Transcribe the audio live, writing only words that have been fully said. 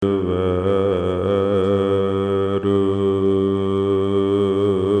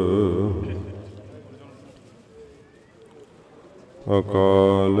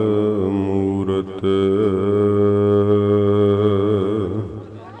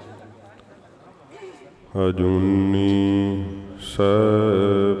ਅਜੂਨੀ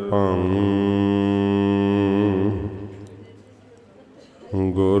ਸੈਭੰ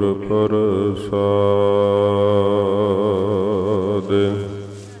ਗੁਰ ਪ੍ਰਸਾਦਿ।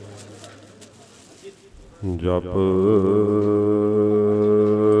 ਜਪ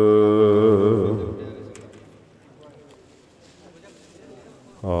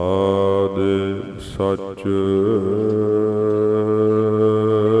ਆਦਿ ਸਚ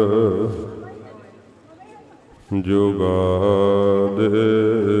ਜੁਗਾਦਿ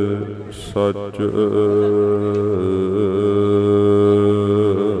ਸਚ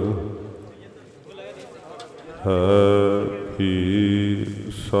ਹੈ ਹੀ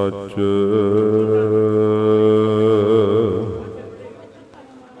ਸਚ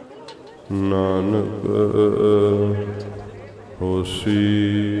ਨਾਨਕ ਹੋਸੀ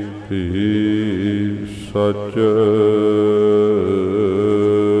ਭੀ ਸਚ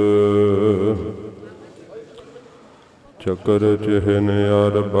ਚਕਰ ਚਿਹਨ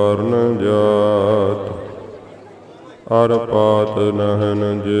ਅਰ ਵਰਨ ਜਾਤ ਅਰ ਪਾਤ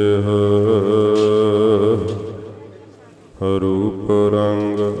ਨਹਨ ਜਿਹ ਰੂਪ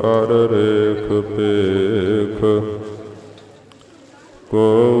ਰੰਗ ਅਰ ਰੇਖ ਪੇਖ ਕੋ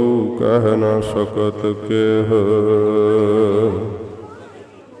ਕਹਿ ਨ ਸਕਤ ਕਿਹ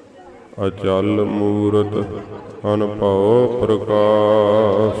ਅਚਲ ਮੂਰਤ ਅਨਭਉ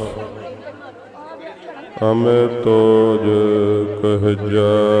ਪ੍ਰਕਾਸ਼ ਅਮੇ ਤੋਜ ਕਹਿਜੈ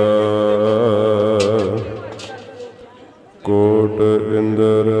ਕੋਟ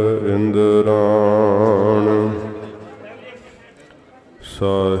ਇੰਦਰ ਇੰਦਰਾਣ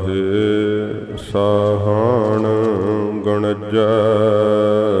ਸਾਹੇ ਸਾਹਣ ਗਣਜੈ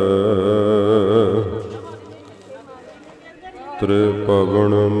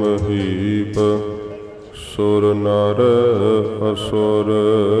ਤ੍ਰਿਭਵਨ ਮਹੀਪ ਸੁਰ ਨਰ ਅਸੁਰ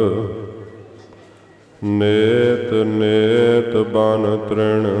ਨੇਤ ਨੇਤ ਬਨ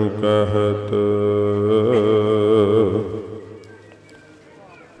ਤ੍ਰਿਣ ਕਹਿਤ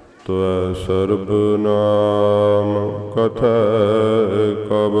ਤੁਐ ਸਰਬ ਨਾਮ ਕਥੈ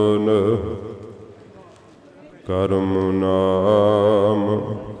ਕਵਨ ਕਰਮ ਨਾਮ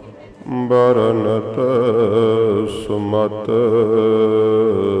ਬਰਨਤ ਸੁਮਤ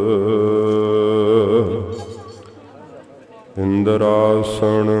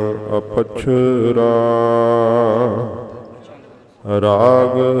ਇੰਦਰਾਸਣ ਅਪਛਰਾ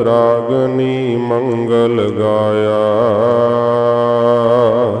ਰਾਗ ਰਾਗਨੀ ਮੰਗਲ ਗਾਇਆ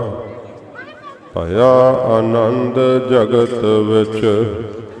ਭਇਆ ਆਨੰਦ ਜਗਤ ਵਿੱਚ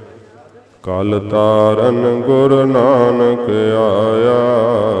ਕਲ ਤਾਰਨ ਗੁਰ ਨਾਨਕ ਆਇਆ।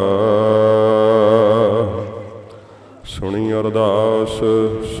 ਸੁਣੀ ਅਰਦਾਸ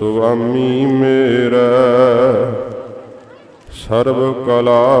ਸੁਆਮੀ ਮੇਰਾ ਸਰਬ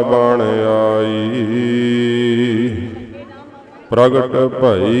ਕਲਾ ਬਣ ਆਈ ਪ੍ਰਗਟ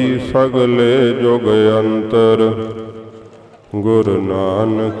ਭਈ ਸਗਲੇ ਜੁਗ ਅੰਤਰ ਗੁਰ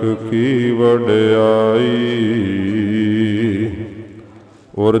ਨਾਨਕ ਕੀ ਵਡਿਆਈ।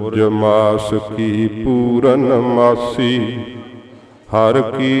 ਉਰਜ ਮਾਸ ਕੀ ਪੂਰਨ ਮਾਸੀ ਹਰ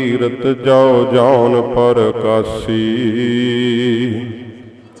ਕੀਰਤ ਜਉ ਜੌਨ ਪ੍ਰਕਾਸੀ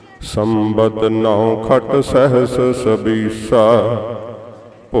ਸੰਬਤ ਨੌ ਖਟ ਸਹਸ ਸਬੀਸਾ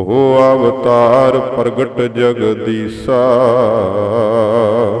ਭੋ ਅਵਤਾਰ ਪ੍ਰਗਟ ਜਗਦੀਸਾ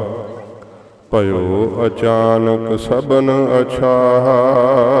ਭਇਓ ਅਚਾਨਕ ਸਭਨ ਅਛਾਹ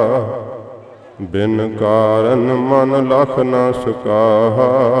ਬਿਨ ਕਾਰਨ ਮਨ ਲਖ ਨ ਸਕਾਹਾ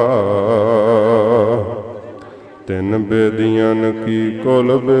ਤਿਨ ਬੇਦੀਆਂ ਕੀ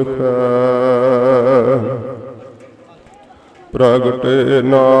ਕੁਲ ਬਿਖੈ ਪ੍ਰਗਟੇ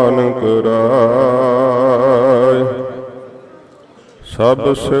ਨਾਨਕ ਰਾਇ ਸਭ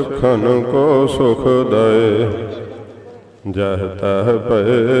ਸਿੱਖਨ ਕੋ ਸੁਖ ਦਏ ਜਹ ਤਹ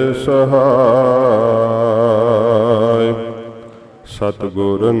ਭਏ ਸਹਾਇ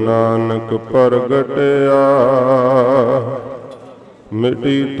ਸਤਿਗੁਰ ਨਾਨਕ ਪ੍ਰਗਟਿਆ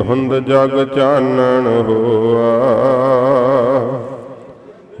ਮਿਟੀ ਧੁੰਦ ਜਗ ਚਾਨਣ ਹੋਆ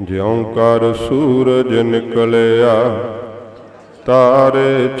ਜਿਉਂ ਕਰ ਸੂਰਜ ਨਿਕਲਿਆ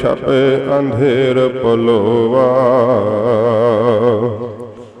ਤਾਰੇ ਛਪੇ ਅੰਧੇਰ ਪਲੋਆ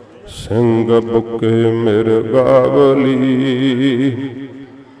ਸਿੰਘ ਬੁਕੇ ਮਿਰਗਾਵਲੀ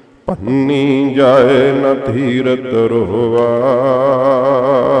ਪੰਨੀ ਜਾਏ ਨ ਧੀਰਤ ਰੋਵਾ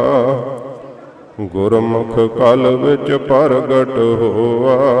ਗੁਰਮੁਖ ਕਲ ਵਿੱਚ ਪ੍ਰਗਟ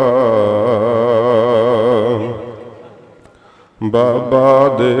ਹੋਆ ਬਾਬਾ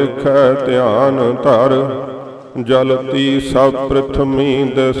ਦੇਖੈ ਧਿਆਨ ਧਰ ਜਲਤੀ ਸਭ ਪ੍ਰਥਮੀ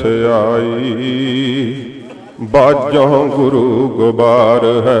ਦਸ ਆਈ ਬਾਜੋਂ ਗੁਰੂ ਗੁਬਾਰ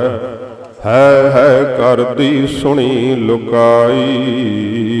ਹੈ ਹੈ ਕਰਦੀ ਸੁਣੀ ਲੁਕਾਈ,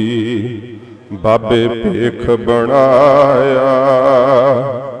 ਬਾਬੇ ਭੇਖ ਬਣਾਇਆ।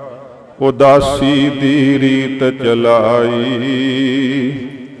 ਉਦਾਸੀ ਦੀ ਰੀਤ ਚਲਾਈ,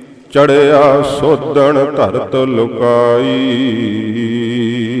 ਚੜਿਆ ਸੋਧਣ ਧਰਤ ਲੁਕਾਈ।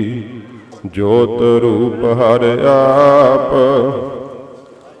 ਜੋਤ ਰੂਪ ਹਰਿ ਆਪ,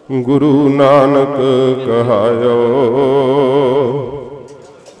 ਗੁਰੂ ਨਾਨਕ ਕਹਾਇਓ।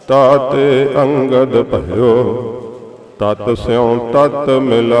 ਤਾਤੇ ਅੰਗਦ ਭਇਓ, ਤਤ ਸਿਉ ਤਤ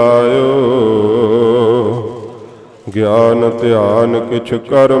ਮਿਲਾਇਓ। ਗਿਆਨ ਧਿਆਨ ਕਿਛ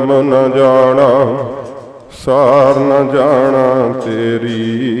ਕਰਮ ਨ ਜਾਣਾ, ਸਾਰ ਨ ਜਾਣਾ ਤੇਰੀ।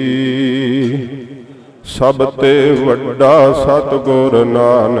 ਸਭ ਤੇ ਵੱਡਾ ਸਤਿਗੁਰ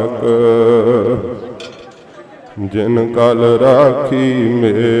ਨਾਨਕ, ਜਿਨ ਕਲ ਰਾਖੀ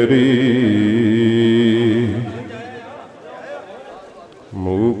ਮੇਰੀ।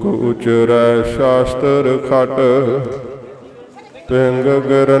 ਮੂਕ ਉਚਰੈ ਸ਼ਾਸਤਰ ਖਟ, ਪਿੰਗ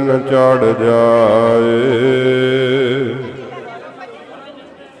ਗਰਨ ਚੜ ਜਾਏ।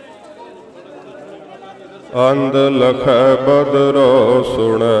 ਅੰਧ ਲਖੈ ਬਦਰੋ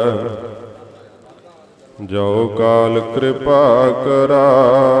ਸੁਣੈ, ਜੋ ਕਾਲ ਕਿਰਪਾ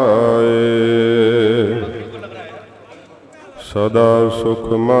ਕਰਾਏ। ਸਦਾ ਸੁਖ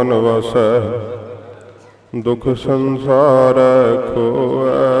ਮਨ ਵਸੈ, ਦੁਖ ਸੰਸਾਰ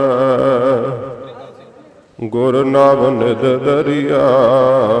ਖੋਐ। ਗੁਰ ਨਵ ਨਿਧ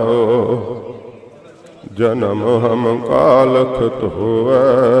ਦਰਿਆਓ, ਜਨਮ ਹਮ ਕਾਲਖ ਧੋਵੈ।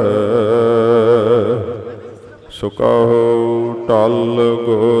 ਸੋ ਕਹੋ ਟਲ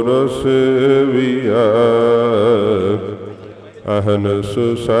ਗੁਰ ਸੇਵੀਐ, ਅਹਨਿਸ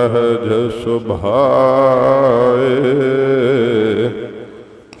ਸਹਿਜ ਸੁਭਾਏ।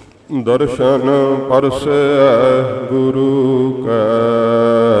 ਦਰਸ਼ਨ ਪਰਸੈ ਗੁਰੂ ਕੈ,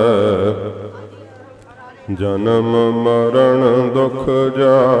 ਜਨਮ ਮਰਨ ਦੁਖ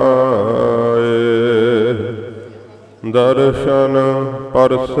ਜਾਏ। ਦਰਸ਼ਨ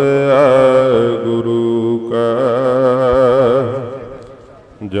ਪਰਸੈ ਗੁਰੂ ਕੈ,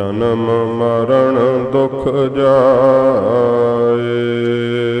 ਜਨਮ ਮਰਨ ਦੁਖ ਜਾਏ।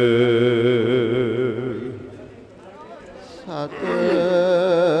 ਸਤਿਨਾਮ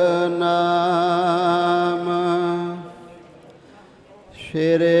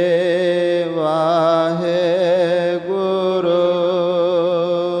ਸ਼੍ਰੀ ਵਾਹਿਗੁਰੂ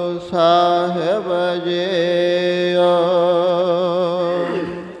ਸਾਹਿਬ ਜੀਓ।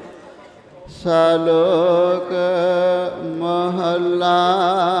 ਸ਼ਲੋਕ ਮਹੱਲਾ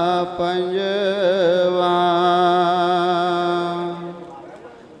ਪੰਜਵਾਂ।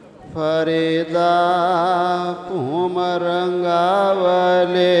 ਫਰੀਦਾ ਭੂਮ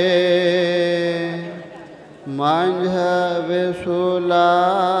ਰੰਗਾਵਲੇ, ਮੰਝ ਵਿਸੁਲਾ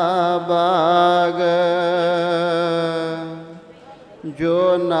ਬਾਗ।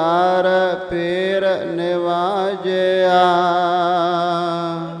 ਜੋ ਨਾਰ ਪੀਰ ਨਿਵਾਜਿਆ,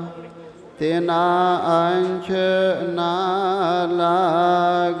 ਤਿਨਾ ਅੰਸ਼ ਨਾ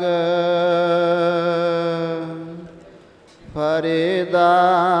ਲਾਗ। ਫਰੀਦਾ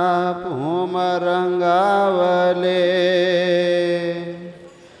ਭੂਮ ਰੰਗਾਵਲੇ,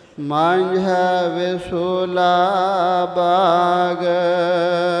 ਮੰਝ ਵਿਸੁਲਾ ਬਾਗ।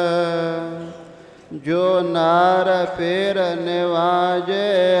 ਜੋ ਨਾਰ ਪੀਰ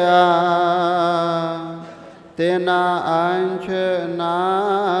ਨਿਵਾਜਿਆ, ਤਿਨਾ ਅੰਸ਼ ਨਾ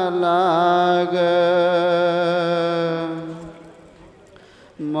ਲਾਗ।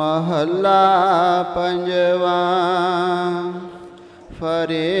 ਮਹੱਲਾ ਪੰਜਵਾਂ।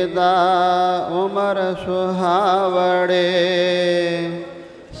 ਫਰੀਦਾ ਉਮਰ ਸੁਹਾਵੜੇ,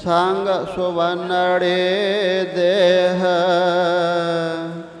 ਸੰਗ ਸੁਵਨੜੇ ਦੇਹ।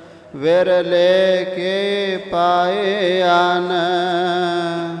 ਵਿਰਲੇ ਕੇ ਪਾਏ ਆਨ,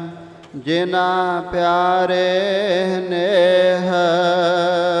 ਜਿਨਾ ਪਿਆਰੇ ਨੇਹ।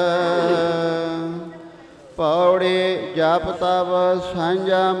 ਪੌੜੀ ਜਪ ਤਪ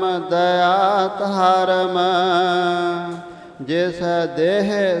ਸੰਜਮ ਦਇਆ ਧਰਮ, ਜਿਸ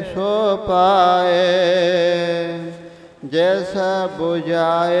ਦੇਹ ਸੋ ਪਾਏ। ਜਿਸ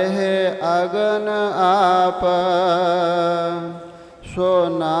ਬੁਝਾਏ ਅਗਨ ਆਪ, ਸੋ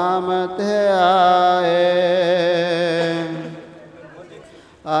ਨਾਮ ਧਿਆਏ।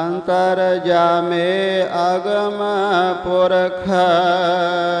 ਅੰਤਰ ਜਾਮੇ ਅਗਮ ਪੁਰਖ,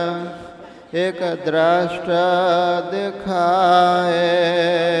 ਇਕ ਦ੍ਰਸ਼ਟ ਦਿਖਾਏ।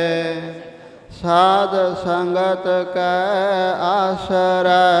 ਸਾਧ ਸੰਗਤ ਕੈ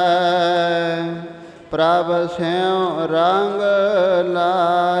ਆਸਰੈ, ਪ੍ਰਭ ਸਿਉ ਰੰਗ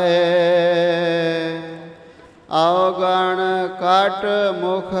ਲਾਏ। ਅਵਗਣ ਕਟ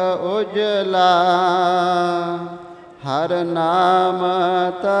ਮੁਖ ਉਜਲਾ ਹਰ ਨਾਮ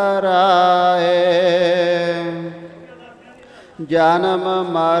ਤਰਾਏ ਜਨਮ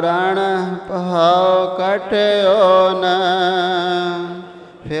ਮਰਨ ਭਾਉ ਕਟਿਓ ਨ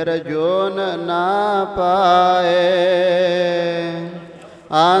ਫਿਰ ਜੋਨ ਨਾ ਪਾਏ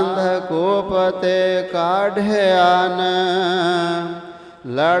ਅੰਧਕੂਪ ਤੇ ਕਾਢਿਆ ਨ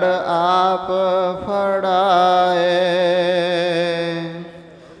ਲੜ ਆਪ ਫੜਾਏ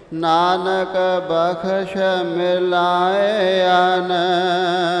ਨਾਨਕ ਬਖਸ਼ ਮਿਲਾਇਨ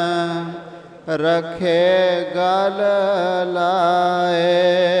ਰਖੇ ਗਲ ਲਾਏ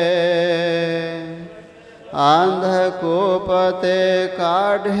ਅੰਧਕੂਪ ਤੇ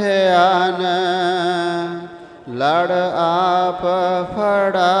ਕਾਢਿਆ ਨ ਲੜ ਆਪ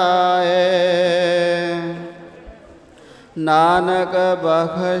ਫੜਾਏ ਨਾਨਕ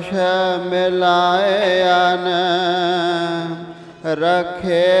ਬਖਸ਼ ਮਿਲਾਇਨ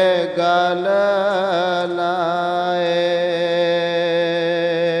ਰਖੇ ਗਲ ਲਾਏ।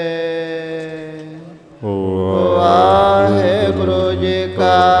 ਵਾਹਿਗੁਰੂ ਜੀ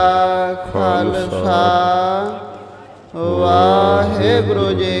ਕਾ ਖਾਲਸਾ ਵਾਹਿਗੁਰੂ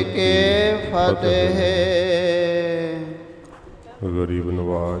ਜੀ ਕੀ ਫਤਿਹ। ਗਰੀਬ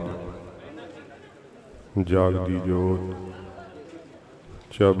ਨਵਾਜ ਜਾਗਦੀ ਜੋਤ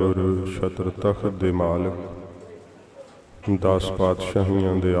ਚਬਰ ਛਤਰ ਤਖਤ ਦੇ ਮਾਲਕ 10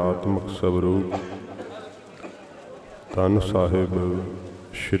 ਪਾਤਸ਼ਾਹੀਆਂ ਦੇ ਆਤਮਿਕ ਸਵਰੂਪ ਧੰਨ ਸਾਹਿਬ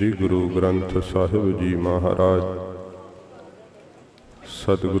ਸ੍ਰੀ ਗੁਰੂ ਗ੍ਰੰਥ ਸਾਹਿਬ ਜੀ ਮਹਾਰਾਜ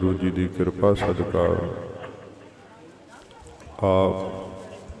ਸਤਿਗੁਰੂ ਜੀ ਦੀ ਕਿਰਪਾ ਸਦਕਾ ਆਪ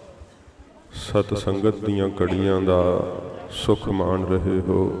ਸਤ ਸੰਗਤ ਦੀਆਂ ਕੜੀਆਂ ਦਾ ਸੁਖ ਮਾਣ ਰਹੇ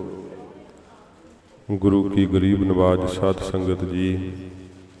ਹੋ। ਗੁਰੂ ਕੀ ਗਰੀਬ ਨਵਾਜ ਸਾਧ ਸੰਗਤ ਜੀ,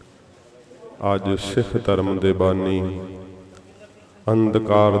 ਅੱਜ ਸਿੱਖ ਧਰਮ ਦੇ ਬਾਨੀ,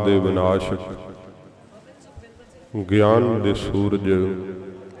 ਅੰਧਕਾਰ ਦੇ ਵਿਨਾਸ਼ਕ, ਗਿਆਨ ਦੇ ਸੂਰਜ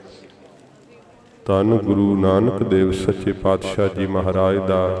ਧੰਨ ਗੁਰੂ ਨਾਨਕ ਦੇਵ ਸੱਚੇ ਪਾਤਸ਼ਾਹ ਜੀ ਮਹਾਰਾਜ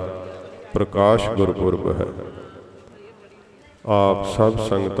ਦਾ ਪ੍ਰਕਾਸ਼ ਗੁਰਪੁਰਬ ਹੈ। ਆਪ ਸਭ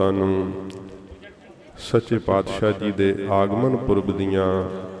ਸੰਗਤਾਂ ਨੂੰ ਸੱਚੇ ਪਾਤਸ਼ਾਹ ਜੀ ਦੇ ਆਗਮਨ ਪੁਰਬ ਦੀਆਂ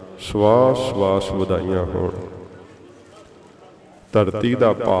ਸਵਾਸ ਸਵਾਸ ਵਧਾਈਆਂ ਹੋਣ। ਧਰਤੀ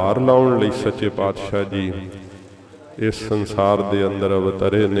ਦਾ ਭਾਰ ਲਾਉਣ ਲਈ ਸੱਚੇ ਪਾਤਸ਼ਾਹ ਜੀ ਇਸ ਸੰਸਾਰ ਦੇ ਅੰਦਰ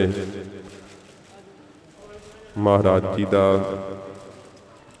ਅਵਤਰੇ ਨੇ। ਮਹਾਰਾਜ ਜੀ ਦਾ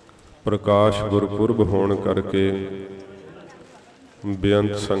ਪ੍ਰਕਾਸ਼ ਗੁਰਪੁਰਬ ਹੋਣ ਕਰਕੇ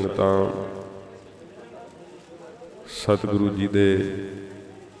ਬੇਅੰਤ ਸੰਗਤਾਂ ਸਤਿਗੁਰੂ ਜੀ ਦੇ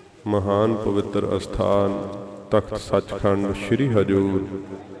ਮਹਾਨ ਪਵਿੱਤਰ ਅਸਥਾਨ ਤਖਤ ਸੱਚਖੰਡ ਸ੍ਰੀ ਹਜ਼ੂਰ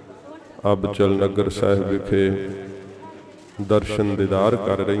ਅਬਚਲ ਨਗਰ ਸਾਹਿਬ ਵਿਖੇ ਦਰਸ਼ਨ ਦੀਦਾਰ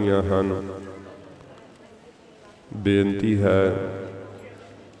ਕਰ ਰਹੀਆਂ ਹਨ। ਬੇਨਤੀ ਹੈ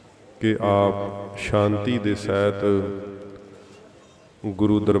ਕਿ ਆਪ ਸ਼ਾਂਤੀ ਦੇ ਸਹਿਤ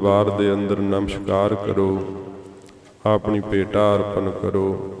ਗੁਰੂ ਦਰਬਾਰ ਦੇ ਅੰਦਰ ਨਮਸਕਾਰ ਕਰੋ, ਆਪਣੀ ਭੇਟਾ ਅਰਪਣ ਕਰੋ।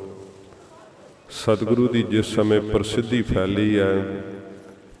 ਸਤਿਗੁਰੂ ਦੀ ਜਿਸ ਸਮੇਂ ਪ੍ਰਸਿੱਧੀ ਫੈਲੀ ਹੈ,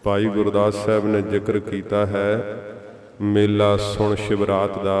 ਭਾਈ ਗੁਰਦਾਸ ਸਾਹਿਬ ਨੇ ਜ਼ਿਕਰ ਕੀਤਾ ਹੈ, ਮੇਲਾ ਸੁਣ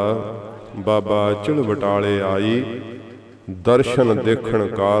ਸ਼ਿਵਰਾਤ ਦਾ ਬਾਬਾ ਚਿਲ ਵਟਾਲੇ ਆਈ, ਦਰਸ਼ਨ ਦੇਖਣ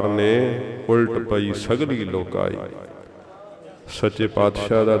ਕਾਰਨੇ ਉਲਟ ਪਈ ਸਗਲੀ ਲੋਕਾਈ। ਸੱਚੇ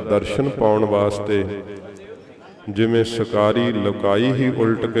ਪਾਤਸ਼ਾਹ ਦਾ ਦਰਸ਼ਨ ਪਾਉਣ ਵਾਸਤੇ ਜਿਵੇਂ ਸ਼ਿਕਾਰੀ ਲੁਕਾਈ ਹੀ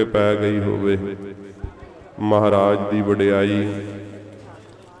ਉਲਟ ਕੇ ਪੈ ਗਈ ਹੋਵੇ। ਮਹਾਰਾਜ ਦੀ ਵਡਿਆਈ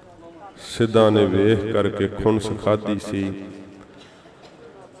ਸਿੱਧਾਂ ਨੇ ਵੇਖ ਕਰਕੇ ਖੁੰਸ ਖਾਧੀ ਸੀ।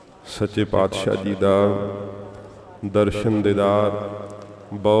 ਸੱਚੇ ਪਾਤਸ਼ਾਹ ਜੀ ਦਾ ਦਰਸ਼ਨ ਦੀਦਾਰ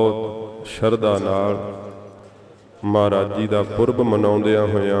ਬਹੁਤ ਸ਼ਰਧਾ ਨਾਲ ਮਹਾਰਾਜ ਜੀ ਦਾ ਪੁਰਬ ਮਨਾਉਂਦਿਆਂ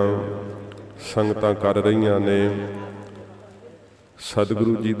ਹੋਇਆਂ ਸੰਗਤਾਂ ਕਰ ਰਹੀਆਂ ਨੇ।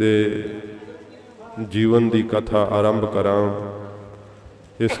 ਸਤਿਗੁਰੂ ਜੀ ਦੇ ਜੀਵਨ ਦੀ ਕਥਾ ਆਰੰਭ ਕਰਾਂ,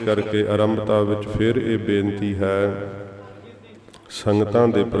 ਇਸ ਕਰਕੇ ਆਰੰਭਤਾ ਵਿੱਚ ਫਿਰ ਇਹ ਬੇਨਤੀ ਹੈ ਸੰਗਤਾਂ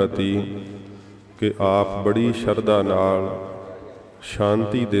ਦੇ ਪ੍ਰਤੀ ਕਿ ਆਪ ਬੜੀ ਸ਼ਰਧਾ ਨਾਲ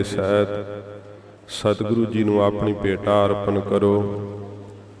ਸ਼ਾਂਤੀ ਦੇ ਸਹਿਤ ਸਤਿਗੁਰੂ ਜੀ ਨੂੰ ਆਪਣੀ ਭੇਟਾ ਅਰਪਣ ਕਰੋ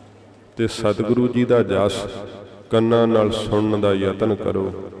ਤੇ ਸਤਿਗੁਰੂ ਜੀ ਦਾ ਜਸ ਕੰਨਾਂ ਨਾਲ ਸੁਣਨ ਦਾ ਯਤਨ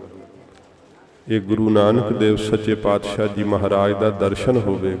ਕਰੋ। ਇਹ ਗੁਰੂ ਨਾਨਕ ਦੇਵ ਸੱਚੇ ਪਾਤਸ਼ਾਹ ਜੀ ਮਹਾਰਾਜ ਦਾ ਦਰਸ਼ਨ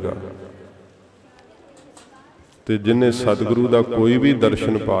ਹੋਵੇਗਾ ਤੇ ਜਿਹਨੇ ਸਤਿਗੁਰੂ ਦਾ ਕੋਈ ਵੀ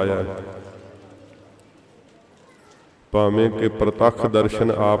ਦਰਸ਼ਨ ਪਾਇਆ, ਭਾਵੇਂ ਕਿ ਪ੍ਰਤੱਖ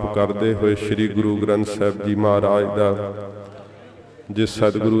ਦਰਸ਼ਨ ਆਪ ਕਰਦੇ ਹੋਏ ਸ੍ਰੀ ਗੁਰੂ ਗ੍ਰੰਥ ਸਾਹਿਬ ਜੀ ਮਹਾਰਾਜ ਦਾ ਜੇ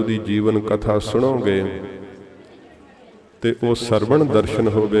ਸਤਿਗੁਰੂ ਦੀ ਜੀਵਨ ਕਥਾ ਸੁਣੋਗੇ ਤੇ ਉਹ ਸਰਵਣ ਦਰਸ਼ਨ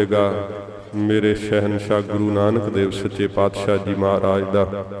ਹੋਵੇਗਾ ਮੇਰੇ ਸ਼ਹਿਨਸ਼ਾਹ ਗੁਰੂ ਨਾਨਕ ਦੇਵ ਸੱਚੇ ਪਾਤਸ਼ਾਹ ਜੀ ਮਹਾਰਾਜ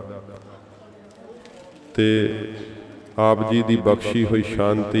ਦਾ। ਤੇ ਆਪ ਜੀ ਦੀ ਬਖਸ਼ੀ ਹੋਈ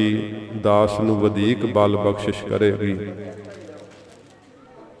ਸ਼ਾਂਤੀ ਦਾਸ ਨੂੰ ਵਧੇਕ ਬਲ ਬਖਸ਼ਿਸ਼ ਕਰੇਗੀ।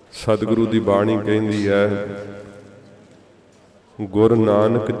 ਸਤਿਗੁਰੂ ਦੀ ਬਾਣੀ ਕਹਿੰਦੀ ਹੈ, ਗੁਰ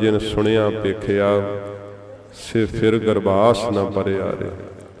ਨਾਨਕ ਜਿਨ ਸੁਣਿਆ ਪੇਖਿਆ, ਸੇ ਫਿਰ ਗਰਬਾਸ ਨਾ ਪਰਿਆ ਰੇ।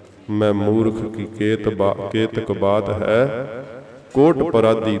 ਮੈਂ ਮੂਰਖ ਕੀ ਕੇਤਕ ਬਾਤ ਹੈ, ਕੋਟ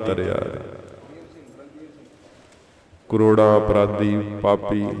ਅਪਰਾਧੀ ਤਰਿਆ ਰੇ। ਕਰੋੜਾਂ ਅਪਰਾਧੀ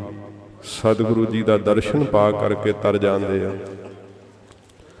ਪਾਪੀ ਸਤਿਗੁਰੂ ਜੀ ਦਾ ਦਰਸ਼ਨ ਪਾ ਕਰਕੇ ਤਰ ਜਾਂਦੇ ਆ।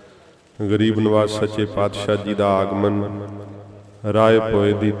 ਗਰੀਬ ਨਿਵਾਜ ਸੱਚੇ ਪਾਤਸ਼ਾਹ ਜੀ ਦਾ ਆਗਮਨ ਰਾਏ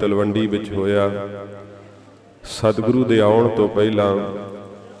ਭੋਏ ਦੀ ਤਲਵੰਡੀ ਵਿੱਚ ਹੋਇਆ। ਸਤਿਗੁਰੂ ਦੇ ਆਉਣ ਤੋਂ ਪਹਿਲਾਂ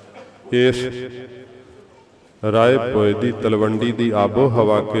ਇਸ ਰਾਏ ਭੋਏ ਦੀ ਤਲਵੰਡੀ ਦੀ ਆਬੋ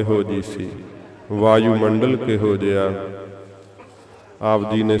ਹਵਾ ਕਿਹੋ ਜੀ ਸੀ, ਵਾਯੂਮੰਡਲ ਕਿਹੋ ਜਿਹਾ,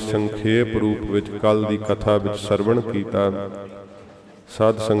 ਆਪ ਜੀ ਨੇ ਸੰਖੇਪ ਰੂਪ ਵਿੱਚ ਕੱਲ ਦੀ ਕਥਾ ਵਿੱਚ ਸਰਵਣ ਕੀਤਾ।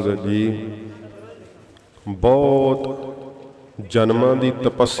 ਸਾਧ ਸੰਗਤ ਜੀ, ਬਹੁਤ ਜਨਮਾਂ ਦੀ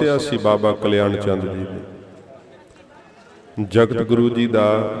ਤਪੱਸਿਆ ਸੀ ਬਾਬਾ ਕਲਿਆਣ ਚੰਦ ਜੀ ਦੀ। ਜਗਤ ਗੁਰੂ ਜੀ ਦਾ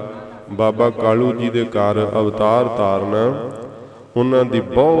ਬਾਬਾ ਕਾਲੂ ਜੀ ਦੇ ਘਰ ਅਵਤਾਰ ਧਾਰਨਾ ਉਹਨਾਂ ਦੀ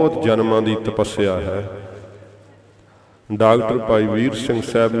ਬਹੁਤ ਜਨਮਾਂ ਦੀ ਤਪੱਸਿਆ ਹੈ। ਡਾਕਟਰ ਭਾਈ ਵੀਰ ਸਿੰਘ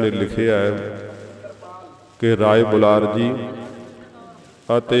ਸਾਹਿਬ ਨੇ ਲਿਖਿਆ ਹੈ ਕਿ ਰਾਏ ਬੁਲਾਰ ਜੀ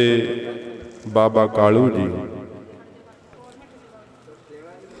ਅਤੇ ਬਾਬਾ ਕਾਲੂ ਜੀ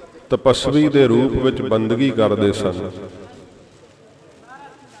ਤਪਸਵੀ ਦੇ ਰੂਪ ਵਿੱਚ ਬੰਦਗੀ ਕਰਦੇ ਸਨ।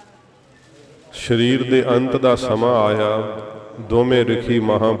 ਸਰੀਰ ਦੇ ਅੰਤ ਦਾ ਸਮਾਂ ਆਇਆ, ਦੋਵੇਂ ਰਿਖੀ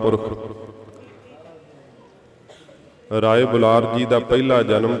ਮਹਾਂਪੁਰਖ ਰਾਏ ਬੁਲਾਰ ਜੀ ਦਾ ਪਹਿਲਾ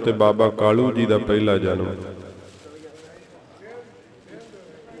ਜਨਮ ਤੇ ਬਾਬਾ ਕਾਲੂ ਜੀ ਦਾ ਪਹਿਲਾ ਜਨਮ,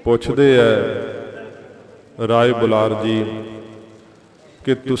 ਪੁੱਛਦੇ ਐ ਰਾਏ ਬੁਲਾਰ ਜੀ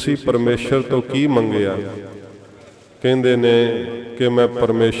ਕਿ ਤੁਸੀਂ ਪਰਮੇਸ਼ਰ ਤੋਂ ਕੀ ਮੰਗਿਆ? ਕਹਿੰਦੇ ਨੇ ਕਿ ਮੈਂ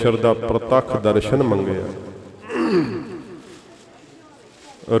ਪਰਮੇਸ਼ਰ ਦਾ ਪ੍ਰਤੱਖ ਦਰਸ਼ਨ ਮੰਗਿਆ।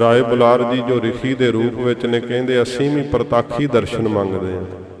 ਰਾਏ ਬੁਲਾਰ ਜੀ ਜੋ ਰਿਖੀ ਦੇ ਰੂਪ ਵਿੱਚ ਨੇ ਕਹਿੰਦੇ ਅਸੀਂ ਵੀ ਪ੍ਰਤੱਖ ਹੀ ਦਰਸ਼ਨ ਮੰਗਦੇ ਹਾਂ।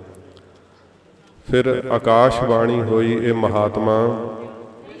 ਫਿਰ ਆਕਾਸ਼ਬਾਣੀ ਹੋਈ, ਇਹ ਮਹਾਤਮਾ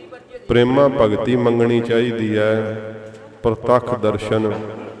ਪ੍ਰੇਮਾ ਭਗਤੀ ਮੰਗਣੀ ਚਾਹੀਦੀ ਹੈ, ਪ੍ਰਤੱਖ ਦਰਸ਼ਨ।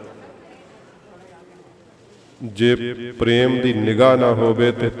 ਜੇ ਪ੍ਰੇਮ ਦੀ ਨਿਗਾਹ ਨਾ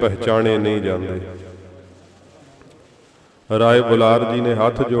ਹੋਵੇ ਤੇ ਪਹਿਚਾਣੇ ਨਹੀਂ ਜਾਂਦੇ। ਰਾਏ ਬੁਲਾਰ ਜੀ ਨੇ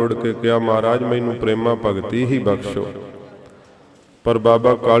ਹੱਥ ਜੋੜ ਕੇ ਕਿਹਾ, ਮਹਾਰਾਜ ਮੈਨੂੰ ਪ੍ਰੇਮਾ ਭਗਤੀ ਹੀ ਬਖਸ਼ੋ। ਪਰ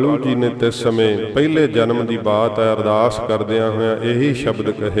ਬਾਬਾ ਕਾਲੂ ਜੀ ਨੇ ਤੇ ਸਮੇਂ ਪਹਿਲੇ ਜਨਮ ਦੀ ਬਾਤ ਹੈ, ਅਰਦਾਸ ਕਰਦਿਆਂ ਹੋਇਆਂ ਇਹੀ ਸ਼ਬਦ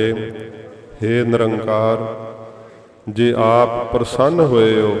ਕਹੇ, ਹੇ ਨਿਰੰਕਾਰ, ਜੇ ਆਪ ਪ੍ਰਸੰਨ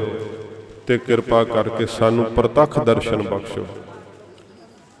ਹੋਏ ਹੋ ਤੇ ਕਿਰਪਾ ਕਰਕੇ ਸਾਨੂੰ ਪ੍ਰਤੱਖ ਦਰਸ਼ਨ ਬਖਸ਼ੋ।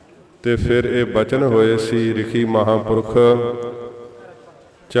 ਤੇ ਫਿਰ ਇਹ ਬਚਨ ਹੋਏ ਸੀ ਰਿਖੀ ਮਹਾਂਪੁਰਖ,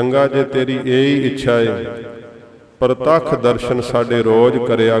 ਚੰਗਾ ਜੇ ਤੇਰੀ ਇਹੀ ਇੱਛਾ ਹੈ, ਪ੍ਰਤੱਖ ਦਰਸ਼ਨ ਸਾਡੇ ਰੋਜ਼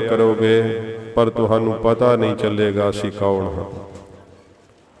ਕਰਿਆ ਕਰੋਗੇ, ਪਰ ਤੁਹਾਨੂੰ ਪਤਾ ਨਹੀਂ ਚੱਲੇਗਾ ਅਸੀਂ ਕੌਣ ਹਾਂ।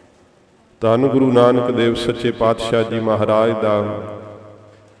 ਧੰਨ ਗੁਰੂ ਨਾਨਕ ਦੇਵ ਸੱਚੇ ਪਾਤਸ਼ਾਹ ਜੀ ਮਹਾਰਾਜ ਦਾ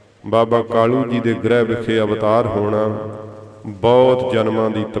ਬਾਬਾ ਕਾਲੂ ਜੀ ਦੇ ਗ੍ਰਹਿ ਵਿਖੇ ਅਵਤਾਰ ਹੋਣਾ ਬਹੁਤ ਜਨਮਾਂ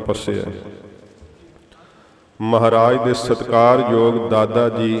ਦੀ ਤਪੱਸਿਆ ਹੈ। ਮਹਾਰਾਜ ਦੇ ਸਤਿਕਾਰਯੋਗ ਦਾਦਾ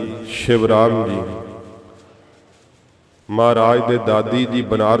ਜੀ ਸ਼ਿਵਰਾਮ ਜੀ, ਮਹਾਰਾਜ ਦੇ ਦਾਦੀ ਜੀ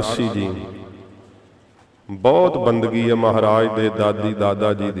ਬਨਾਰਸੀ ਜੀ, ਬਹੁਤ ਬੰਦਗੀ ਹੈ ਮਹਾਰਾਜ ਦੇ ਦਾਦੀ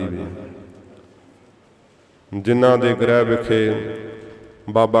ਦਾਦਾ ਜੀ ਦੀ ਵੀ, ਜਿਨ੍ਹਾਂ ਦੇ ਗ੍ਰਹਿ ਵਿਖੇ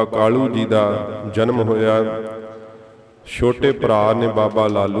ਬਾਬਾ ਕਾਲੂ ਜੀ ਦਾ ਜਨਮ ਹੋਇਆ। ਛੋਟੇ ਭਰਾ ਨੇ ਬਾਬਾ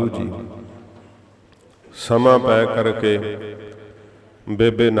ਲਾਲੂ ਜੀ। ਸਮਾਂ ਪੈ ਕਰਕੇ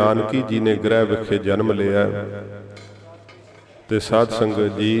ਬੇਬੇ ਨਾਨਕੀ ਜੀ ਨੇ ਗ੍ਰਹਿ ਵਿਖੇ ਜਨਮ ਲਿਆ ਤੇ ਸਾਧ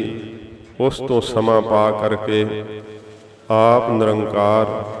ਸੰਗਤ ਜੀ ਉਸ ਤੋਂ ਸਮਾਂ ਪਾ ਕਰਕੇ ਆਪ ਨਿਰੰਕਾਰ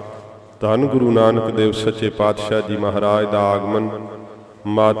ਧੰਨ ਗੁਰੂ ਨਾਨਕ ਦੇਵ ਸੱਚੇ ਪਾਤਸ਼ਾਹ ਜੀ ਮਹਾਰਾਜ ਦਾ ਆਗਮਨ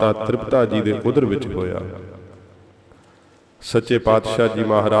ਮਾਤਾ ਤ੍ਰਿਪਤਾ ਜੀ ਦੇ ਉਦਰ ਵਿੱਚ ਹੋਇਆ। ਸੱਚੇ ਪਾਤਸ਼ਾਹ ਜੀ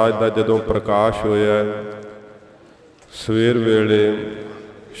ਮਹਾਰਾਜ ਦਾ ਜਦੋਂ ਪ੍ਰਕਾਸ਼ ਹੋਇਆ, ਸਵੇਰ ਵੇਲੇ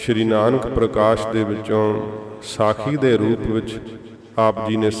ਸ਼੍ਰੀ ਨਾਨਕ ਪ੍ਰਕਾਸ਼ ਦੇ ਵਿੱਚੋਂ ਸਾਖੀ ਦੇ ਰੂਪ ਵਿੱਚ ਆਪ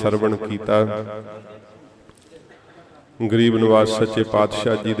ਜੀ ਨੇ ਸਰਵਣ ਕੀਤਾ। ਗਰੀਬ ਨਿਵਾਜ ਸੱਚੇ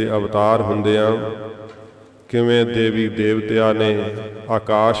ਪਾਤਸ਼ਾਹ ਜੀ ਦੇ ਅਵਤਾਰ ਹੁੰਦਿਆਂ ਕਿਵੇਂ ਦੇਵੀ ਦੇਵਤਿਆਂ ਨੇ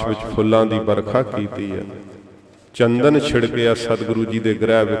ਆਕਾਸ਼ ਵਿੱਚ ਫੁੱਲਾਂ ਦੀ ਵਰਖਾ ਕੀਤੀ ਹੈ। ਚੰਦਨ ਛਿੜਕਿਆ ਸਤਿਗੁਰੂ ਜੀ ਦੇ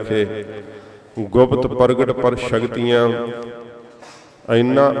ਗ੍ਰਹਿ ਵਿਖੇ, ਗੁਪਤ ਪ੍ਰਗਟ ਪਰ ਸ਼ਕਤੀਆਂ।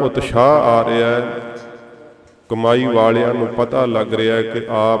 ਇੰਨਾ ਉਤਸ਼ਾਹ ਆ ਰਿਹਾ ਹੈ, ਕਮਾਈ ਵਾਲਿਆਂ ਨੂੰ ਪਤਾ ਲੱਗ ਰਿਹਾ ਹੈ ਕਿ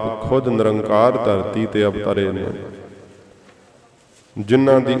ਆਪ ਖੁਦ ਨਿਰੰਕਾਰ ਧਰਤੀ ਤੇ ਅਵਤਰੇ ਨੇ।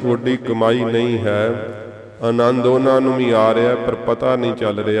 ਜਿਨ੍ਹਾਂ ਦੀ ਓਡੀ ਕਮਾਈ ਨਹੀਂ ਹੈ, ਆਨੰਦ ਉਹਨਾਂ ਨੂੰ ਵੀ ਆ ਰਿਹਾ, ਪਰ ਪਤਾ ਨਹੀਂ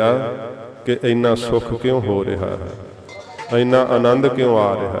ਚੱਲ ਰਿਹਾ ਕਿ ਇੰਨਾ ਸੁੱਖ ਕਿਉਂ ਹੋ ਰਿਹਾ ਹੈ, ਇੰਨਾ ਆਨੰਦ ਕਿਉਂ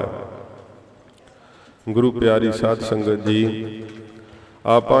ਆ ਰਿਹਾ ਹੈ। ਗੁਰੂ ਪਿਆਰੀ ਸਾਧ ਸੰਗਤ ਜੀ,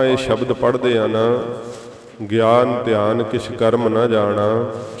 ਆਪਾਂ ਇਹ ਸ਼ਬਦ ਪੜ੍ਹਦੇ ਆ ਨਾ ਗਿਆਨ ਧਿਆਨ ਕਿਛ ਕਰਮ ਨਾ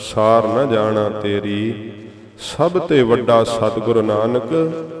ਜਾਣਾ, ਸਾਰ ਨਾ ਜਾਣਾ ਤੇਰੀ, ਸਭ ਤੇ ਵੱਡਾ ਸਤਿਗੁਰੂ ਨਾਨਕ,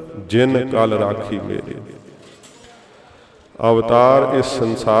 ਜਿਨ ਕਲ ਰਾਖੀ ਮੇਰੀ। ਅਵਤਾਰ ਇਸ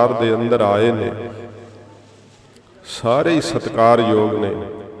ਸੰਸਾਰ ਦੇ ਅੰਦਰ ਆਏ ਨੇ, ਸਾਰੇ ਹੀ ਸਤਿਕਾਰਯੋਗ ਨੇ,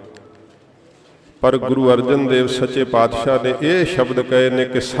 ਪਰ ਗੁਰੂ ਅਰਜਨ ਦੇਵ ਸੱਚੇ ਪਾਤਸ਼ਾਹ ਨੇ ਇਹ ਸ਼ਬਦ ਕਹੇ ਨੇ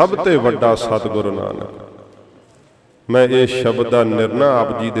ਕਿ ਸਭ ਤੇ ਵੱਡਾ ਸਤਿਗੁਰੂ ਨਾਨਕ। ਮੈਂ ਇਹ ਸ਼ਬਦ ਦਾ ਨਿਰਣਾ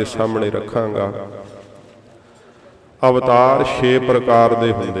ਆਪ ਜੀ ਦੇ ਸਾਹਮਣੇ ਰੱਖਾਂਗਾ। ਅਵਤਾਰ 6 ਪ੍ਰਕਾਰ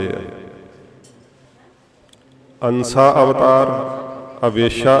ਦੇ ਹੁੰਦੇ ਆ। ਅੰਸਾ ਅਵਤਾਰ,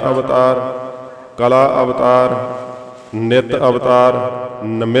 ਅਵੇਸ਼ਾ ਅਵਤਾਰ, ਕਲਾ ਅਵਤਾਰ, ਨਿਤ ਅਵਤਾਰ,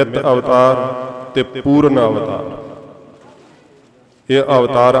 ਨਮਿਤ ਅਵਤਾਰ ਤੇ ਪੂਰਨ ਅਵਤਾਰ। ਇਹ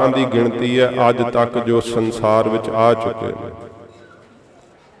ਅਵਤਾਰਾਂ ਦੀ ਗਿਣਤੀ ਹੈ ਅੱਜ ਤੱਕ ਜੋ ਸੰਸਾਰ ਵਿੱਚ ਆ ਚੁੱਕੇ ਨੇ।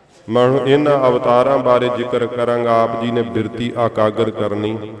 ਮੈਂ ਹੁਣ ਇਹਨਾਂ ਅਵਤਾਰਾਂ ਬਾਰੇ ਜ਼ਿਕਰ ਕਰਾਂਗਾ, ਆਪ ਜੀ ਨੇ ਬਿਰਤੀ ਆਕਾਗਰ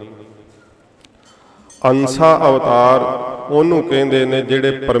ਕਰਨੀ। ਅੰਸਾ ਅਵਤਾਰ ਉਹਨੂੰ ਕਹਿੰਦੇ ਨੇ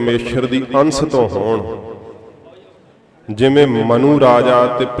ਜਿਹੜੇ ਪਰਮੇਸ਼ਰ ਦੀ ਅੰਸ਼ ਤੋਂ ਹੋਣ, ਜਿਵੇਂ ਮਨੂ ਰਾਜਾ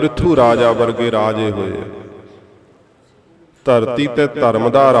ਤੇ ਪ੍ਰਿਥੂ ਰਾਜਾ ਵਰਗੇ ਰਾਜੇ ਹੋਏ। ਧਰਤੀ ਤੇ ਧਰਮ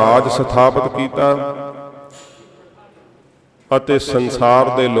ਦਾ ਰਾਜ ਸਥਾਪਿਤ ਕੀਤਾ ਅਤੇ ਸੰਸਾਰ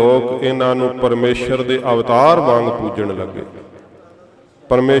ਦੇ ਲੋਕ ਇਹਨਾਂ ਨੂੰ ਪਰਮੇਸ਼ਰ ਦੇ ਅਵਤਾਰ ਵਾਂਗ ਪੂਜਣ ਲੱਗੇ।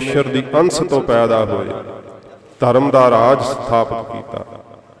 ਪਰਮੇਸ਼ਰ ਦੀ ਅੰਸ਼ ਤੋਂ ਪੈਦਾ ਹੋਏ, ਧਰਮ ਦਾ ਰਾਜ ਸਥਾਪਿਤ ਕੀਤਾ,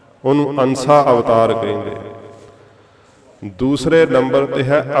 ਉਹਨੂੰ ਅੰਸਾ ਅਵਤਾਰ ਕਹਿੰਦੇ। ਦੂਸਰੇ ਨੰਬਰ ਤੇ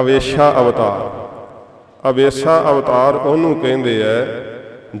ਹੈ ਅਵੇਸ਼ਾ ਅਵਤਾਰ। ਅਵੇਸ਼ਾ ਅਵਤਾਰ ਉਹਨੂੰ ਕਹਿੰਦੇ ਹੈ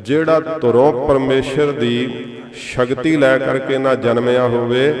ਜਿਹੜਾ ਧੁਰੋਂ ਪਰਮੇਸ਼ਰ ਦੀ ਸ਼ਕਤੀ ਲੈ ਕਰਕੇ ਨਾ ਜਨਮਿਆ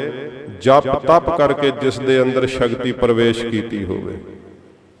ਹੋਵੇ, ਜਪ ਤਪ ਕਰਕੇ ਜਿਸ ਦੇ ਅੰਦਰ ਸ਼ਕਤੀ ਪ੍ਰਵੇਸ਼ ਕੀਤੀ ਹੋਵੇ।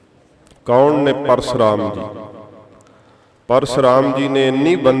 ਕੌਣ ਨੇ? ਪਰਸ਼ੁਰਾਮ ਜੀ। ਪਰਸ਼ੁਰਾਮ ਜੀ ਨੇ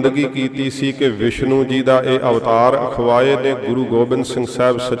ਇੰਨੀ ਬੰਦਗੀ ਕੀਤੀ ਸੀ ਕਿ ਵਿਸ਼ਨੂੰ ਜੀ ਦਾ ਇਹ ਅਵਤਾਰ ਅਖਵਾਏ ਨੇ ਗੁਰੂ ਗੋਬਿੰਦ ਸਿੰਘ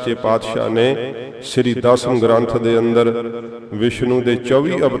ਸਾਹਿਬ ਸੱਚੇ ਪਾਤਸ਼ਾਹ ਨੇ ਸ੍ਰੀ ਦਸਮ ਗ੍ਰੰਥ ਦੇ ਅੰਦਰ ਵਿਸ਼ਨੂੰ ਦੇ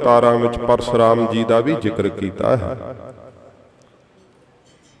 24 ਅਵਤਾਰਾਂ ਵਿੱਚ ਪਰਸ਼ੁਰਾਮ ਜੀ ਦਾ ਵੀ ਜ਼ਿਕਰ ਕੀਤਾ ਹੈ।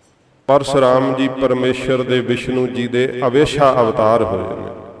 ਪਰਸ਼ੁਰਾਮ ਜੀ ਪਰਮੇਸ਼ਰ ਦੇ ਵਿਸ਼ਨੂੰ ਜੀ ਦੇ ਅਵੇਸ਼ਾ ਅਵਤਾਰ ਹੋਏ ਨੇ।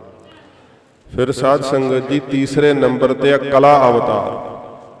 ਫਿਰ ਸਾਧ ਸੰਗਤ ਜੀ ਤੀਸਰੇ ਨੰਬਰ ਤੇ ਹੈ ਕਲਾ ਅਵਤਾਰ।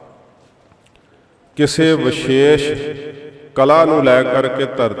 ਕਿਸੇ ਵਿਸ਼ੇਸ਼ ਕਲਾ ਨੂੰ ਲੈ ਕਰਕੇ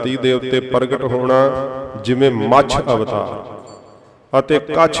ਧਰਤੀ ਦੇ ਉੱਤੇ ਪ੍ਰਗਟ ਹੋਣਾ, ਜਿਵੇਂ ਮੱਛ ਅਵਤਾਰ ਅਤੇ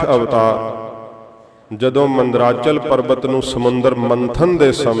ਕੱਛ ਅਵਤਾਰ। ਜਦੋਂ ਮੰਦਰਾਚਲ ਪਰਬਤ ਨੂੰ ਸਮੁੰਦਰ ਮੰਥਨ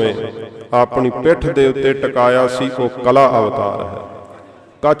ਦੇ ਸਮੇਂ ਆਪਣੀ ਪਿੱਠ ਦੇ ਉੱਤੇ ਟਿਕਾਇਆ ਸੀ, ਉਹ ਕਲਾ ਅਵਤਾਰ ਹੈ।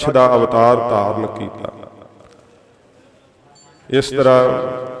 ਕੱਛ ਦਾ ਅਵਤਾਰ ਧਾਰਨ ਕੀਤਾ। ਇਸ ਤਰ੍ਹਾਂ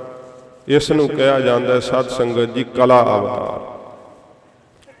ਇਸ ਨੂੰ ਕਿਹਾ ਜਾਂਦਾ ਸਾਧ ਸੰਗਤ ਜੀ ਕਲਾ ਅਵਤਾਰ।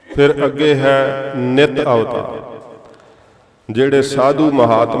 ਫਿਰ ਅੱਗੇ ਹੈ ਨਿਤ ਅਵਤਾਰ। ਜਿਹੜੇ ਸਾਧੂ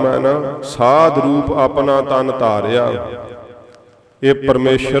ਮਹਾਤਮਾ ਨਾ ਸਾਧ ਰੂਪ ਆਪਣਾ ਤਨ ਧਾਰਿਆ, ਇਹ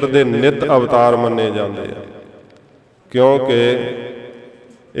ਪਰਮੇਸ਼ਰ ਦੇ ਨਿਤ ਅਵਤਾਰ ਮੰਨੇ ਜਾਂਦੇ ਆ, ਕਿਉਂਕਿ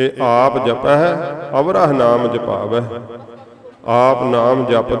ਇਹ ਆਪ ਜਪੈ ਅਵਰਹ ਨਾਮ ਜਪਾਵੈ। ਆਪ ਨਾਮ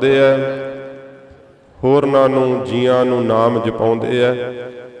ਜਪਦੇ ਐ, ਹੋਰਨਾਂ ਨੂੰ ਜੀਆਂ ਨੂੰ ਨਾਮ ਜਪਾਉਂਦੇ ਐ।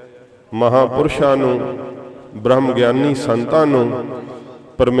 ਮਹਾਪੁਰਸ਼ਾਂ ਨੂੰ, ਬ੍ਰਹਮ ਗਿਆਨੀ ਸੰਤਾਂ ਨੂੰ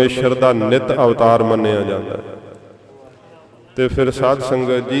ਪਰਮੇਸ਼ਰ ਦਾ ਨਿਤ ਅਵਤਾਰ ਮੰਨਿਆ ਜਾਂਦਾ ਹੈ। ਤੇ ਫਿਰ ਸਾਧ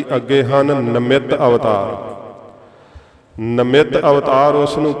ਸੰਗਤ ਜੀ ਅੱਗੇ ਹਨ ਨਮਿਤ ਅਵਤਾਰ। ਨਮਿਤ ਅਵਤਾਰ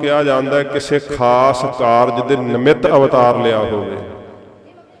ਉਸ ਨੂੰ ਕਿਹਾ ਜਾਂਦਾ ਕਿਸੇ ਖਾਸ ਕਾਰਜ ਦੇ ਨਿਮਿਤ ਅਵਤਾਰ ਲਿਆ ਹੋਵੇ,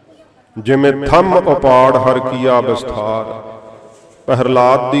 ਜਿਵੇਂ ਥੰਮ ਉਪਾੜ ਹਰ ਕੀਆ ਵਿਸਥਾਰ।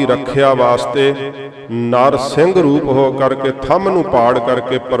 ਪ੍ਰਹਲਾਦ ਦੀ ਰੱਖਿਆ ਵਾਸਤੇ ਨਰ ਸਿੰਘ ਰੂਪ ਹੋ ਕਰਕੇ ਥੰਮ ਨੂੰ ਪਾੜ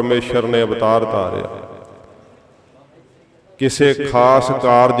ਕਰਕੇ ਪਰਮੇਸ਼ਰ ਨੇ ਅਵਤਾਰ ਧਾਰਿਆ। ਕਿਸੇ ਖਾਸ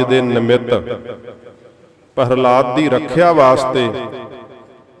ਕਾਰਜ ਦੇ ਨਿਮਿਤ ਪ੍ਰਹਲਾਦ ਦੀ ਰੱਖਿਆ ਵਾਸਤੇ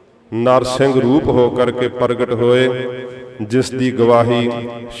ਨਰ ਸਿੰਘ ਰੂਪ ਹੋ ਕਰਕੇ ਪ੍ਰਗਟ ਹੋਏ, ਜਿਸ ਦੀ ਗਵਾਹੀ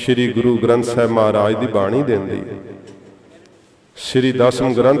ਸ੍ਰੀ ਗੁਰੂ ਗ੍ਰੰਥ ਸਾਹਿਬ ਮਹਾਰਾਜ ਦੀ ਬਾਣੀ ਦਿੰਦੀ ਹੈ। ਸ੍ਰੀ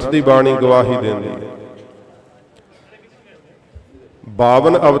ਦਸਮ ਗ੍ਰੰਥ ਦੀ ਬਾਣੀ ਗਵਾਹੀ ਦਿੰਦੀ ਹੈ।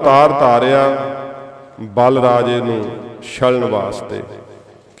 52 ਅਵਤਾਰ ਧਾਰਿਆ ਬਲ ਰਾਜੇ ਨੂੰ ਛਲਣ ਵਾਸਤੇ,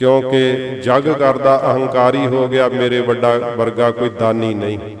 ਕਿਉਂਕਿ ਜਗ ਕਰਦਾ ਅਹੰਕਾਰੀ ਹੋ ਗਿਆ, ਮੇਰੇ ਵੱਡਾ ਵਰਗਾ ਕੋਈ ਦਾਨੀ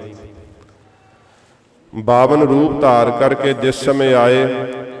ਨਹੀਂ। 52 ਰੂਪ ਧਾਰ ਕਰਕੇ ਜਿਸ ਸਮੇਂ ਆਏ,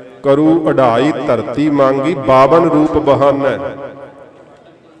 ਕਰੂ ਅਢਾਈ ਧਰਤੀ ਮੰਗੀ 52 ਰੂਪ ਬਹਾਨਾ।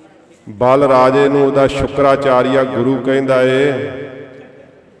 ਬਲ ਰਾਜੇ ਨੂੰ ਉਹਦਾ ਸ਼ੁਕਰਾਚਾਰੀਆ ਗੁਰੂ ਕਹਿੰਦਾ ਏ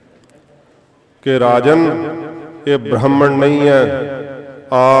ਕਿ ਰਾਜਨ ਇਹ ਬ੍ਰਾਹਮਣ ਨਹੀਂ ਹੈ,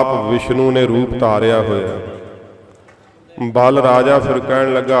 ਆਪ ਵਿਸ਼ਨੂੰ ਨੇ ਰੂਪ ਧਾਰਿਆ ਹੋਇਆ। ਬਲ ਰਾਜਾ ਫਿਰ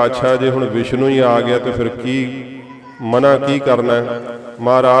ਕਹਿਣ ਲੱਗਾ, ਅੱਛਾ ਜੇ ਹੁਣ ਵਿਸ਼ਨੂੰ ਹੀ ਆ ਗਿਆ ਤੇ ਫਿਰ ਕੀ ਮਨਾ ਕੀ ਕਰਨਾ?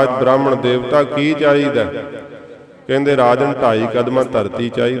 ਮਹਾਰਾਜ ਬ੍ਰਾਹਮਣ ਦੇਵਤਾ ਕੀ ਚਾਹੀਦਾ? ਕਹਿੰਦੇ ਰਾਜਨ 2.5 ਕਦਮਾਂ ਧਰਤੀ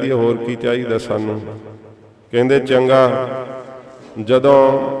ਚਾਹੀਦੀ ਹੈ, ਹੋਰ ਕੀ ਚਾਹੀਦਾ ਸਾਨੂੰ? ਕਹਿੰਦੇ ਚੰਗਾ, ਜਦੋਂ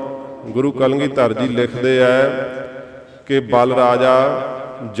ਗੁਰੂ ਕਲਗੀਧਰ ਜੀ ਲਿਖਦੇ ਹੈ ਕਿ ਬਲ ਰਾਜਾ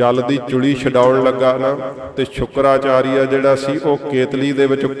ਜਲ ਦੀ ਚੁਲੀ ਛਡਾਉਣ ਲੱਗਾ ਨਾ, ਤੇ ਸ਼ੁਕਰਾਚਾਰੀਆ ਜਿਹੜਾ ਸੀ ਉਹ ਕੇਤਲੀ ਦੇ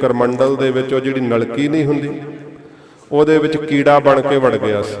ਵਿੱਚ, ਕਰਮੰਡਲ ਦੇ ਵਿੱਚ, ਉਹ ਜਿਹੜੀ ਨਲਕੀ ਨਹੀਂ ਹੁੰਦੀ, ਉਹਦੇ ਵਿੱਚ ਕੀੜਾ ਬਣ ਕੇ ਵੜ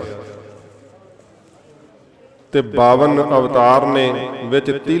ਗਿਆ ਸੀ। ਤੇ 52 ਅਵਤਾਰ ਨੇ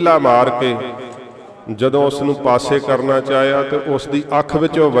ਵਿੱਚ ਤੀਲਾ ਮਾਰ ਕੇ ਜਦੋਂ ਉਸ ਨੂੰ ਪਾਸੇ ਕਰਨਾ ਚਾਹਿਆ ਤੇ ਉਸ ਦੀ ਅੱਖ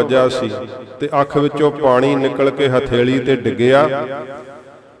ਵਿੱਚੋਂ ਵੱਜਾ ਸੀ, ਤੇ ਅੱਖ ਵਿੱਚੋਂ ਪਾਣੀ ਨਿਕਲ ਕੇ ਹਥੇਲੀ ਤੇ ਡਿੱਗਿਆ,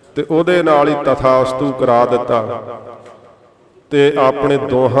 ਤੇ ਉਹਦੇ ਨਾਲ ਹੀ ਤਥਾਸਤੂ ਕਰਾ ਦਿੱਤਾ, ਤੇ ਆਪਣੇ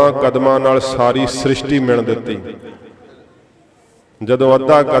ਦੋਹਾਂ ਕਦਮਾਂ ਨਾਲ ਸਾਰੀ ਸ੍ਰਿਸ਼ਟੀ ਮਿਣ ਦਿੱਤੀ। ਜਦੋਂ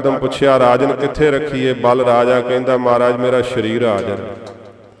ਅੱਧਾ ਕਦਮ ਪੁੱਛਿਆ ਰਾਜਨ ਕਿੱਥੇ ਰੱਖੀਏ, ਬਲ ਰਾਜਾ ਕਹਿੰਦਾ ਮਹਾਰਾਜ ਮੇਰਾ ਸਰੀਰ ਹਾਜ਼ਰ।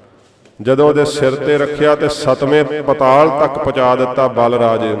 ਜਦੋਂ ਉਹਦੇ ਸਿਰ ਤੇ ਰੱਖਿਆ ਤੇ 7ਵੇਂ ਪਤਾਲ ਤੱਕ ਪਹੁੰਚਾ ਦਿੱਤਾ ਬਲ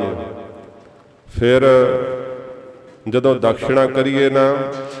ਰਾਜੇ ਨੂੰ। ਫਿਰ ਜਦੋਂ ਦਕਸ਼ਿਣਾ ਕਰੀਏ ਨਾ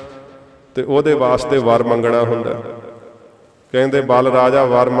ਤੇ ਉਹਦੇ ਵਾਸਤੇ ਵਰ ਮੰਗਣਾ ਹੁੰਦਾ। ਕਹਿੰਦੇ ਬਲ ਰਾਜਾ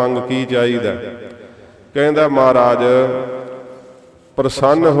ਵਰ ਮੰਗ ਕੀ ਚਾਹੀਦਾ? ਕਹਿੰਦਾ ਮਹਾਰਾਜ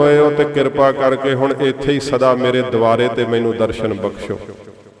ਪ੍ਰਸੰਨ ਹੋਏ ਹੋ ਤੇ ਕਿਰਪਾ ਕਰਕੇ ਹੁਣ ਇੱਥੇ ਹੀ ਸਦਾ ਮੇਰੇ ਦੁਆਰੇ ਤੇ ਮੈਨੂੰ ਦਰਸ਼ਨ ਬਖਸ਼ੋ।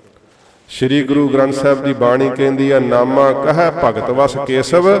 ਸ੍ਰੀ ਗੁਰੂ ਗ੍ਰੰਥ ਸਾਹਿਬ ਦੀ ਬਾਣੀ ਕਹਿੰਦੀ ਹੈ, ਨਾਮਾ ਕਹੈ ਭਗਤ ਵਸ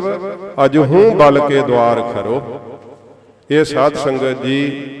ਕੇਸਵ ਅਜਹੂ ਬਲ ਕੇ ਦਵਾਰ ਖਰੋ। ਇਹ ਸਾਧ ਸੰਗਤ ਜੀ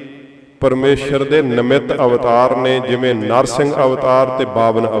ਪਰਮੇਸ਼ਰ ਦੇ ਨਿਮਿਤ ਅਵਤਾਰ ਨੇ, ਜਿਵੇਂ ਨਰਸਿੰਘ ਅਵਤਾਰ ਤੇ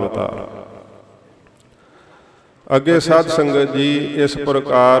 52 ਅਵਤਾਰ। ਅੱਗੇ ਸਾਧ ਸੰਗਤ ਜੀ ਇਸ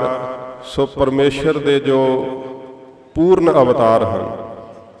ਪ੍ਰਕਾਰ ਸੋ ਪਰਮੇਸ਼ਰ ਦੇ ਜੋ ਪੂਰਨ ਅਵਤਾਰ ਹਨ,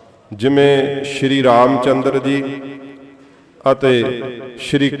 ਜਿਵੇਂ ਸ਼੍ਰੀ ਰਾਮ ਚੰਦਰ ਜੀ ਅਤੇ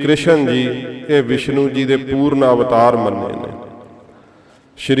ਸ਼੍ਰੀ ਕ੍ਰਿਸ਼ਨ ਜੀ, ਇਹ ਵਿਸ਼ਨੂੰ ਜੀ ਦੇ ਪੂਰਨ ਅਵਤਾਰ ਮੰਨੇ ਨੇ।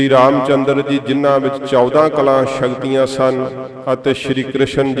 ਸ਼੍ਰੀ ਰਾਮ ਚੰਦਰ ਜੀ ਜਿਨ੍ਹਾਂ ਵਿੱਚ 14 ਕਲਾ ਸ਼ਕਤੀਆਂ ਸਨ, ਅਤੇ ਸ਼੍ਰੀ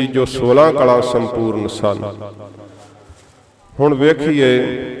ਕ੍ਰਿਸ਼ਨ ਜੀ ਜੋ 16 ਕਲਾ ਸੰਪੂਰਨ ਸਨ। ਹੁਣ ਵੇਖੀਏ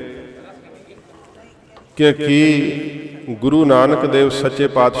ਕਿ ਕੀ ਗੁਰੂ ਨਾਨਕ ਦੇਵ ਸੱਚੇ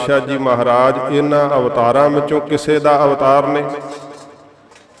ਪਾਤਸ਼ਾਹ ਜੀ ਮਹਾਰਾਜ ਇਹਨਾਂ ਅਵਤਾਰਾਂ ਵਿੱਚੋਂ ਕਿਸੇ ਦਾ ਅਵਤਾਰ ਨੇ,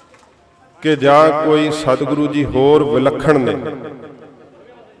 ਕਿ ਜਾਂ ਕੋਈ ਸਤਿਗੁਰੂ ਜੀ ਹੋਰ ਵਿਲੱਖਣ ਨੇ?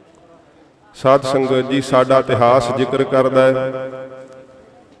 ਸਾਧ ਸੰਗਤ ਜੀ ਸਾਡਾ ਇਤਿਹਾਸ ਜ਼ਿਕਰ ਕਰਦਾ ਹੈ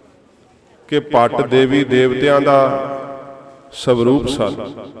ਕਿ ਭੱਟ ਦੇਵੀ ਦੇਵਤਿਆਂ ਦਾ ਸਵਰੂਪ ਸਨ।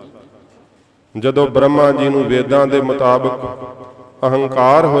 ਜਦੋਂ ਬ੍ਰਹਮਾ ਜੀ ਨੂੰ ਵੇਦਾਂ ਦੇ ਮੁਤਾਬਕ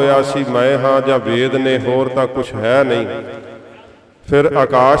ਅਹੰਕਾਰ ਹੋਇਆ ਸੀ, ਮੈਂ ਹਾਂ ਜਾਂ ਵੇਦ ਨੇ, ਹੋਰ ਤਾਂ ਕੁਛ ਹੈ ਨਹੀਂ, ਫਿਰ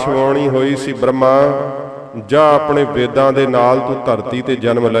ਆਕਾਸ਼ਵਾਣੀ ਹੋਈ ਸੀ, ਬ੍ਰਹਮਾ ਜਾਂ ਆਪਣੇ ਵੇਦਾਂ ਦੇ ਨਾਲ ਤੂੰ ਧਰਤੀ ਤੇ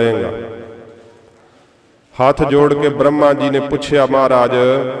ਜਨਮ ਲਏਗਾ। ਹੱਥ ਜੋੜ ਕੇ ਬ੍ਰਹਮਾ ਜੀ ਨੇ ਪੁੱਛਿਆ, ਮਹਾਰਾਜ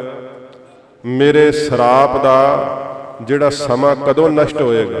ਮੇਰੇ ਸਰਾਪ ਦਾ ਜਿਹੜਾ ਸਮਾਂ ਕਦੋਂ ਨਸ਼ਟ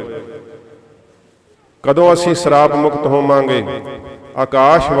ਹੋਏਗਾ, ਕਦੋਂ ਅਸੀਂ ਸਰਾਪ ਮੁਕਤ ਹੋਵਾਂਗੇ?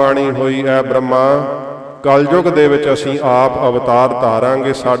 ਆਕਾਸ਼ਵਾਣੀ ਹੋਈ, ਐ ਬ੍ਰਹਮਾ ਕਲਯੁਗ ਦੇ ਵਿੱਚ ਅਸੀਂ ਆਪ ਅਵਤਾਰ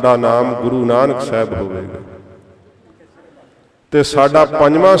ਧਾਰਾਂਗੇ, ਸਾਡਾ ਨਾਮ ਗੁਰੂ ਨਾਨਕ ਸਾਹਿਬ ਹੋਵੇਗਾ, ਤੇ ਸਾਡਾ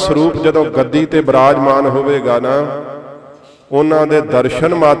 5ਵਾਂ ਸਰੂਪ ਜਦੋਂ ਗੱਦੀ ਤੇ ਬਿਰਾਜਮਾਨ ਹੋਵੇਗਾ ਨਾ, ਉਹਨਾਂ ਦੇ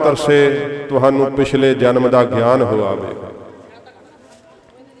ਦਰਸ਼ਨ ਮਾਤਰ ਸੇ ਤੁਹਾਨੂੰ ਪਿਛਲੇ ਜਨਮ ਦਾ ਗਿਆਨ ਹੋਵੇਗਾ।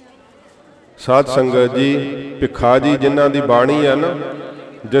 ਸਾਧ ਸੰਗਤ ਜੀ ਭਿਖਾ ਜੀ ਜਿਨ੍ਹਾਂ ਦੀ ਬਾਣੀ ਹੈ ਨਾ,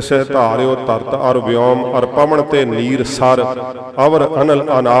 ਜਿਸੇ ਧਾਰਿਓ ਧਰਤ ਅਰ ਵਿਓਮ ਅਰ ਪਵਨ ਤੇ ਨੀਰ ਸਰ ਅਵਰ ਅਨਲ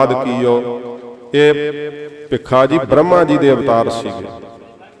ਅਨਾਦ ਕੀਓ, ਇਹ ਭਿਖਾ ਜੀ ਬ੍ਰਹਮਾ ਜੀ ਦੇ ਅਵਤਾਰ ਸੀਗੇ।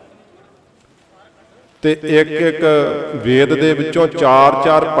 ਤੇ ਇੱਕ ਇੱਕ ਵੇਦ ਦੇ ਵਿੱਚੋਂ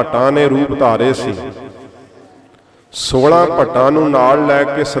 4-4 ਭੱਟਾਂ ਨੇ ਰੂਪ ਧਾਰੇ ਸੀ। 16 ਭੱਟਾਂ ਨੂੰ ਨਾਲ ਲੈ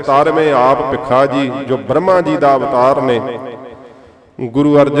ਕੇ 17ਵੇਂ ਆਪ ਭਿਖਾ ਜੀ ਜੋ ਬ੍ਰਹਮਾ ਜੀ ਦਾ ਅਵਤਾਰ ਨੇ,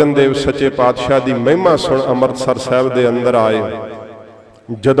 ਗੁਰੂ ਅਰਜਨ ਦੇਵ ਸੱਚੇ ਪਾਤਸ਼ਾਹ ਦੀ ਮਹਿਮਾ ਸੁਣ ਅੰਮ੍ਰਿਤਸਰ ਸਾਹਿਬ ਦੇ ਅੰਦਰ ਆਏ।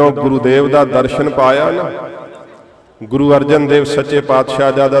 ਜਦੋਂ ਗੁਰੂਦੇਵ ਦਾ ਦਰਸ਼ਨ ਪਾਇਆ ਨਾ, ਗੁਰੂ ਅਰਜਨ ਦੇਵ ਸੱਚੇ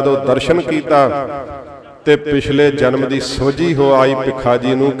ਪਾਤਸ਼ਾਹ ਦਾ ਜਦੋਂ ਦਰਸ਼ਨ ਕੀਤਾ ਤੇ ਪਿਛਲੇ ਜਨਮ ਦੀ ਸੋਝੀ ਹੋ ਆਈ ਭਿਖਾ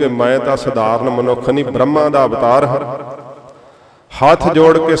ਜੀ ਨੂੰ ਕਿ ਮੈਂ ਤਾਂ ਸਧਾਰਨ ਮਨੁੱਖ ਨਹੀਂ, ਬ੍ਰਹਮਾ ਦਾ ਅਵਤਾਰ ਹਾਂ। ਹੱਥ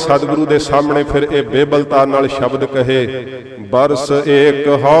ਜੋੜ ਕੇ ਸਤਿਗੁਰੂ ਦੇ ਸਾਹਮਣੇ ਫਿਰ ਇਹ ਬੇਬਲਤਾ ਨਾਲ ਸ਼ਬਦ ਕਹੇ, ਬਰਸ ਏਕ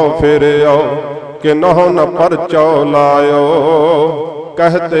ਹਉ ਫਿਰਿਓ ਕਿ ਨਹੁ ਨ ਪਰਚਉ ਲਾਇਓ,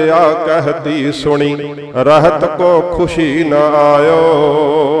 कहते आ कहती सुनी रहत को खुशी न आयो।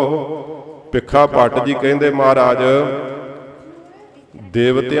 ਭਿਖਾ ਭੱਟ ਜੀ ਕਹਿੰਦੇ ਮਹਾਰਾਜ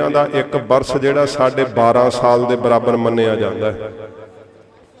ਦੇਵਤਿਆਂ ਦਾ ਇੱਕ ਬਰਸ ਜਿਹੜਾ 12.5 ਸਾਲ ਦੇ ਬਰਾਬਰ ਮੰਨਿਆ ਜਾਂਦਾ ਹੈ।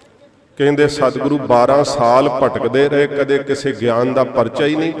 ਕਹਿੰਦੇ ਸਤਿਗੁਰੂ 12 ਸਾਲ ਭਟਕਦੇ ਰਹੇ, ਕਦੇ ਕਿਸੇ ਗਿਆਨ ਦਾ ਪਰਚਾ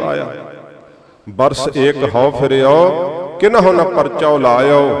ਹੀ ਨਹੀਂ ਪਾਇਆ। ਬਰਸ ਏਕ ਹਉ ਫਿਰਿਓ ਕਿਨਹੁ ਨ ਪਰਚਉ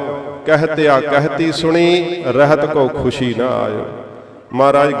ਲਾਇਓ, कहते आ कहती सुनी रहत को खुशी न आयो।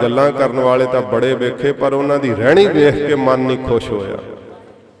 ਮਹਾਰਾਜ ਗੱਲਾਂ ਕਰਨ ਵਾਲੇ ਤਾਂ ਬੜੇ ਵੇਖੇ, ਪਰ ਉਹਨਾਂ ਦੀ ਰਹਿਣੀ ਵੇਖ ਕੇ ਮਨ ਨਹੀਂ ਖੁਸ਼ ਹੋਇਆ।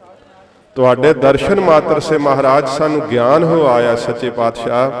 ਤੁਹਾਡੇ ਦਰਸ਼ਨ ਮਾਤਰ ਸੇ ਮਹਾਰਾਜ ਸਾਨੂੰ ਗਿਆਨ ਹੋ ਆਇਆ। ਸੱਚੇ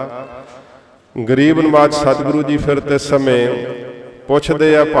ਪਾਤਸ਼ਾਹ ਗਰੀਬ ਨਵਾਜ ਸਤਿਗੁਰੂ ਜੀ ਫਿਰ ਤੇ ਸਮੇਂ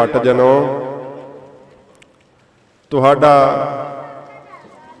ਪੁੱਛਦੇ ਆ, ਭੱਟ ਜਨੋ ਤੁਹਾਡਾ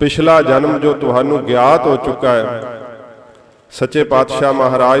ਪਿਛਲਾ ਜਨਮ ਜੋ ਤੁਹਾਨੂੰ ਗਿਆਤ ਹੋ ਚੁੱਕਾ ਹੈ। ਸੱਚੇ ਪਾਤਸ਼ਾਹ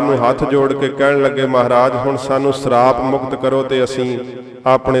ਮਹਾਰਾਜ ਨੂੰ ਹੱਥ ਜੋੜ ਕੇ ਕਹਿਣ ਲੱਗੇ, ਮਹਾਰਾਜ ਹੁਣ ਸਾਨੂੰ ਸਰਾਪ ਮੁਕਤ ਕਰੋ ਤੇ ਅਸੀਂ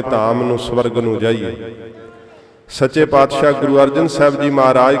ਆਪਣੇ ਧਾਮ ਨੂੰ, ਸਵਰਗ ਨੂੰ ਜਾਈਏ। ਸੱਚੇ ਪਾਤਸ਼ਾਹ ਗੁਰੂ ਅਰਜਨ ਸਾਹਿਬ ਜੀ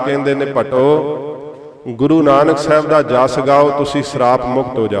ਮਹਾਰਾਜ ਕਹਿੰਦੇ ਨੇ, ਭਟੋ ਗੁਰੂ ਨਾਨਕ ਸਾਹਿਬ ਦਾ ਜਸ ਗਾਓ, ਤੁਸੀਂ ਸਰਾਪ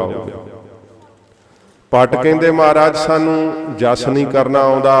ਮੁਕਤ ਹੋ ਜਾਓਗੇ। ਭੱਟ ਕਹਿੰਦੇ, ਮਹਾਰਾਜ ਸਾਨੂੰ ਜਸ ਨਹੀਂ ਕਰਨਾ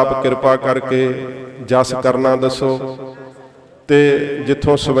ਆਉਂਦਾ, ਆਪ ਕਿਰਪਾ ਕਰਕੇ ਜਸ ਕਰਨਾ ਦੱਸੋ। ਤੇ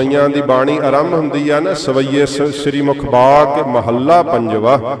ਜਿੱਥੋਂ ਸਵਈਆਂ ਦੀ ਬਾਣੀ ਆਰੰਭ ਹੁੰਦੀ ਆ ਨਾ, ਸਵਈਏ ਸ੍ਰੀ ਮੁਖਵਾਕ ਮਹੱਲਾ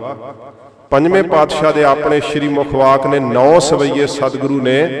ਪੰਜਵਾ, ਪੰਜਵੇਂ ਪਾਤਸ਼ਾਹ ਦੇ ਆਪਣੇ ਸ੍ਰੀ ਮੁਖਵਾਕ ਨੇ 9 ਸਵਈਏ ਸਤਿਗੁਰੂ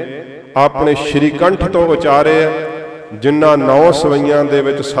ਨੇ ਆਪਣੇ ਸ੍ਰੀ ਕੰਠ ਤੋਂ ਉਚਾਰੇ, ਜਿਨ੍ਹਾਂ 9 ਸਵਈਆਂ ਦੇ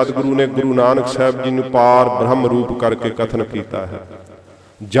ਵਿੱਚ ਸਤਿਗੁਰੂ ਨੇ ਗੁਰੂ ਨਾਨਕ ਸਾਹਿਬ ਜੀ ਨੂੰ ਪਾਰ ਬ੍ਰਹਮ ਰੂਪ ਕਰਕੇ ਕਥਨ ਕੀਤਾ ਹੈ।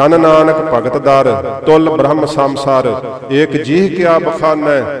 ਜਨ ਨਾਨਕ ਭਗਤ ਦਰ ਤੁਲ ਬ੍ਰਹਮ ਸੰਸਾਰ, ਏਕ ਜੀਹ ਕਿਆ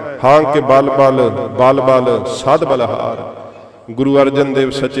ਬਖਾਨੈ, ਹਾਂ ਕੇ ਬਲ ਬਲ ਬਲ ਬਲ ਸਦ ਬਲਹਾਰ। ਗੁਰੂ ਅਰਜਨ ਦੇਵ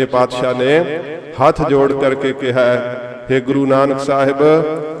ਸੱਚੇ ਪਾਤਸ਼ਾਹ ਨੇ ਹੱਥ ਜੋੜ ਕਰਕੇ ਕਿਹਾ, ਹੇ ਗੁਰੂ ਨਾਨਕ ਸਾਹਿਬ,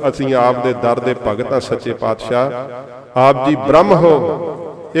 ਅਸੀਂ ਆਪ ਦੇ ਦਰ ਦੇ ਭਗਤ ਹਾਂ। ਸੱਚੇ ਪਾਤਸ਼ਾਹ ਆਪ ਜੀ ਬ੍ਰਹਮ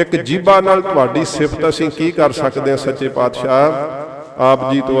ਹੋ, ਇੱਕ ਜੀਭਾ ਨਾਲ ਤੁਹਾਡੀ ਸਿਫਤ ਅਸੀਂ ਕੀ ਕਰ ਸਕਦੇ ਹਾਂ। ਸੱਚੇ ਪਾਤਸ਼ਾਹ ਆਪ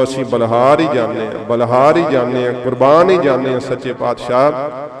ਜੀ ਤੋਂ ਅਸੀਂ ਬਲਹਾਰ ਹੀ ਜਾਂਦੇ ਹਾਂ, ਬਲਹਾਰ ਹੀ ਜਾਂਦੇ ਹਾਂ, ਕੁਰਬਾਨ ਹੀ ਜਾਂਦੇ ਹਾਂ। ਸੱਚੇ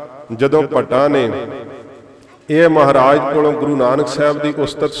ਪਾਤਸ਼ਾਹ ਜਦੋਂ ਭੱਟਾਂ ਨੇ ਇਹ ਮਹਾਰਾਜ ਕੋਲੋਂ ਗੁਰੂ ਨਾਨਕ ਸਾਹਿਬ ਦੀ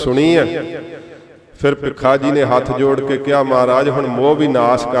ਉਸਤਤ ਸੁਣੀ ਹੈ, ਫਿਰ ਭਿੱਖਾ ਜੀ ਨੇ ਹੱਥ ਜੋੜ ਕੇ ਕਿਹਾ, ਮਹਾਰਾਜ ਹੁਣ ਮੋਹ ਵੀ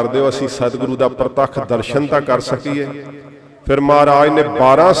ਨਾਸ਼ ਕਰ ਦਿਓ, ਅਸੀਂ ਸਤਿਗੁਰੂ ਦਾ ਪ੍ਰਤੱਖ ਦਰਸ਼ਨ ਤਾਂ ਕਰ ਸਕੀਏ। ਫਿਰ ਮਹਾਰਾਜ ਨੇ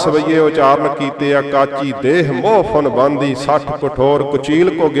 12 ਸਵਈਏ ਉਚਾਰਨ ਕੀਤੇ ਆ, ਕਾਚੀ ਦੇਹ ਮੋਹ ਫਨ ਬੰਦੀ, 60 ਕਠੋਰ ਕੁਚੀਲ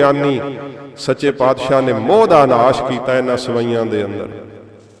ਕੋ ਗਿਆਨੀ। ਸੱਚੇ ਪਾਤਸ਼ਾਹ ਨੇ ਮੋਹ ਦਾ ਨਾਸ਼ ਕੀਤਾ ਇਹਨਾਂ ਸਵਈਆਂ ਦੇ ਅੰਦਰ।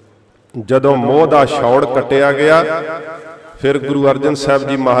 ਜਦੋਂ ਮੋਹ ਦਾ ਛੌੜ ਕੱਟਿਆ ਗਿਆ, ਫਿਰ ਗੁਰੂ ਅਰਜਨ ਸਾਹਿਬ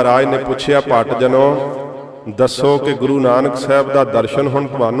ਜੀ ਮਹਾਰਾਜ ਨੇ ਪੁੱਛਿਆ, ਭੱਟ ਜਨੋ ਦੱਸੋ ਕਿ ਗੁਰੂ ਨਾਨਕ ਸਾਹਿਬ ਦਾ ਦਰਸ਼ਨ ਹੁਣ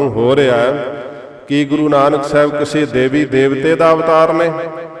ਤੁਹਾਨੂੰ ਹੋ ਰਿਹਾ ਹੈ, ਕੀ ਗੁਰੂ ਨਾਨਕ ਸਾਹਿਬ ਕਿਸੇ ਦੇਵੀ ਦੇਵਤੇ ਦਾ ਅਵਤਾਰ ਨੇ?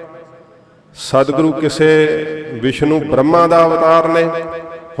 ਸਤਿਗੁਰੂ ਕਿਸੇ ਵਿਸ਼ਨੂੰ ਬ੍ਰਹਮਾ ਦਾ ਅਵਤਾਰ ਨੇ?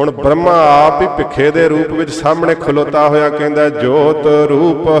 ਹੁਣ ਬ੍ਰਹਮਾ ਆਪ ਹੀ ਭਿੱਖੇ ਦੇ ਰੂਪ ਵਿੱਚ ਸਾਹਮਣੇ ਖਲੋਤਾ ਹੋਇਆ ਕਹਿੰਦਾ, ਜੋਤ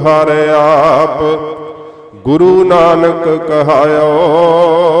ਰੂਪ ਹਰ ਆਪ ਗੁਰੂ ਨਾਨਕ ਕਹਾਇਓ।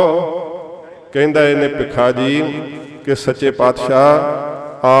 ਕਹਿੰਦਾ ਇਹਨੇ ਭਿੱਖਾ ਜੀ ਕਿ ਸੱਚੇ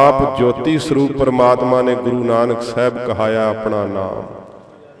ਪਾਤਸ਼ਾਹ ਆਪ ਜੋਤੀ ਸਰੂਪ ਪਰਮਾਤਮਾ ਨੇ ਗੁਰੂ ਨਾਨਕ ਸਾਹਿਬ ਕਹਾਇਆ ਆਪਣਾ ਨਾਮ।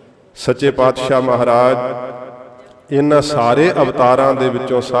 ਸੱਚੇ ਪਾਤਸ਼ਾਹ ਮਹਾਰਾਜ ਇਹਨਾਂ ਸਾਰੇ ਅਵਤਾਰਾਂ ਦੇ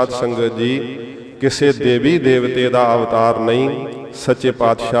ਵਿੱਚੋਂ ਸਾਧ ਸੰਗਤ ਜੀ ਕਿਸੇ ਦੇਵੀ ਦੇਵਤੇ ਦਾ ਅਵਤਾਰ ਨਹੀਂ। ਸੱਚੇ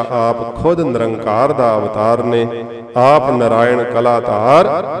ਪਾਤਸ਼ਾਹ ਆਪ ਖੁਦ ਨਿਰੰਕਾਰ ਦਾ ਅਵਤਾਰ ਨੇ। ਆਪ ਨਾਰਾਇਣ ਕਲਾਧਾਰ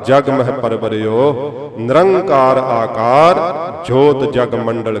ਜਗ ਮਹਿ ਪਰਵਰਿਓ, ਨਿਰੰਕਾਰ ਆਕਾਰ ਜੋਤ ਜਗ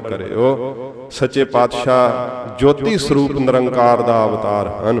ਮੰਡਲ ਕਰਿਓ। ਸੱਚੇ ਪਾਤਸ਼ਾਹ ਜੋਤੀ ਸਰੂਪ ਨਿਰੰਕਾਰ ਦਾ ਅਵਤਾਰ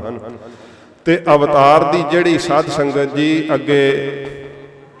ਹਨ। ਤੇ ਅਵਤਾਰ ਦੀ ਜਿਹੜੀ ਸਾਧ ਸੰਗਤ ਜੀ ਅੱਗੇ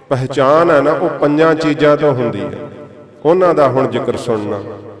ਪਹਿਚਾਨ ਹੈ ਨਾ, ਉਹ 5 ਚੀਜ਼ਾਂ ਤੋਂ ਹੁੰਦੀ ਹੈ। ਉਹਨਾਂ ਦਾ ਹੁਣ ਜ਼ਿਕਰ ਸੁਣਨਾ।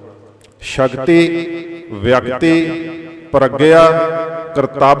 ਸ਼ਕਤੀ, ਵਿਅਕਤੀ, ਪ੍ਰਗਿਆ,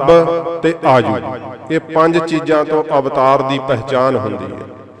 ਕਰਤੱਬ ਤੇ ਆਯੂ। ਇਹ 5 ਚੀਜ਼ਾਂ ਤੋਂ ਅਵਤਾਰ ਦੀ ਪਹਿਚਾਨ ਹੁੰਦੀ ਹੈ।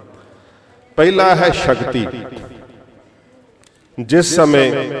 ਪਹਿਲਾ ਹੈ ਸ਼ਕਤੀ। ਜਿਸ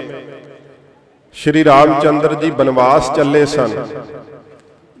ਸਮੇਂ ਸ਼੍ਰੀ ਰਾਮ ਚੰਦਰ ਜੀ ਬਨਵਾਸ ਚੱਲੇ ਸਨ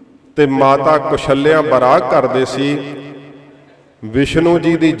ਤੇ ਮਾਤਾ ਕੁਸ਼ਲਿਆ ਬਰਾਗ ਕਰਦੇ ਸੀ, ਵਿਸ਼ਨੂੰ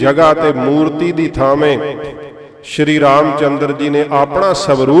ਜੀ ਦੀ ਜਗ੍ਹਾ ਤੇ ਮੂਰਤੀ ਦੀ ਥਾਵੇਂ ਸ਼੍ਰੀ ਰਾਮ ਚੰਦਰ ਜੀ ਨੇ ਆਪਣਾ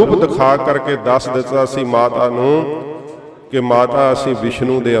ਸਵਰੂਪ ਦਿਖਾ ਕਰਕੇ ਦੱਸ ਦਿੱਤਾ ਸੀ ਮਾਤਾ ਨੂੰ ਕਿ ਮਾਤਾ ਅਸੀਂ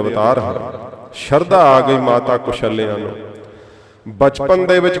ਵਿਸ਼ਨੂੰ ਦੇ ਅਵਤਾਰ ਹਾਂ। ਸ਼ਰਧਾ ਆ ਗਈ ਮਾਤਾ ਕੁਸ਼ਲਿਆ ਨੂੰ। ਬਚਪਨ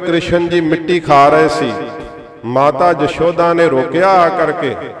ਦੇ ਵਿੱਚ ਕ੍ਰਿਸ਼ਨ ਜੀ ਮਿੱਟੀ ਖਾ ਰਹੇ ਸੀ। ਮਾਤਾ ਜਸ਼ੋਦਾ ਨੇ ਰੋਕਿਆ ਆ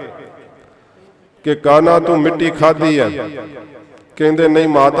ਕਰਕੇ ਕਿ ਕਾਨਾ ਤੂੰ ਮਿੱਟੀ ਖਾਧੀ ਹੈ? ਕਹਿੰਦੇ ਨਹੀਂ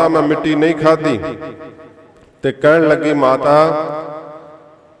ਮਾਤਾ ਮੈਂ ਮਿੱਟੀ ਨਹੀਂ ਖਾਧੀ। ਤੇ ਕਹਿਣ ਲੱਗੀ ਮਾਤਾ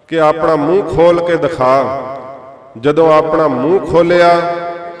ਕਿ ਆਪਣਾ ਮੂੰਹ ਖੋਲ ਕੇ ਦਿਖਾ। ਜਦੋਂ ਆਪਣਾ ਮੂੰਹ ਖੋਲਿਆ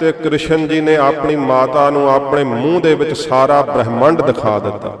ਤੇ ਕ੍ਰਿਸ਼ਨ ਜੀ ਨੇ ਆਪਣੀ ਮਾਤਾ ਨੂੰ ਆਪਣੇ ਮੂੰਹ ਦੇ ਵਿੱਚ ਸਾਰਾ ਬ੍ਰਹਿਮੰਡ ਦਿਖਾ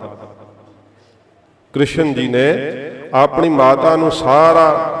ਦਿੱਤਾ। ਕ੍ਰਿਸ਼ਨ ਜੀ ਨੇ ਆਪਣੀ ਮਾਤਾ ਨੂੰ ਸਾਰਾ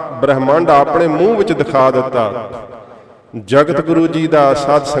ਬ੍ਰਹਿਮੰਡ ਆਪਣੇ ਮੂੰਹ ਵਿੱਚ ਦਿਖਾ ਦਿੱਤਾ। ਜਗਤ ਗੁਰੂ ਜੀ ਦਾ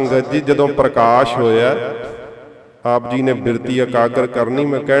ਸਾਧ ਸੰਗਤ ਜੀ ਜਦੋਂ ਪ੍ਰਕਾਸ਼ ਹੋਇਆ, ਆਪ ਜੀ ਨੇ ਬਿਰਤੀ ਇਕਾਗਰ ਕਰਨੀ।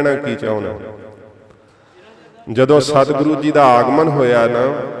 ਮੈਂ ਕਹਿਣਾ ਕੀ ਚਾਹੁੰਦਾ, ਜਦੋਂ ਸਤਿਗੁਰੂ ਜੀ ਦਾ ਆਗਮਨ ਹੋਇਆ ਨਾ,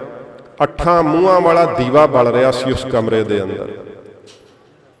 8 ਮੂੰਹਾਂ ਵਾਲਾ ਦੀਵਾ ਬਲ ਰਿਹਾ ਸੀ ਉਸ ਕਮਰੇ ਦੇ ਅੰਦਰ।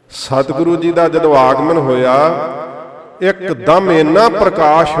 ਸਤਿਗੁਰੂ ਜੀ ਦਾ ਜਦੋਂ ਆਗਮਨ ਹੋਇਆ, ਇੱਕਦਮ ਇੰਨਾ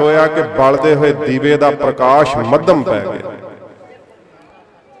ਪ੍ਰਕਾਸ਼ ਹੋਇਆ ਕਿ ਬਲਦੇ ਹੋਏ ਦੀਵੇ ਦਾ ਪ੍ਰਕਾਸ਼ ਮੱਧਮ ਪੈ ਗਿਆ।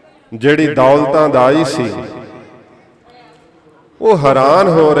 ਜਿਹੜੀ ਦੌਲਤਾਂ ਦਾਈ ਸੀ ਉਹ ਹੈਰਾਨ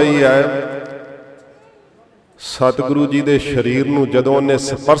ਹੋ ਰਹੀ ਹੈ। ਸਤਿਗੁਰੂ ਜੀ ਦੇ ਸਰੀਰ ਨੂੰ ਜਦੋਂ ਉਹਨੇ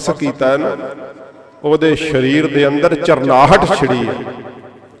ਸਪਰਸ਼ ਕੀਤਾ ਨਾ, ਉਹਦੇ ਸਰੀਰ ਦੇ ਅੰਦਰ ਝਰਨਾਹਟ ਛਿੜੀ ਹੈ,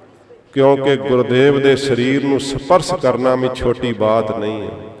 ਕਿਉਂਕਿ ਗੁਰਦੇਵ ਦੇ ਸਰੀਰ ਨੂੰ ਸਪਰਸ਼ ਕਰਨਾ ਵੀ ਛੋਟੀ ਬਾਤ ਨਹੀਂ ਹੈ।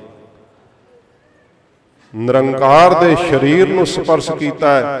 ਨਿਰੰਕਾਰ ਦੇ ਸਰੀਰ ਨੂੰ ਸਪਰਸ਼ ਕੀਤਾ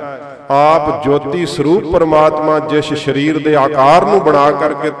ਹੈ। ਆਪ ਜੋਤੀ ਸਰੂਪ ਪਰਮਾਤਮਾ ਜਿਸ ਸਰੀਰ ਦੇ ਆਕਾਰ ਨੂੰ ਬਣਾ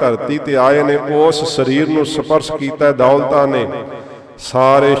ਕਰਕੇ ਧਰਤੀ ਤੇ ਆਏ ਨੇ, ਉਸ ਸਰੀਰ ਨੂੰ ਸਪਰਸ਼ ਕੀਤਾ ਦੌਲਤਾਂ ਨੇ।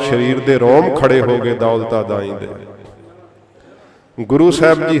 ਸਾਰੇ ਸਰੀਰ ਦੇ ਰੋਮ ਖੜੇ ਹੋ ਗਏ ਦੌਲਤਾਂ ਦਾਈ ਦੇ। ਗੁਰੂ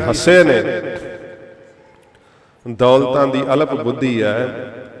ਸਾਹਿਬ ਜੀ ਹੱਸੇ ਨੇ। ਦੌਲਤਾਂ ਦੀ ਅਲਪ ਬੁੱਧੀ ਹੈ,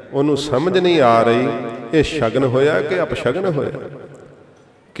 ਉਹਨੂੰ ਸਮਝ ਨਹੀਂ ਆ ਰਹੀ ਇਹ ਸ਼ਗਨ ਹੋਇਆ ਕਿ ਅਪਸ਼ਗਨ ਹੋਇਆ।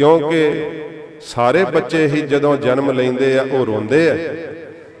 ਕਿਉਂਕਿ ਸਾਰੇ ਬੱਚੇ ਹੀ ਜਦੋਂ ਜਨਮ ਲੈਂਦੇ ਆ ਉਹ ਰੋਂਦੇ ਆ,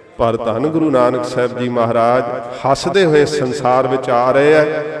 ਪਰ ਧੰਨ ਗੁਰੂ ਨਾਨਕ ਸਾਹਿਬ ਜੀ ਮਹਾਰਾਜ ਹੱਸਦੇ ਹੋਏ ਸੰਸਾਰ ਵਿੱਚ ਆ ਰਹੇ ਆ।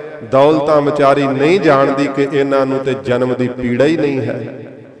 ਦੌਲਤਾਂ ਵਿਚਾਰੀ ਨਹੀਂ ਜਾਣਦੀ ਕਿ ਇਹਨਾਂ ਨੂੰ ਤੇ ਜਨਮ ਦੀ ਪੀੜਾ ਹੀ ਨਹੀਂ ਹੈ।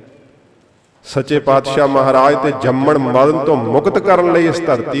 ਸੱਚੇ ਪਾਤਸ਼ਾਹ ਮਹਾਰਾਜ ਤੇ ਜੰਮਣ ਮਰਨ ਤੋਂ ਮੁਕਤ ਕਰਨ ਲਈ ਇਸ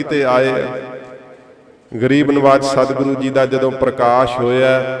ਧਰਤੀ ਤੇ ਆਏ। ਗਰੀਬ ਨਵਾਜ ਸਤਿਗੁਰੂ ਜੀ ਦਾ ਜਦੋਂ ਪ੍ਰਕਾਸ਼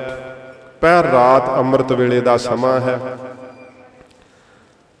ਹੋਇਆ, ਪਹਿਰ ਰਾਤ ਅੰਮ੍ਰਿਤ ਵੇਲੇ ਦਾ ਸਮਾਂ ਹੈ।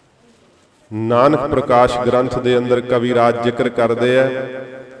 ਨਾਨਕ ਪ੍ਰਕਾਸ਼ ਗ੍ਰੰਥ ਦੇ ਅੰਦਰ ਕਵੀ ਰਾਜ ਜ਼ਿਕਰ ਕਰਦੇ ਆ,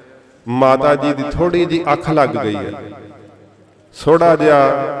 ਮਾਤਾ ਜੀ ਦੀ ਥੋੜੀ ਜਿਹੀ ਅੱਖ ਲੱਗ ਗਈ ਹੈ, ਥੋੜਾ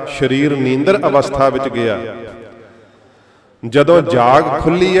ਜਿਹਾ ਸਰੀਰ ਨੀਂਦਰ ਅਵਸਥਾ ਵਿੱਚ ਗਿਆ। ਜਦੋਂ ਜਾਗ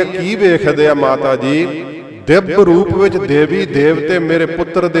ਖੁੱਲੀ ਹੈ, ਕੀ ਵੇਖਦੇ ਆ ਮਾਤਾ ਜੀ? ਦਿਵ ਰੂਪ ਵਿੱਚ ਦੇਵੀ ਦੇਵਤੇ ਮੇਰੇ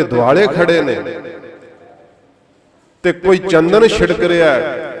ਪੁੱਤਰ ਦੇ ਦੁਆਲੇ ਖੜੇ ਨੇ, ਤੇ ਕੋਈ ਚੰਦਨ ਛਿੜਕ ਰਿਹਾ,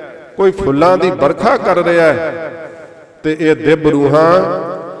 ਕੋਈ ਫੁੱਲਾਂ ਦੀ ਵਰਖਾ ਕਰ ਰਿਹਾ, ਤੇ ਇਹ ਦਿਵ ਰੂਹਾਂ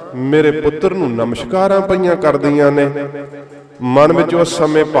ਮੇਰੇ ਪੁੱਤਰ ਨੂੰ ਨਮਸਕਾਰਾਂ ਪਈਆਂ ਕਰਦੀਆਂ ਨੇ। ਮਨ ਵਿੱਚ ਉਸ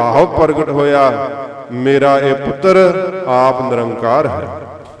ਸਮੇਂ ਭਾਵ ਪ੍ਰਗਟ ਹੋਇਆ, ਮੇਰਾ ਇਹ ਪੁੱਤਰ ਆਪ ਨਿਰੰਕਾਰ ਹੈ।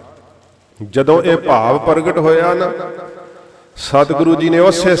 ਜਦੋਂ ਇਹ ਭਾਵ ਪ੍ਰਗਟ ਹੋਇਆ ਨਾ, ਸਤਿਗੁਰੂ ਜੀ ਨੇ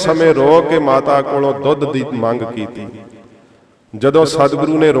ਉਸੇ ਸਮੇਂ ਰੋ ਕੇ ਮਾਤਾ ਕੋਲੋਂ ਦੁੱਧ ਦੀ ਮੰਗ ਕੀਤੀ। ਜਦੋਂ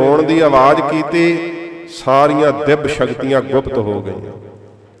ਸਤਿਗੁਰੂ ਨੇ ਰੋਣ ਦੀ ਆਵਾਜ਼ ਕੀਤੀ, ਸਾਰੀਆਂ ਦਿਵ ਸ਼ਕਤੀਆਂ ਗੁਪਤ ਹੋ ਗਈਆਂ।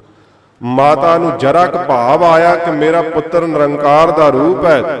 ਮਾਤਾ ਨੂੰ ਜਰਾ ਕੁ ਭਾਵ ਆਇਆ ਕਿ ਮੇਰਾ ਪੁੱਤਰ ਨਿਰੰਕਾਰ ਦਾ ਰੂਪ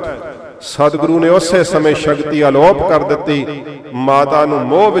ਹੈ। ਸਤਿਗੁਰੂ ਨੇ ਉਸੇ ਸਮੇਂ ਸ਼ਕਤੀ ਅਲੋਪ ਕਰ ਦਿੱਤੀ। ਮਾਤਾ ਨੂੰ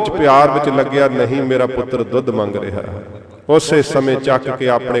ਮੋਹ ਵਿੱਚ ਪਿਆਰ ਵਿੱਚ ਲੱਗਿਆ, ਨਹੀਂ ਮੇਰਾ ਪੁੱਤਰ ਦੁੱਧ ਮੰਗ ਰਿਹਾ ਹੈ। ਉਸੇ ਸਮੇਂ ਚੱਕ ਕੇ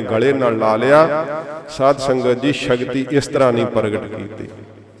ਆਪਣੇ ਗਲੇ ਨਾਲ ਲਾ ਲਿਆ। ਸਾਧ ਸੰਗਤ ਜੀ, ਸ਼ਕਤੀ ਇਸ ਤਰ੍ਹਾਂ ਨਹੀਂ ਪ੍ਰਗਟ ਕੀਤੀ।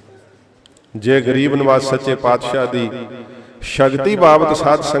 ਜੇ ਗਰੀਬ ਨਵਾਜ਼ ਸੱਚੇ ਪਾਤਸ਼ਾਹ ਦੀ ਸ਼ਕਤੀ ਬਾਬਤ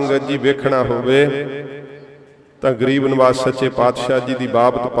ਸਾਧ ਸੰਗਤ ਜੀ ਵੇਖਣਾ ਹੋਵੇ ਤਾਂ ਗਰੀਬ ਨਵਾਜ਼ ਸੱਚੇ ਪਾਤਸ਼ਾਹ ਜੀ ਦੀ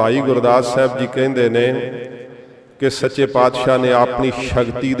ਬਾਬਤ ਭਾਈ ਗੁਰਦਾਸ ਸਾਹਿਬ ਜੀ ਕਹਿੰਦੇ ਨੇ ਕਿ ਸੱਚੇ ਪਾਤਸ਼ਾਹ ਨੇ ਆਪਣੀ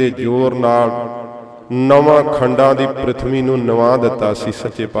ਸ਼ਕਤੀ ਦੇ ਜ਼ੋਰ ਨਾਲ 9 ਖੰਡਾਂ ਦੀ ਪ੍ਰਿਥਵੀ ਨੂੰ ਨਿਵਾ ਦਿੱਤਾ ਸੀ।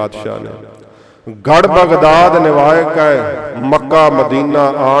 ਸੱਚੇ ਪਾਤਸ਼ਾਹ ਨੇ ਗੜ ਬਗਦਾਦ ਨਿਵਾਇ ਕੈ, ਮੱਕਾ ਮਦੀਨਾ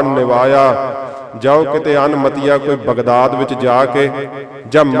ਆਣ ਨਿਵਾਇਆ। ਜਾਓ ਕਿਤੇ ਅਨਮਤੀਆ ਕੋਈ ਬਗਦਾਦ ਵਿੱਚ ਜਾ ਕੇ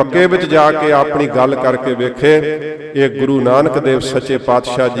ਜਾਂ ਮੱਕੇ ਵਿੱਚ ਜਾ ਕੇ ਆਪਣੀ ਗੱਲ ਕਰਕੇ ਵੇਖੇ। ਇਹ ਗੁਰੂ ਨਾਨਕ ਦੇਵ ਸੱਚੇ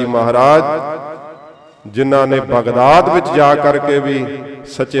ਪਾਤਸ਼ਾਹ ਜੀ ਮਹਾਰਾਜ, ਜਿਨ੍ਹਾਂ ਨੇ ਬਗਦਾਦ ਵਿੱਚ ਜਾ ਕਰਕੇ ਵੀ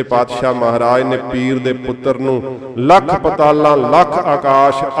ਸੱਚੇ ਪਾਤਸ਼ਾਹ ਮਹਾਰਾਜ ਨੇ ਪੀਰ ਦੇ ਪੁੱਤਰ ਨੂੰ ਲੱਖ ਪਤਾਲਾਂ ਲੱਖ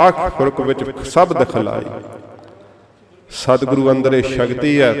ਆਕਾਸ਼ ਅੱਖ ਖੁਰਕ ਵਿੱਚ ਸਭ ਦਿਖਲਾਈ। ਸਤਿਗੁਰੂ ਅੰਦਰ ਇਹ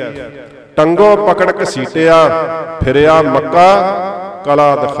ਸ਼ਕਤੀ ਹੈ। ਟੰਗੋ ਪਕੜ ਘਸੀਟਿਆ, ਫਿਰਿਆ ਮੱਕਾ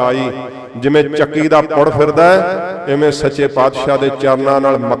ਕਲਾ ਦਿਖਾਈ। ਜਿਵੇਂ ਚੱਕੀ ਦਾ ਪੁੜ ਫਿਰਦਾ, ਇਵੇਂ ਸੱਚੇ ਪਾਤਸ਼ਾਹ ਦੇ ਚਰਨਾਂ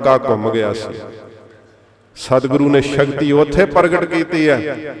ਨਾਲ ਮੱਕਾ ਘੁੰਮ ਗਿਆ ਸੀ। ਸਤਿਗੁਰੂ ਨੇ ਸ਼ਕਤੀ ਉੱਥੇ ਪ੍ਰਗਟ ਕੀਤੀ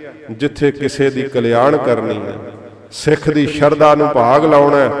ਹੈ ਜਿੱਥੇ ਕਿਸੇ ਦੀ ਕਲਿਆਣ ਕਰਨੀ ਹੈ, ਸਿੱਖ ਦੀ ਸ਼ਰਧਾ ਨੂੰ ਭਾਗ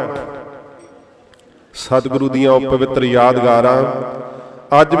ਲਾਉਣਾ ਹੈ। ਸਤਿਗੁਰੂ ਦੀਆਂ ਉਹ ਪਵਿੱਤਰ ਯਾਦਗਾਰਾਂ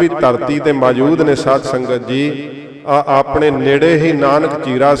ਅੱਜ ਵੀ ਧਰਤੀ ਤੇ ਮੌਜੂਦ ਨੇ। ਸਾਧ ਸੰਗਤ ਜੀ, ਆਪਣੇ ਨੇੜੇ ਹੀ ਨਾਨਕ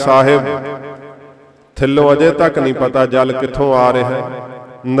ਚੀਰਾ ਸਾਹਿਬ, ਥੱਲੋਂ ਅਜੇ ਤੱਕ ਨਹੀਂ ਪਤਾ ਜਲ ਕਿੱਥੋਂ ਆ ਰਿਹਾ ਹੈ।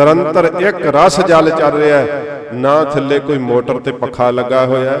 ਨਿਰੰਤਰ ਇੱਕ ਰਸ ਜਲ ਚੱਲ ਰਿਹਾ ਹੈ, ਨਾ ਥੱਲੇ ਕੋਈ ਮੋਟਰ ਤੇ ਪੱਖਾ ਲੱਗਾ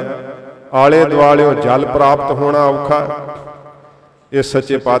ਹੋਇਆ ਹੈ। ਆਲੇ ਦੁਆਲਿਓਂ ਜਲ ਪ੍ਰਾਪਤ ਹੋਣਾ ਔਖਾ। ਇਹ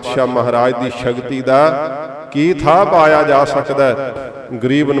ਸੱਚੇ ਪਾਤਸ਼ਾਹ ਮਹਾਰਾਜ ਦੀ ਸ਼ਕਤੀ ਦਾ ਕੀ ਥਾਂ ਪਾਇਆ ਜਾ ਸਕਦਾ ਹੈ।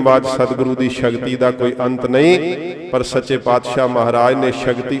 ਗਰੀਬ ਨਵਾਜ ਸਤਿਗੁਰੂ ਦੀ ਸ਼ਕਤੀ ਦਾ ਕੋਈ ਅੰਤ ਨਹੀਂ, ਪਰ ਸੱਚੇ ਪਾਤਸ਼ਾਹ ਮਹਾਰਾਜ ਨੇ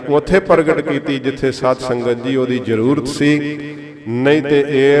ਸ਼ਕਤੀ ਉੱਥੇ ਪ੍ਰਗਟ ਕੀਤੀ ਜਿੱਥੇ ਸਾਧ ਸੰਗਤ ਜੀ ਉਹਦੀ ਜ਼ਰੂਰਤ ਸੀ। ਨਹੀਂ ਤੇ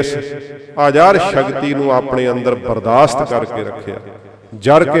ਇਸ ਅਜਾਰ ਸ਼ਕਤੀ ਨੂੰ ਆਪਣੇ ਅੰਦਰ ਬਰਦਾਸ਼ਤ ਕਰਕੇ ਰੱਖਿਆ,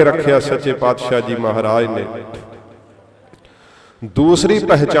 ਜਰ ਕੇ ਰੱਖਿਆ ਸੱਚੇ ਪਾਤਸ਼ਾਹ ਜੀ ਮਹਾਰਾਜ ਨੇ। ਦੂਸਰੀ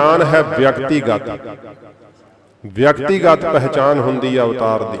ਪਹਿਚਾਨ ਹੈ ਵਿਅਕਤੀਗਤ। ਵਿਅਕਤੀਗਤ ਪਹਿਚਾਨ ਹੁੰਦੀ ਹੈ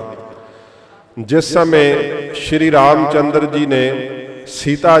ਅਵਤਾਰ ਦੀ। ਜਿਸ ਸਮੇਂ ਸ਼੍ਰੀ ਰਾਮ ਚੰਦਰ ਜੀ ਨੇ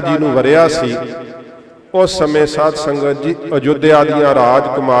ਸੀਤਾ ਜੀ ਨੂੰ ਵਰਿਆ ਸੀ, ਉਸ ਸਮੇਂ ਸਾਧ ਸੰਗਤ ਜੀ ਅਯੁੱਧਿਆ ਦੀਆਂ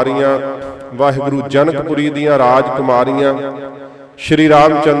ਰਾਜਕੁਮਾਰੀਆਂ, ਵਾਹਿਗੁਰੂ ਜਨਕਪੁਰੀ ਦੀਆਂ ਰਾਜਕੁਮਾਰੀਆਂ ਸ਼੍ਰੀ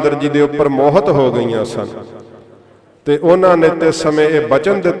ਰਾਮ ਚੰਦਰ ਜੀ ਦੇ ਉੱਪਰ ਮੋਹਿਤ ਹੋ ਗਈਆਂ ਸਨ। ਤੇ ਉਹਨਾਂ ਨੇ ਤੇ ਸਮੇਂ ਇਹ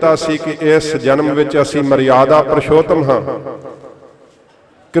ਬਚਨ ਦਿੱਤਾ ਸੀ ਕਿ ਇਸ ਜਨਮ ਵਿੱਚ ਅਸੀਂ ਮਰਿਆਦਾ ਪੁਰਸ਼ੋਤਮ ਹਾਂ।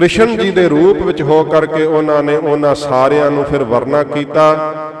 ਕ੍ਰਿਸ਼ਨ ਜੀ ਦੇ ਰੂਪ ਵਿੱਚ ਹੋ ਕਰਕੇ ਉਹਨਾਂ ਸਾਰਿਆਂ ਨੂੰ ਫਿਰ ਵਰਨਾ ਕੀਤਾ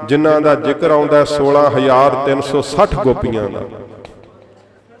ਜਿਨ੍ਹਾਂ ਦਾ ਜ਼ਿਕਰ ਆਉਂਦਾ 16,360 ਗੋਪੀਆਂ ਦਾ।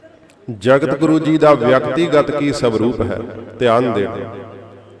 ਜਗਤ ਗੁਰੂ ਜੀ ਦਾ ਵਿਅਕਤੀਗਤ ਕੀ ਸਵਰੂਪ ਹੈ, ਧਿਆਨ ਦੇਣਾ।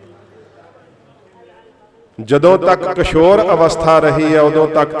 ਜਦੋਂ ਤੱਕ ਕਿਸ਼ੋਰ ਅਵਸਥਾ ਰਹੀ ਹੈ ਉਦੋਂ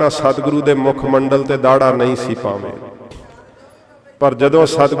ਤੱਕ ਤਾਂ ਸਤਿਗੁਰੂ ਦੇ ਮੁੱਖ ਮੰਡਲ ਤੇ ਦਾੜਾ ਨਹੀਂ ਸੀ ਪਾਵੇਂ, ਪਰ ਜਦੋਂ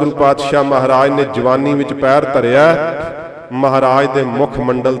ਸਤਿਗੁਰੂ ਪਾਤਸ਼ਾਹ ਮਹਾਰਾਜ ਨੇ ਜਵਾਨੀ ਵਿੱਚ ਪੈਰ ਧਰਿਆ, ਮਹਾਰਾਜ ਦੇ ਮੁੱਖ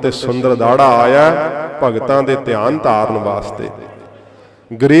ਮੰਡਲ ਤੇ ਸੁੰਦਰ ਦਾੜਾ ਆਇਆ ਭਗਤਾਂ ਦੇ ਧਿਆਨ ਧਾਰਨ ਵਾਸਤੇ।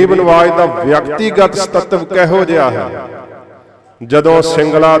 ਗਰੀਬ ਨਵਾਜ ਦਾ ਵਿਅਕਤੀਗਤ ਸਤੱਤਵ ਕਿਹੋ ਜਿਹਾ ਹੈ। ਜਦੋਂ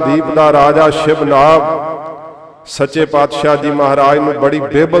ਸਿੰਗਲਾ ਦੀਪ ਦਾ ਰਾਜਾ ਸ਼ਿਵਨਾਭ ਸੱਚੇ ਪਾਤਸ਼ਾਹ ਜੀ ਮਹਾਰਾਜ ਨੂੰ ਬੜੀ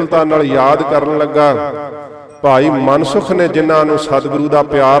ਬੇਬਲਤਾ ਨਾਲ ਯਾਦ ਕਰਨ ਲੱਗਾ, ਭਾਈ ਮਨਸੁਖ ਨੇ ਜਿਨ੍ਹਾਂ ਨੂੰ ਸਤਿਗੁਰੂ ਦਾ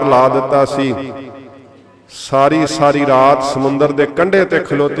ਪਿਆਰ ਲਾ ਦਿੱਤਾ ਸੀ, ਸਾਰੀ ਰਾਤ ਸਮੁੰਦਰ ਦੇ ਕੰਢੇ ਤੇ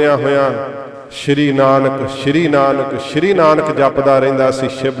ਖਲੋਤਿਆਂ ਹੋਇਆਂ ਸ਼੍ਰੀ ਨਾਨਕ ਸ਼੍ਰੀ ਨਾਨਕ ਸ਼੍ਰੀ ਨਾਨਕ ਜਪਦਾ ਰਹਿੰਦਾ ਸੀ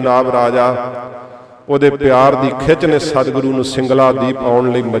ਸ਼ਿਵਨਾਭ ਰਾਜਾ। ਉਹਦੇ ਪਿਆਰ ਦੀ ਖਿੱਚ ਨੇ ਸਤਿਗੁਰੂ ਨੂੰ ਸਿੰਗਲਾ ਦੀਪ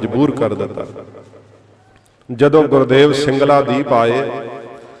ਆਉਣ ਲਈ ਮਜਬੂਰ ਕਰ ਦਿੱਤਾ। ਜਦੋਂ ਗੁਰਦੇਵ ਸਿੰਗਲਾ ਦੀਪ ਆਏ,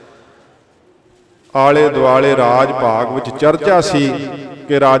 ਆਲੇ ਦੁਆਲੇ ਰਾਜ ਭਾਗ ਵਿੱਚ ਚਰਚਾ ਸੀ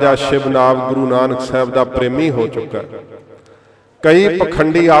ਕਿ ਰਾਜਾ ਸ਼ਿਵਨਾਭ ਗੁਰੂ ਨਾਨਕ ਸਾਹਿਬ ਦਾ ਪ੍ਰੇਮੀ ਹੋ ਚੁੱਕਾ। ਕਈ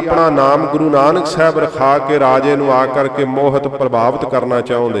ਪਖੰਡੀ ਆਪਣਾ ਨਾਮ ਗੁਰੂ ਨਾਨਕ ਸਾਹਿਬ ਰਖਾ ਕੇ ਰਾਜੇ ਨੂੰ ਆ ਕਰਕੇ ਮੋਹਿਤ ਪ੍ਰਭਾਵਿਤ ਕਰਨਾ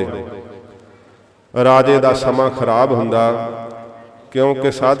ਚਾਹੁੰਦੇ। ਰਾਜੇ ਦਾ ਸਮਾਂ ਖਰਾਬ ਹੁੰਦਾ,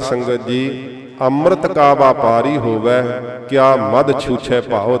 ਕਿਉਂਕਿ ਸਾਧ ਸੰਗਤ ਜੀ ਅੰਮ੍ਰਿਤ ਕਾ ਵਪਾਰੀ ਹੋਵੇ ਕਿਆ ਮਦ ਛੂਛੇ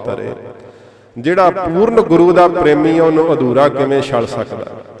ਭਾਉ ਤਰੇ। ਜਿਹੜਾ ਪੂਰਨ ਗੁਰੂ ਦਾ ਪ੍ਰੇਮੀ ਉਹਨੂੰ ਅਧੂਰਾ ਕਿਵੇਂ ਛੱਡ ਸਕਦਾ।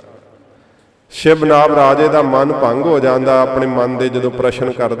 ਸ਼ਿਵਨਾਭ ਰਾਜੇ ਦਾ ਮਨ ਭੰਗ ਹੋ ਜਾਂਦਾ ਆਪਣੇ ਮਨ ਦੇ ਜਦੋਂ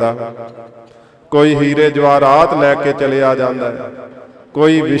ਪ੍ਰਸ਼ਨ ਕਰਦਾ। ਕੋਈ ਹੀਰੇ ਜਵਾਹਰਾਤ ਲੈ ਕੇ ਚਲਿਆ ਜਾਂਦਾ,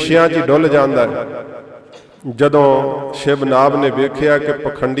 ਕੋਈ ਵਿਸ਼ਿਆਂ 'ਚ ਡੁੱਲ ਜਾਂਦਾ। ਜਦੋਂ ਸ਼ਿਵਨਾਭ ਨੇ ਵੇਖਿਆ ਕਿ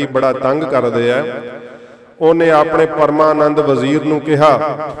ਪਖੰਡੀ ਬੜਾ ਤੰਗ ਕਰਦੇ ਆ, ਉਹਨੇ ਆਪਣੇ ਪਰਮਾਨੰਦ ਵਜ਼ੀਰ ਨੂੰ ਕਿਹਾ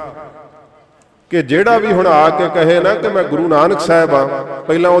ਕਿ ਜਿਹੜਾ ਵੀ ਹੁਣ ਆ ਕੇ ਕਹੇ ਨਾ ਕਿ ਮੈਂ ਗੁਰੂ ਨਾਨਕ ਸਾਹਿਬ ਆ,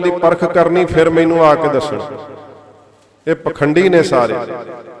 ਪਹਿਲਾਂ ਉਹਦੀ ਪਰਖ ਕਰਨੀ, ਫਿਰ ਮੈਨੂੰ ਆ ਕੇ ਦੱਸਣਾ। ਇਹ ਪਖੰਡੀ ਨੇ ਸਾਰੇ।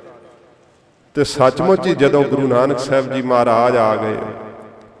 ਤੇ ਸੱਚਮੁੱਚ ਹੀ ਜਦੋਂ ਗੁਰੂ ਨਾਨਕ ਸਾਹਿਬ ਜੀ ਮਹਾਰਾਜ ਆ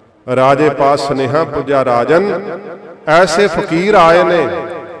ਗਏ, ਰਾਜੇ ਪਾਸ ਸੁਨੇਹਾ ਪੁੱਜਾ, ਰਾਜਨ ਐਸੇ ਫਕੀਰ ਆਏ ਨੇ,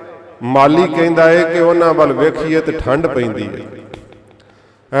 ਮਾਲੀ ਕਹਿੰਦਾ ਏ ਕਿ ਉਹਨਾਂ ਵੱਲ ਵੇਖੀਏ ਤੇ ਠੰਡ ਪੈਂਦੀ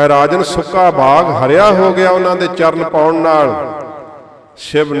ਹੈ। ਰਾਜਨ ਸੁੱਕਾ ਬਾਗ ਹਰਿਆ ਹੋ ਗਿਆ ਉਹਨਾਂ ਦੇ ਚਰਨ ਪਾਉਣ ਨਾਲ।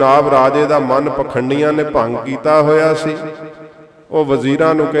 ਸ਼ਿਵਨਾਭ ਰਾਜੇ ਦਾ ਮਨ ਪਖੰਡੀਆਂ ਨੇ ਭੰਗ ਕੀਤਾ ਹੋਇਆ ਸੀ। ਉਹ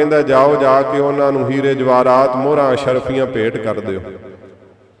ਵਜ਼ੀਰਾਂ ਨੂੰ ਕਹਿੰਦਾ, ਜਾਓ ਜਾ ਕੇ ਉਹਨਾਂ ਨੂੰ ਹੀਰੇ ਜਵਾਹਰਾਤ ਮੋਹਰਾਂ ਅਸ਼ਰਫੀਆਂ ਭੇਟ ਕਰ ਦਿਓ।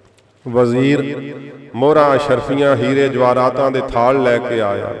 ਵਜ਼ੀਰ ਮੋਹਰਾਂ ਅਸ਼ਰਫੀਆਂ ਹੀਰੇ ਜਵਾਹਰਾਤਾਂ ਦੇ ਥਾਲ ਲੈ ਕੇ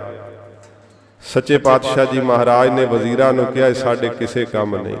ਆਇਆ। ਸੱਚੇ ਪਾਤਸ਼ਾਹ ਜੀ ਮਹਾਰਾਜ ਨੇ ਵਜ਼ੀਰਾਂ ਨੂੰ ਕਿਹਾ, ਸਾਡੇ ਕਿਸੇ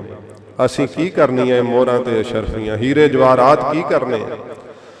ਕੰਮ ਨਹੀਂ, ਅਸੀਂ ਕੀ ਕਰਨੀ ਹੈ ਮੋਹਰਾਂ ਤੇ ਅਸ਼ਰਫੀਆਂ, ਹੀਰੇ ਜਵਾਹਰਾਤ ਕੀ ਕਰਨੇ।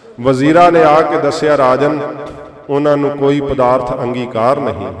 ਵਜ਼ੀਰਾਂ ਨੇ ਆ ਕੇ ਦੱਸਿਆ, ਰਾਜਨ ਉਹਨਾਂ ਨੂੰ ਕੋਈ ਪਦਾਰਥ ਅੰਗੀਕਾਰ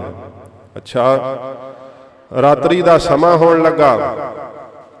ਨਹੀਂ ਹੈ। ਅੱਛਾ, ਰਾਤਰੀ ਦਾ ਸਮਾਂ ਹੋਣ ਲੱਗਾ,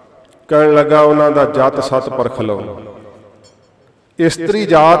 ਕਹਿਣ ਲੱਗਾ ਉਹਨਾਂ ਦਾ ਜਤ ਸਤ ਪਰਖ ਲਓ। ਇਸਤਰੀ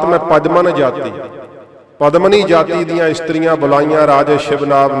ਜਾਤ ਮੈਂ ਪਦਮਨ ਜਾਤੀ, ਪਦਮਨੀ ਜਾਤੀ ਦੀਆਂ ਇਸਤਰੀਆਂ ਬੁਲਾਈਆਂ ਰਾਜੇ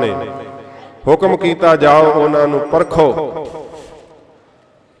ਸ਼ਿਵਨਾਭ ਨੇ। ਹੁਕਮ ਕੀਤਾ, ਜਾਓ ਉਹਨਾਂ ਨੂੰ ਪਰਖੋ।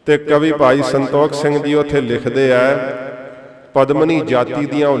 ਤੇ ਕਵੀ ਭਾਈ ਸੰਤੋਖ ਸਿੰਘ ਜੀ ਉੱਥੇ ਲਿਖਦੇ ਆ, ਪਦਮਨੀ ਜਾਤੀ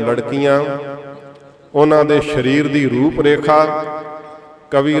ਦੀਆਂ ਉਹ ਲੜਕੀਆਂ, ਉਹਨਾਂ ਦੇ ਸਰੀਰ ਦੀ ਰੂਪ ਰੇਖਾ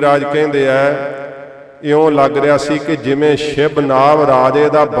ਕਵੀ ਰਾਜ ਕਹਿੰਦੇ ਆ, ਇਉਂ ਲੱਗ ਰਿਹਾ ਸੀ ਕਿ ਜਿਵੇਂ ਸ਼ਿਵਨਾਭ ਰਾਜੇ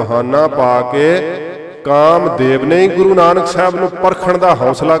ਦਾ ਬਹਾਨਾ ਪਾ ਕੇ ਕਾਮਦੇਵ ਨੇ ਗੁਰੂ ਨਾਨਕ ਸਾਹਿਬ ਨੂੰ ਪਰਖਣ ਦਾ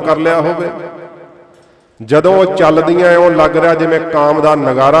ਹੌਸਲਾ ਕਰ ਲਿਆ ਹੋਵੇ। ਜਦੋਂ ਉਹ ਚੱਲਦੀਆਂ ਇਉਂ ਲੱਗ ਰਿਹਾ ਜਿਵੇਂ ਕਾਮ ਦਾ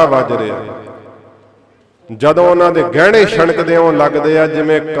ਨਗਾਰਾ ਵੱਜ ਰਿਹਾ। ਜਦੋਂ ਉਹਨਾਂ ਦੇ ਗਹਿਣੇ ਛਣਕਦੇ ਇਉਂ ਲੱਗਦੇ ਆ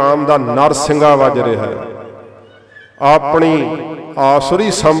ਜਿਵੇਂ ਕਾਮ ਦਾ ਨਰਸਿੰਘਾ ਵੱਜ ਰਿਹਾ ਹੈ। ਆਪਣੀ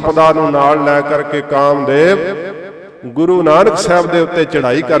ਆਸੁਰੀ ਸੰਪਦਾ ਨੂੰ ਨਾਲ ਲੈ ਕਰਕੇ ਕਾਮਦੇਵ ਗੁਰੂ ਨਾਨਕ ਸਾਹਿਬ ਦੇ ਉੱਤੇ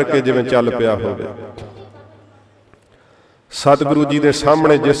ਚੜ੍ਹਾਈ ਕਰਕੇ ਜਿਵੇਂ ਚੱਲ ਪਿਆ ਹੋਵੇ। ਸਤਿਗੁਰੂ ਜੀ ਦੇ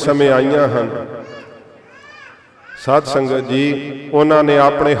ਸਾਹਮਣੇ ਜਿਸ ਸਮੇਂ ਆਈਆਂ ਹਨ ਸਾਧ ਸੰਗਤ ਜੀ, ਉਹਨਾਂ ਨੇ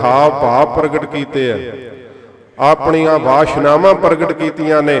ਆਪਣੇ ਹਾਵ ਭਾਵ ਪ੍ਰਗਟ ਕੀਤੇ ਆ, ਆਪਣੀਆਂ ਵਾਸ਼ਨਾਵਾਂ ਪ੍ਰਗਟ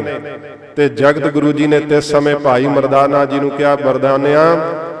ਕੀਤੀਆਂ ਨੇ। ਤੇ ਜਗਤ ਗੁਰੂ ਜੀ ਨੇ ਤਿਸ ਸਮੇਂ ਭਾਈ ਮਰਦਾਨਾ ਜੀ ਨੂੰ ਕਿਹਾ, ਮਰਦਾਨਿਆਂ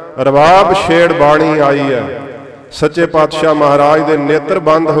ਰਬਾਬ ਛੇੜ ਬਾਣੀ ਆਈ ਹੈ। ਸੱਚੇ ਪਾਤਸ਼ਾਹ ਮਹਾਰਾਜ ਦੇ ਨੇਤਰ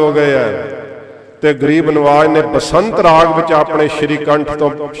ਬੰਦ ਹੋ ਗਏ ਹੈ। ਤੇ ਗਰੀਬ ਨਵਾਜ ਨੇ ਬਸੰਤ ਰਾਗ ਵਿੱਚ ਆਪਣੇ ਸ਼੍ਰੀ ਕੰਠ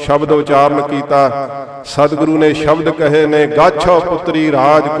ਤੋਂ ਸ਼ਬਦ ਉਚਾਰਨ ਕੀਤਾ। ਸਤਿਗੁਰੂ ਨੇ ਸ਼ਬਦ ਕਹੇ ਨੇ, ਗਾਛੋ ਪੁੱਤਰੀ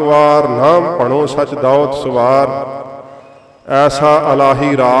ਰਾਜ ਕੁਵਾਰ, ਨਾਮ ਭਣੋ ਸਚ ਦਾਉਤ ਸੁਵਾਰ। ਐਸਾ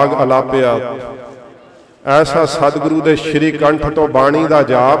ਅਲਾਹੀ ਰਾਗ ਅਲਾਪਿਆ, ਐਸਾ ਸਤਿਗੁਰੂ ਦੇ ਸ਼੍ਰੀ ਕੰਠ ਤੋਂ ਬਾਣੀ ਦਾ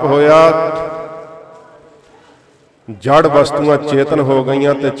ਜਾਪ ਹੋਇਆ। ਜੜ ਵਸਤੂਆਂ ਚੇਤਨ ਹੋ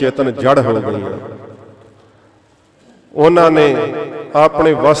ਗਈਆਂ ਤੇ ਚੇਤਨ ਜੜ ਹੋ ਗਈਆਂ। ਉਹਨਾਂ ਨੇ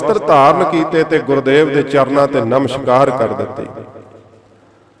ਆਪਣੇ ਵਸਤਰ ਧਾਰਨ ਕੀਤੇ ਤੇ ਗੁਰਦੇਵ ਦੇ ਚਰਨਾਂ ਤੇ ਨਮਸਕਾਰ ਕਰ ਦਿੱਤੀ।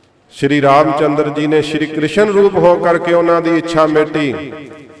 ਸ਼੍ਰੀ ਰਾਮ ਚੰਦਰ ਜੀ ਨੇ ਸ਼੍ਰੀ ਕ੍ਰਿਸ਼ਨ ਰੂਪ ਹੋ ਕਰਕੇ ਉਹਨਾਂ ਦੀ ਇੱਛਾ ਮੇਟੀ,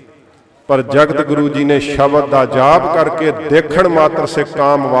 ਪਰ ਜਗਤ ਗੁਰੂ ਜੀ ਨੇ ਸ਼ਬਦ ਦਾ ਜਾਪ ਕਰਕੇ ਦੇਖਣ ਮਾਤਰ ਸੇ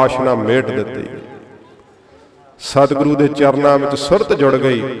ਕਾਮ ਵਾਸ਼ਨਾ ਮੇਟ ਦਿੱਤੀ। ਸਤਿਗੁਰੂ ਦੇ ਚਰਨਾਂ ਵਿੱਚ ਸੁਰਤ ਜੁੜ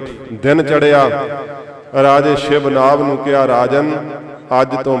ਗਈ। ਦਿਨ ਚੜਿਆ, ਰਾਜੇ ਸ਼ਿਵਨਾਭ ਨੂੰ ਕਿਹਾ, ਰਾਜਨ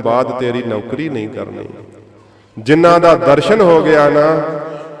ਅੱਜ ਤੋਂ ਬਾਅਦ ਤੇਰੀ ਨੌਕਰੀ ਨਹੀਂ ਕਰਨੀ। ਜਿਨ੍ਹਾਂ ਦਾ ਦਰਸ਼ਨ ਹੋ ਗਿਆ ਨਾ,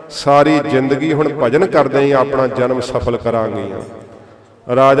 ਸਾਰੀ ਜ਼ਿੰਦਗੀ ਹੁਣ ਭਜਨ ਕਰਦੇ ਹੀ ਆਪਣਾ ਜਨਮ ਸਫਲ ਕਰਾਂਗੀਆਂ।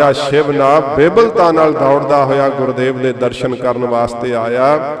 ਰਾਜਾ ਸ਼ਿਵਨਾਭ ਬੇਬਲਤਾ ਨਾਲ ਦੌੜਦਾ ਹੋਇਆ ਗੁਰਦੇਵ ਦੇ ਦਰਸ਼ਨ ਕਰਨ ਵਾਸਤੇ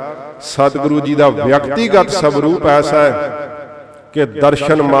ਆਇਆ। ਸਤਿਗੁਰੂ ਜੀ ਦਾ ਵਿਅਕਤੀਗਤ ਸਵਰੂਪ ਐਸਾ ਹੈ ਕਿ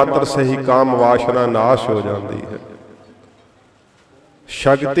ਦਰਸ਼ਨ ਮਾਤਰ ਸੇ ਹੀ ਕਾਮ ਵਾਸ਼ਨਾ ਨਾਸ਼ ਹੋ ਜਾਂਦੀ ਹੈ।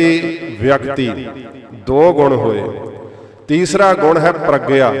 ਸ਼ਕਤੀ ਵਿਅਕਤੀ ਦੋ ਗੁਣ ਹੋਏ। ਤੀਸਰਾ ਗੁਣ ਹੈ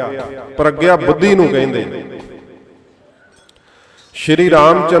ਪ੍ਰਗਿਆ। ਪ੍ਰਗਿਆ ਬੁੱਧੀ ਨੂੰ ਕਹਿੰਦੇ। ਸ਼੍ਰੀ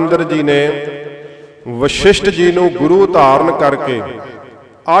ਰਾਮ ਚੰਦਰ ਜੀ ਨੇ ਵਸ਼ਿਸ਼ਟ ਜੀ ਨੂੰ ਗੁਰੂ ਧਾਰਨ ਕਰਕੇ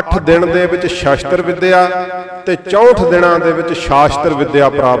 8 ਦਿਨ ਦੇ ਵਿੱਚ ਸ਼ਸਤਰ ਵਿਦਿਆ ਤੇ 64 ਦਿਨਾਂ ਦੇ ਵਿੱਚ ਸ਼ਾਸਤਰ ਵਿਦਿਆ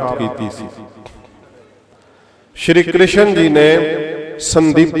ਪ੍ਰਾਪਤ ਕੀਤੀ ਸੀ। ਸ਼੍ਰੀ ਕ੍ਰਿਸ਼ਨ ਜੀ ਨੇ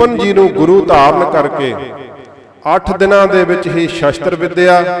ਸੰਦੀਪਨ ਜੀ ਨੂੰ ਗੁਰੂ ਧਾਰਨ ਕਰਕੇ 8 ਦਿਨਾਂ ਦੇ ਵਿੱਚ ਹੀ ਸ਼ਸਤਰ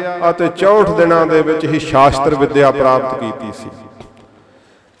ਵਿਦਿਆ ਅਤੇ 64 ਦਿਨਾਂ ਦੇ ਵਿੱਚ ਹੀ ਸ਼ਾਸਤਰ ਵਿਦਿਆ ਪ੍ਰਾਪਤ ਕੀਤੀ ਸੀ।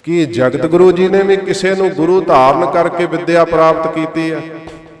 ਕੀ ਜਗਤ ਗੁਰੂ ਜੀ ਨੇ ਵੀ ਕਿਸੇ ਨੂੰ ਗੁਰੂ ਧਾਰਨ ਕਰਕੇ ਵਿਦਿਆ ਪ੍ਰਾਪਤ ਕੀਤੀ ਹੈ?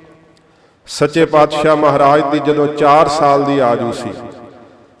 ਸੱਚੇ ਪਾਤਸ਼ਾਹ ਮਹਾਰਾਜ ਦੀ ਜਦੋਂ 4 ਸਾਲ ਦੀ ਆਯੂ ਸੀ,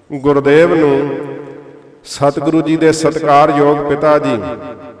 ਗੁਰਦੇਵ ਨੂੰ ਸਤਿਗੁਰੂ ਜੀ ਦੇ ਸਤਿਕਾਰਯੋਗ ਪਿਤਾ ਜੀ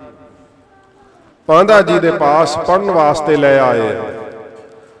ਪਾਂਧਾ ਜੀ ਦੇ ਪਾਸ ਪੜ੍ਹਨ ਵਾਸਤੇ ਲੈ ਆਏ।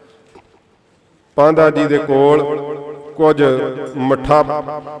 ਪਾਂਧਾ ਜੀ ਦੇ ਕੋਲ ਕੁਝ ਮੱਠਾ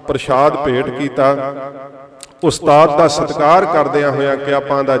ਪ੍ਰਸ਼ਾਦ ਭੇਟ ਕੀਤਾ। ਉਸਤਾਦ ਦਾ ਸਤਿਕਾਰ ਕਰਦਿਆਂ ਹੋਇਆਂ ਕਿਹਾ,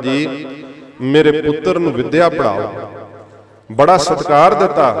 ਪਾਂਧਾ ਜੀ ਮੇਰੇ ਪੁੱਤਰ ਨੂੰ ਵਿਦਿਆ ਪੜ੍ਹਾਓ। ਬੜਾ ਸਤਿਕਾਰ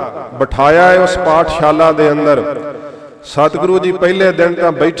ਦਿੱਤਾ, ਬਿਠਾਇਆ ਹੈ ਉਸ ਪਾਠਸ਼ਾਲਾ ਦੇ ਅੰਦਰ। ਸਤਿਗੁਰੂ ਜੀ ਪਹਿਲੇ ਦਿਨ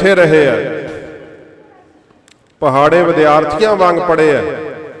ਤਾਂ ਬੈਠੇ ਰਹੇ ਆ, ਪਹਾੜੇ ਵਿਦਿਆਰਥੀਆਂ ਵਾਂਗ ਪੜ੍ਹੇ ਆ।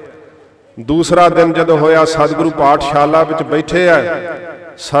 ਦੂਸਰਾ ਦਿਨ ਜਦੋਂ ਹੋਇਆ, ਸਤਿਗੁਰੂ ਪਾਠਸ਼ਾਲਾ ਵਿੱਚ ਬੈਠੇ ਆ।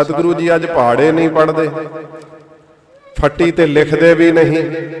 ਸਤਿਗੁਰੂ ਜੀ ਅੱਜ ਪਹਾੜੇ ਨਹੀਂ ਪੜ੍ਹਦੇ, ਫੱਟੀ ਤੇ ਲਿਖਦੇ ਵੀ ਨਹੀਂ।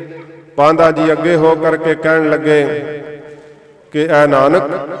 ਪਾਂਧਾ ਜੀ ਅੱਗੇ ਹੋ ਕਰਕੇ ਕਹਿਣ ਲੱਗੇ ਕਿ ਐ ਨਾਨਕ,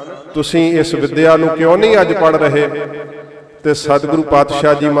 ਤੁਸੀਂ ਇਸ ਵਿਦਿਆ ਨੂੰ ਕਿਉਂ ਨਹੀਂ ਅੱਜ ਪੜ੍ਹ ਰਹੇ? ਤੇ ਸਤਿਗੁਰੂ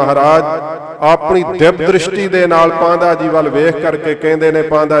ਪਾਤਸ਼ਾਹ ਜੀ ਮਹਾਰਾਜ ਆਪਣੀ ਦਿਵ ਦ੍ਰਿਸ਼ਟੀ ਦੇ ਨਾਲ ਪਾਂਧਾ ਜੀ ਵੱਲ ਵੇਖ ਕਰਕੇ ਕਹਿੰਦੇ ਨੇ,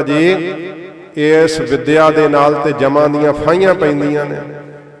 ਪਾਂਧਾ ਜੀ ਇਸ ਵਿਦਿਆ ਦੇ ਨਾਲ ਤੇ ਜਮਾਂ ਦੀਆਂ ਫਾਹੀਆਂ ਪੈਂਦੀਆਂ ਨੇ।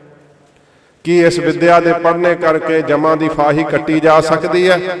 ਕੀ ਇਸ ਵਿਦਿਆ ਦੇ ਪੜ੍ਹਨੇ ਕਰਕੇ ਜਮਾਂ ਦੀ ਫਾਹੀ ਕੱਟੀ ਜਾ ਸਕਦੀ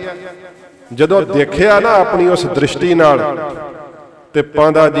ਹੈ? ਜਦੋਂ ਦੇਖਿਆ ਨਾ ਆਪਣੀ ਉਸ ਦ੍ਰਿਸ਼ਟੀ ਨਾਲ, ਤੇ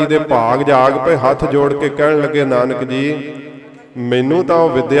ਪਾਂਧਾ ਜੀ ਦੇ ਭਾਗ ਜਾਗ ਪਏ, ਹੱਥ ਜੋੜ ਕੇ ਕਹਿਣ ਲੱਗੇ, ਨਾਨਕ ਜੀ ਮੈਨੂੰ ਤਾਂ ਉਹ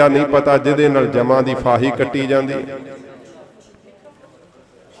ਵਿਦਿਆ ਨਹੀਂ ਪਤਾ ਜਿਹਦੇ ਨਾਲ ਜਮਾਂ ਦੀ ਫਾਹੀ ਕੱਟੀ ਜਾਂਦੀ।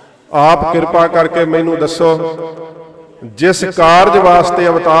 ਆਪ ਕਿਰਪਾ ਕਰਕੇ ਮੈਨੂੰ ਦੱਸੋ, ਜਿਸ ਕਾਰਜ ਵਾਸਤੇ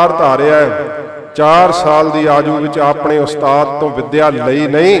ਅਵਤਾਰ ਧਾਰਿਆ 4 ਸਾਲ ਦੀ ਆਯੂ ਵਿੱਚ ਆਪਣੇ ਉਸਤਾਦ ਤੋਂ ਵਿਦਿਆ ਲਈ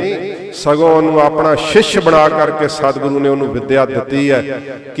ਨਹੀਂ, ਸਗੋਂ ਉਹਨੂੰ ਆਪਣਾ ਸ਼ਿਸ਼ ਬਣਾ ਕਰਕੇ ਸਤਿਗੁਰੂ ਨੇ ਉਹਨੂੰ ਵਿਦਿਆ ਦਿੱਤੀ ਹੈ।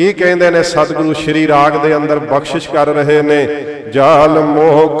 ਕੀ ਕਹਿੰਦੇ ਨੇ ਸਤਿਗੁਰੂ ਸ਼੍ਰੀ ਰਾਗ ਦੇ ਅੰਦਰ ਬਖਸ਼ਿਸ਼ ਕਰ ਰਹੇ ਨੇ, ਜਾਲ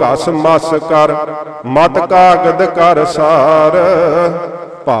ਮੋਹ ਘਸ ਮਸ ਕਰ, ਮਤ ਕਾਗਦ ਕਰ ਸਾਰ,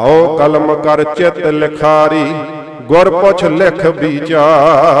 ਭਾਉ ਕਲਮ ਕਰ ਚਿਤ ਲਿਖਾਰੀ, ਗੁਰ ਪੁੱਛ ਲਿਖ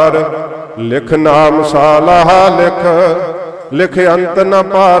ਵਿਚਾਰ, ਲਿਖ ਨਾਮ ਸਾਲਾਹ ਲਿਖ, ਲਿਖ ਅੰਤ ਨ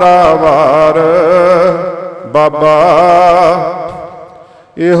ਪਾਰਾਵਾਰ। ਬਾਬਾ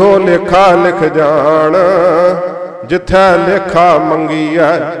ਇਹੋ ਲੇਖਾ ਲਿਖ ਜਾਣ, ਜਿੱਥੈ ਲੇਖਾ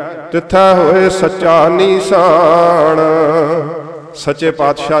ਮੰਗੀਐ ਤਿੱਥੈ ਹੋਏ ਸੱਚਾ ਨੀਸਾਨ। ਸੱਚੇ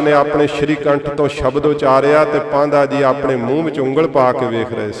ਪਾਤਸ਼ਾਹ ਨੇ ਆਪਣੇ ਸ਼੍ਰੀ ਕੰਠ ਤੋਂ ਸ਼ਬਦ ਉਚਾਰਿਆ ਤੇ ਪਾਂਧਾ ਜੀ ਆਪਣੇ ਮੂੰਹ ਵਿੱਚ ਉਂਗਲ ਪਾ ਕੇ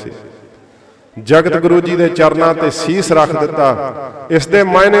ਵੇਖ ਰਹੇ ਸੀ। ਜਗਤ ਗੁਰੂ ਜੀ ਦੇ ਚਰਨਾਂ ਤੇ ਸੀਸ ਰੱਖ ਦਿੱਤਾ। ਇਸ ਦੇ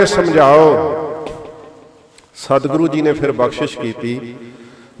ਮਾਇਨੇ ਸਮਝਾਓ। ਸਤਿਗੁਰੂ ਜੀ ਨੇ ਫਿਰ ਬਖਸ਼ਿਸ਼ ਕੀਤੀ,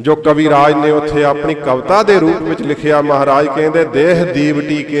 ਜੋ ਕਵੀ ਰਾਜ ਨੇ ਉੱਥੇ ਆਪਣੀ ਕਵਿਤਾ ਦੇ ਰੂਪ ਵਿੱਚ ਲਿਖਿਆ। ਮਹਾਰਾਜ ਕਹਿੰਦੇ, ਦੇਹ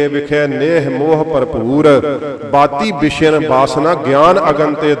ਦੀਵਟੀ ਕੇ ਵਿਖੇ ਨੇਹ ਮੋਹ ਭਰਪੂਰ, ਬਾਤੀ ਵਿਸ਼ਨ ਬਾਸਨਾ ਗਿਆਨ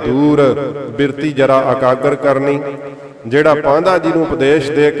ਅਗਨ ਤੇ ਦੂਰ, ਬਿਰਤੀ ਜਰਾ ਇਕਾਗਰ ਕਰਨੀ। ਜਿਹੜਾ ਪਾਂਧਾ ਜੀ ਨੂੰ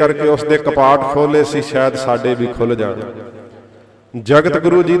ਉਪਦੇਸ਼ ਦੇ ਕਰਕੇ ਉਸ ਦੇ ਕਪਾਟ ਖੋਲੇ ਸੀ, ਸ਼ਾਇਦ ਸਾਡੇ ਵੀ ਖੁੱਲ ਜਾਣ। ਜਗਤ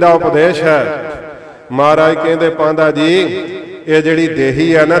ਗੁਰੂ ਜੀ ਦਾ ਉਪਦੇਸ਼ ਹੈ। ਮਹਾਰਾਜ ਕਹਿੰਦੇ, ਪਾਂਧਾ ਜੀ ਇਹ ਜਿਹੜੀ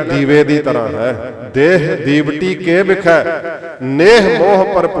ਦੇਹੀ ਹੈ ਨਾ, ਦੀਵੇ ਦੀ ਤਰ੍ਹਾਂ ਹੈ। ਦੇਹ ਦੀਵਟੀ ਕੇ ਵਿਖੈ ਨੇਹ ਮੋਹ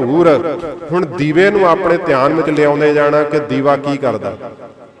ਭਰਪੂਰ। ਹੁਣ ਦੀਵੇ ਨੂੰ ਆਪਣੇ ਧਿਆਨ ਵਿੱਚ ਲਿਆਉਂਦੇ ਜਾਣਾ ਕਿ ਦੀਵਾ ਕੀ ਕਰਦਾ।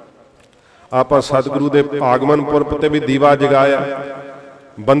 ਆਪਾਂ ਸਤਿਗੁਰੂ ਦੇ ਆਗਮਨ ਪੁਰਬ ਤੇ ਵੀ ਦੀਵਾ ਜਗਾਇਆ,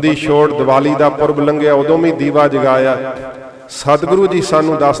 ਬੰਦੀ ਛੋੜ ਦੀਵਾਲੀ ਦਾ ਪੁਰਬ ਲੰਘਿਆ ਉਦੋਂ ਵੀ ਦੀਵਾ ਜਗਾਇਆ। ਸਤਿਗੁਰੂ ਜੀ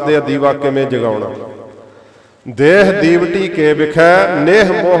ਸਾਨੂੰ ਦੱਸਦੇ ਆ ਦੀਵਾ ਕਿਵੇਂ ਜਗਾਉਣਾ। ਦੇਹ ਦੀਵਟੀ ਕੇ ਵਿਖੈ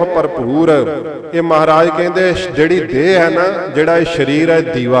ਨੇਹ ਮੋਹ ਭਰਪੂਰ। ਇਹ ਮਹਾਰਾਜ ਕਹਿੰਦੇ ਜਿਹੜੀ ਦੇਹ ਹੈ ਨਾ, ਜਿਹੜਾ ਇਹ ਸਰੀਰ ਹੈ,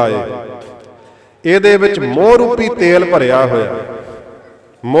 ਦੀਵਾ ਹੈ। ਇਹਦੇ ਵਿੱਚ ਮੋਹ ਰੂਪੀ ਤੇਲ ਭਰਿਆ ਹੋਇਆ,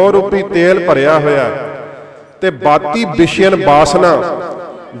 ਮੋਹ ਰੂਪੀ ਤੇਲ ਭਰਿਆ ਹੋਇਆ। ਤੇ ਬਾਤੀ ਵਿਸ਼ਯਨ ਬਾਸਨਾ,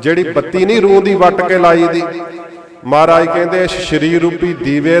 ਜਿਹੜੀ ਬੱਤੀ ਨਹੀਂ ਰੂਹ ਦੀ ਵੱਟ ਕੇ ਲਾਈ ਦੀ। ਮਹਾਰਾਜ ਕਹਿੰਦੇ ਇਸ ਸਰੀਰ ਰੂਪੀ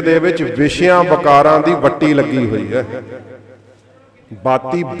ਦੀਵੇ ਦੇ ਵਿੱਚ ਵਿਸ਼ਿਆਂ ਵਕਾਰਾਂ ਦੀ ਵੱਟੀ ਲੱਗੀ ਹੋਈ ਹੈ।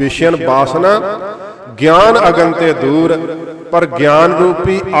 ਬਾਤੀ ਵਿਸ਼ਿਆਨ ਬਾਸਨਾ ਗਿਆਨ ਅਗਨ ਤੇ ਦੂਰ, ਪਰ ਗਿਆਨ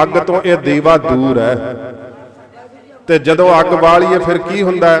ਰੂਪੀ ਅੱਗ ਤੋਂ ਇਹ ਦੀਵਾ ਦੂਰ ਹੈ। ਤੇ ਜਦੋਂ ਅੱਗ ਬਾਲੀਏ ਫਿਰ ਕੀ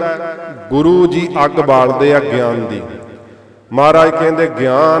ਹੁੰਦਾ? ਗੁਰੂ ਜੀ ਅੱਗ ਬਾਲਦੇ ਆ ਗਿਆਨ ਦੀ। ਮਹਾਰਾਜ ਕਹਿੰਦੇ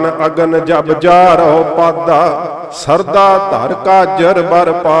ਗਿਆਨ ਅਗਨ ਜਬ ਜਾਰੋ ਪਾਦਾ, ਸਰਦਾ ਧਰ ਕਾਜਰ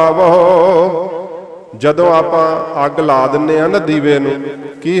ਬਰ ਪਾਵੋ। ਜਦੋਂ ਆਪਾਂ ਅੱਗ ਲਾ ਦਿੰਨੇ ਆ ਨਾ ਦੀਵੇ ਨੂੰ,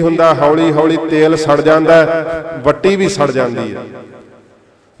 ਕੀ ਹੁੰਦਾ? ਹੌਲੀ ਹੌਲੀ ਤੇਲ ਸੜ ਜਾਂਦਾ, ਵੱਟੀ ਵੀ ਸੜ ਜਾਂਦੀ ਹੈ।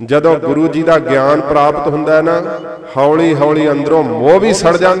 ਜਦੋਂ ਗੁਰੂ ਜੀ ਦਾ ਗਿਆਨ ਪ੍ਰਾਪਤ ਹੁੰਦਾ ਹੈ ਨਾ, ਹੌਲੀ ਹੌਲੀ ਅੰਦਰੋਂ ਮੋਹ ਵੀ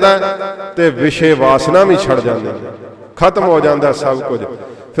ਸੜ ਜਾਂਦਾ ਤੇ ਵਿਸ਼ੇ ਵਾਸਨਾ ਵੀ ਛੜ ਜਾਂਦੀ, ਖਤਮ ਹੋ ਜਾਂਦਾ ਸਭ ਕੁਝ।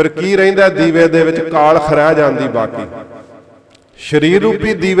 ਫਿਰ ਕੀ ਰਹਿੰਦਾ ਦੀਵੇ ਦੇ ਵਿੱਚ? ਕਾਲਖ ਰਹਿ ਜਾਂਦੀ ਬਾਕੀ। ਸਰੀਰ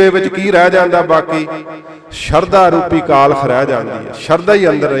ਰੂਪੀ ਦੀਵੇ ਵਿੱਚ ਕੀ ਰਹਿ ਜਾਂਦਾ ਬਾਕੀ? ਸ਼ਰਧਾ ਰੂਪੀ ਕਾਲਖ ਰਹਿ ਜਾਂਦੀ ਹੈ। ਸ਼ਰਧਾ ਹੀ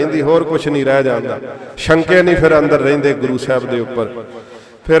ਅੰਦਰ ਰਹਿੰਦੀ, ਹੋਰ ਕੁਝ ਨਹੀਂ ਰਹਿ ਜਾਂਦਾ। ਸ਼ੰਕੇ ਨਹੀਂ ਫਿਰ ਅੰਦਰ ਰਹਿੰਦੇ ਗੁਰੂ ਸਾਹਿਬ ਦੇ ਉੱਪਰ।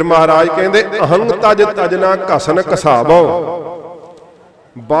 ਫਿਰ ਮਹਾਰਾਜ ਕਹਿੰਦੇ ਅਹੰਗ ਤਜ ਤਜਨਾ ਘਸਨ ਘਸਾਵੋ।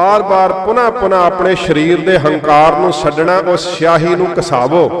 ਬਾਰ ਬਾਰ ਪੁਨः ਪੁਨः ਆਪਣੇ ਸਰੀਰ ਦੇ ਹੰਕਾਰ ਨੂੰ ਛੱਡਣਾ, ਉਸ ਸਿਆਹੀ ਨੂੰ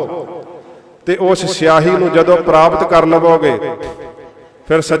ਘਸਾਵੋ। ਤੇ ਉਸ ਸਿਆਹੀ ਨੂੰ ਜਦੋਂ ਪ੍ਰਾਪਤ ਕਰ ਲਵੋਗੇ,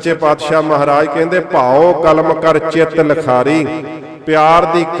 ਫਿਰ ਸੱਚੇ ਪਾਤਸ਼ਾਹ ਮਹਾਰਾਜ ਕਹਿੰਦੇ ਭਾਓ ਕਲਮ ਕਰ ਚਿੱਤ ਲਿਖਾਰੀ। ਪਿਆਰ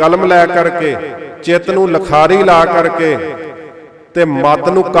ਦੀ ਕਲਮ ਲੈ ਕਰਕੇ, ਚਿੱਤ ਨੂੰ ਲਿਖਾਰੀ ਲਾ ਕਰਕੇ ਤੇ ਮਤ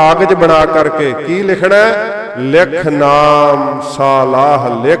ਨੂੰ ਕਾਗਜ਼ ਬਣਾ ਕਰਕੇ ਕੀ ਲਿਖਣਾ? ਲਿਖ ਨਾਮ ਸਾਲਾਹ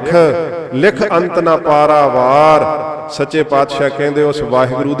ਲਿਖ, ਲਿਖ ਅੰਤ ਨਾ ਪਾਰਾਵਾਰ। ਸੱਚੇ ਪਾਤਸ਼ਾਹ ਕਹਿੰਦੇ ਉਸ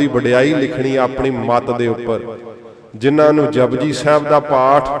ਵਾਹਿਗੁਰੂ ਦੀ ਵਡਿਆਈ ਲਿਖਣੀ ਆਪਣੀ ਮਤ ਦੇ ਉੱਪਰ। ਜਿਨ੍ਹਾਂ ਨੂੰ ਜਪਜੀ ਸਾਹਿਬ ਦਾ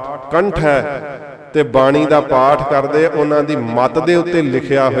ਪਾਠ ਕੰਠ ਹੈ ਤੇ ਬਾਣੀ ਦਾ ਪਾਠ ਕਰਦੇ, ਉਹਨਾਂ ਦੀ ਮਤ ਦੇ ਉੱਤੇ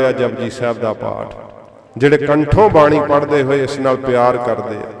ਲਿਖਿਆ ਹੋਇਆ ਜਪਜੀ ਸਾਹਿਬ ਦਾ ਪਾਠ। ਜਿਹੜੇ ਕੰਠੋਂ ਬਾਣੀ ਪੜ੍ਹਦੇ ਹੋਏ ਇਸ ਨਾਲ ਪਿਆਰ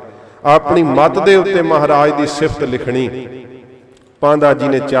ਕਰਦੇ ਆ, ਆਪਣੀ ਮਤ ਦੇ ਉੱਤੇ ਮਹਾਰਾਜ ਦੀ ਸਿਫਤ ਲਿਖਣੀ। ਪਾਂਧਾ ਜੀ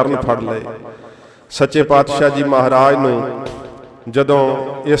ਨੇ ਚਰਨ ਫੜ ਲਏ। ਸੱਚੇ ਪਾਤਸ਼ਾਹ ਜੀ ਮਹਾਰਾਜ ਨੂੰ ਜਦੋਂ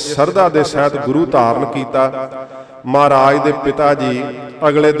ਇਸ ਸਰਧਾ ਦੇ ਸਹਿਤ ਗੁਰੂ ਧਾਰਨ ਕੀਤਾ, ਮਹਾਰਾਜ ਦੇ ਪਿਤਾ ਜੀ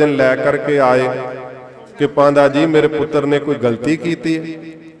ਅਗਲੇ ਦਿਨ ਲੈ ਕਰਕੇ ਆਏ ਕਿ ਪਾਂਧਾ ਜੀ ਮੇਰੇ ਪੁੱਤਰ ਨੇ ਕੋਈ ਗਲਤੀ ਕੀਤੀ ਹੈ,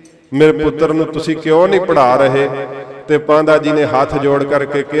 ਮੇਰੇ ਪੁੱਤਰ ਨੂੰ ਤੁਸੀਂ ਕਿਉਂ ਨਹੀਂ ਪੜ੍ਹਾ ਰਹੇ? ਤੇ ਪਾਂਧਾ ਜੀ ਨੇ ਹੱਥ ਜੋੜ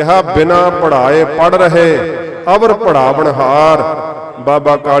ਕਰਕੇ ਕਿਹਾ ਬਿਨਾਂ ਪੜ੍ਹਾਏ ਪੜ੍ਹ ਰਹੇ ਅਵਰ ਪੜ੍ਹਾਵਣਹਾਰ।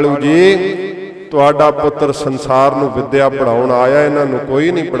 ਬਾਬਾ ਕਾਲੂ ਜੀ ਤੁਹਾਡਾ ਪੁੱਤਰ ਸੰਸਾਰ ਨੂੰ ਵਿੱਦਿਆ ਪੜ੍ਹਾਉਣ ਆਇਆ, ਇਹਨਾਂ ਨੂੰ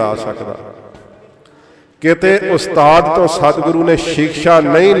ਕੋਈ ਨਹੀਂ ਪੜ੍ਹਾ ਸਕਦਾ। ਕਿਤੇ ਉਸਤਾਦ ਤੋਂ ਸਤਿਗੁਰੂ ਨੇ ਸਿੱਖਿਆ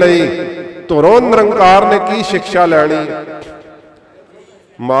ਨਹੀਂ ਲਈ, ਧੁਰੋਂ ਨਿਰੰਕਾਰ ਨੇ ਕੀ ਸਿੱਖਿਆ ਲੈਣੀ?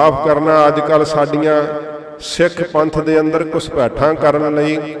 ਮਾਫ ਕਰਨਾ, ਅੱਜ ਕੱਲ ਸਾਡੀਆਂ ਸਿੱਖ ਪੰਥ ਦੇ ਅੰਦਰ ਘੁਸਪੈਠਾਂ ਕਰਨ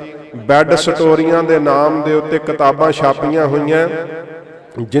ਲਈ ਬੈੱਡ ਸਟੋਰੀਆਂ ਦੇ ਨਾਮ ਦੇ ਉੱਤੇ ਕਿਤਾਬਾਂ ਛਾਪੀਆਂ ਹੋਈਆਂ,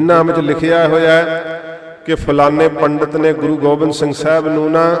 ਜਿਨ੍ਹਾਂ ਵਿੱਚ ਲਿਖਿਆ ਹੋਇਆ ਹੈ ਕਿ ਫਲਾਣੇ ਪੰਡਤ ਨੇ ਗੁਰੂ ਗੋਬਿੰਦ ਸਿੰਘ ਸਾਹਿਬ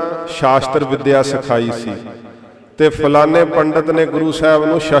ਨੂੰ ਨਾ ਸ਼ਾਸਤਰ ਵਿੱਦਿਆ ਸਿਖਾਈ ਸੀ, ਤੇ ਫਲਾਣੇ ਪੰਡਤ ਨੇ ਗੁਰੂ ਸਾਹਿਬ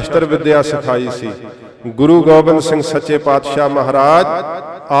ਨੂੰ ਸ਼ਸਤਰ ਵਿੱਦਿਆ ਸਿਖਾਈ ਸੀ। ਗੁਰੂ ਗੋਬਿੰਦ ਸਿੰਘ ਸੱਚੇ ਪਾਤਸ਼ਾਹ ਮਹਾਰਾਜ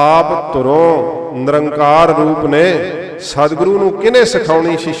ਆਪ ਧੁਰੋਂ ਨਿਰੰਕਾਰ ਰੂਪ ਨੇ। ਸਤਿਗੁਰੂ ਨੂੰ ਕਿਹਨੇ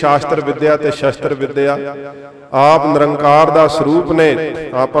ਸਿਖਾਉਣੀ ਸੀ ਸ਼ਾਸਤਰ ਵਿੱਦਿਆ ਤੇ ਸ਼ਸਤਰ ਵਿੱਦਿਆ? ਆਪ ਨਿਰੰਕਾਰ ਦਾ ਸਰੂਪ ਨੇ।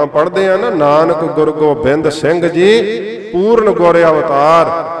 ਆਪਾਂ ਪੜ੍ਹਦੇ ਆ ਨਾ, ਨਾਨਕ ਗੁਰੂ ਗੋਬਿੰਦ ਸਿੰਘ ਜੀ ਪੂਰਨ ਗੁਰ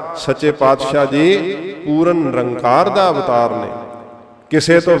ਅਵਤਾਰ। ਸੱਚੇ ਪਾਤਸ਼ਾਹ ਜੀ ਪੂਰਨ ਨਿਰੰਕਾਰ ਦਾ ਅਵਤਾਰ ਨੇ।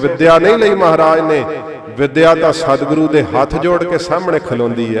 ਕਿਸੇ ਤੋਂ ਵਿੱਦਿਆ ਨਹੀਂ ਲਈ ਮਹਾਰਾਜ ਨੇ। ਵਿੱਦਿਆ ਤਾਂ ਸਤਿਗੁਰੂ ਦੇ ਹੱਥ ਜੋੜ ਕੇ ਸਾਹਮਣੇ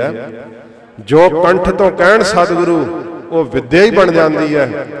ਖਲੋਂਦੀ ਹੈ। ਜੋ ਕੰਠ ਤੋਂ ਕਹਿਣ ਸਤਿਗੁਰੂ, ਉਹ ਵਿੱਦਿਆ ਹੀ ਬਣ ਜਾਂਦੀ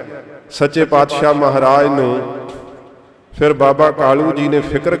ਹੈ। ਸੱਚੇ ਪਾਤਸ਼ਾਹ ਮਹਾਰਾਜ ਨੂੰ ਫਿਰ ਬਾਬਾ ਕਾਲੂ ਜੀ ਨੇ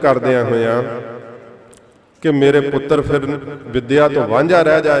ਫਿਕਰ ਕਰਦਿਆਂ ਹੋਇਆਂ ਕਿ ਮੇਰੇ ਪੁੱਤਰ ਫਿਰ ਵਿੱਦਿਆ ਤੋਂ ਵਾਂਝਾ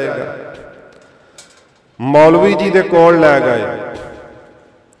ਰਹਿ ਜਾਏਗਾ, ਮੌਲਵੀ ਜੀ ਦੇ ਕੋਲ ਲੈ ਗਏ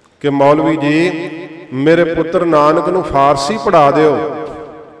ਕਿ ਮੌਲਵੀ ਜੀ ਮੇਰੇ ਪੁੱਤਰ ਨਾਨਕ ਨੂੰ ਫਾਰਸੀ ਪੜ੍ਹਾ ਦਿਓ।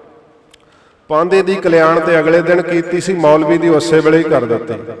 ਪਾਂਧੇ ਦੀ ਕਲਿਆਣ ਤੇ ਅਗਲੇ ਦਿਨ ਕੀਤੀ ਸੀ, ਮੌਲਵੀ ਦੀ ਉਸੇ ਵੇਲੇ ਹੀ ਕਰ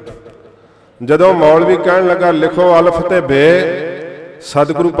ਦਿੱਤੀ। ਜਦੋਂ ਮੌਲਵੀ ਕਹਿਣ ਲੱਗਾ ਲਿਖੋ ਅਲਫ ਤੇ ਬੇ,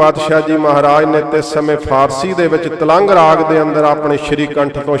 ਸਤਿਗੁਰੂ ਪਾਤਸ਼ਾਹ ਜੀ ਮਹਾਰਾਜ ਨੇ ਤੇ ਸਮੇਂ ਫਾਰਸੀ ਦੇ ਵਿੱਚ ਤਲੰਗ ਰਾਗ ਦੇ ਅੰਦਰ ਆਪਣੇ ਸ਼੍ਰੀ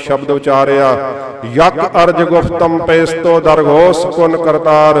ਕੰਠ ਤੋਂ ਸ਼ਬਦ ਉਚਾਰਿਆ, ਯਕ ਅਰਜ ਗੁਫਤਮ ਪੇਸਤੋ ਦਰਗੋਸ ਕੁਨ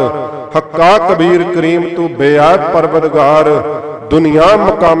ਕਰਤਾਰ, ਹੱਕਾ ਕਬੀਰ ਕਰੀਮ ਤੂੰ ਬੇਅਬ ਪਰਵਦਗਾਰ, ਦੁਨੀਆ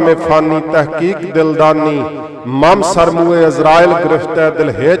ਮਕਾਮੇ ਫਾਨੀ ਤਹਿਕੀਕ ਦਿਲਦਾਨੀ, ਮਮ ਸਰਮੂਏ ਅਜ਼ਰਾਇਲ ਗ੍ਰਿਫਤੈ ਦਿਲ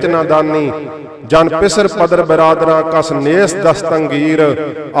ਹੇਚ ਨਾ ਦਾਨੀ, ਜਨ ਪਿਸਰ ਪਦਰ ਬਰਾਦਰਾਂ ਕਸ ਨੇਸ ਦਸਤੰਗੀਰ,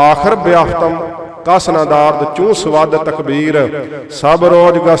 ਆਖਰ ਬਿਆਫਤਮ ਕਸ ਨਾ ਦਾਰਦ ਚੂੰ ਸਵਦ ਤਕਬੀਰ, ਸਭ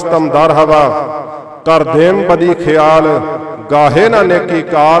ਰੋਜ ਗਸਤਮ ਦਰ ਹਵਾ ਕਰ ਦੇਮ ਬਦੀ ਖਿਆਲ, ਗਾਹੇ ਨਾ ਨੇਕੀ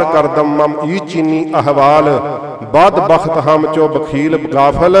ਕਾਰ ਕਰਦਮ ਮਮ ਈ ਚੀਨੀ ਅਹਵਾਲ, ਬਦ ਬਖਤ ਹਮ ਚੋ ਬਖੀਲ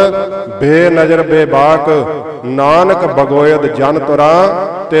ਗਾਫਲ, ਬੇ ਨਜ਼ਰ ਬੇਬਾਕ, ਨਾਨਕ ਬਗੋਇਦ ਜਨ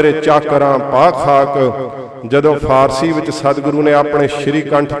ਤੁਰਾ ਤੇਰੇ ਚਾਕਰਾਂ ਪਾ ਖਾਕ। ਜਦੋਂ ਫਾਰਸੀ ਵਿੱਚ ਸਤਿਗੁਰੂ ਨੇ ਆਪਣੇ ਸ਼੍ਰੀ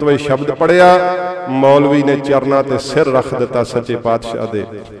ਕੰਠ ਤੋਂ ਇਹ ਸ਼ਬਦ ਪੜ੍ਹਿਆ, ਮੌਲਵੀ ਨੇ ਚਰਨਾਂ ਤੇ ਸਿਰ ਰੱਖ ਦਿੱਤਾ ਸੱਚੇ ਪਾਤਸ਼ਾਹ ਦੇ।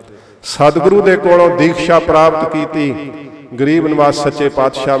 ਸਤਿਗੁਰੂ ਦੇ ਕੋਲੋਂ ਦੀਕਸ਼ਾ ਪ੍ਰਾਪਤ ਕੀਤੀ। ਗਰੀਬ ਨਿਵਾਸ ਸੱਚੇ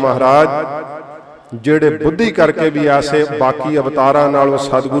ਪਾਤਸ਼ਾਹ ਮਹਾਰਾਜ ਜਿਹੜੇ ਬੁੱਧੀ ਕਰਕੇ ਵੀ ਐਸੇ ਬਾਕੀ ਅਵਤਾਰਾਂ ਨਾਲੋਂ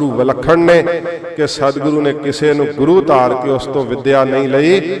ਸਤਿਗੁਰੂ ਵਿਲੱਖਣ ਨੇ ਕਿ ਸਤਿਗੁਰੂ ਨੇ ਕਿਸੇ ਨੂੰ ਗੁਰੂ ਧਾਰ ਕੇ ਉਸ ਤੋਂ ਵਿੱਦਿਆ ਨਹੀਂ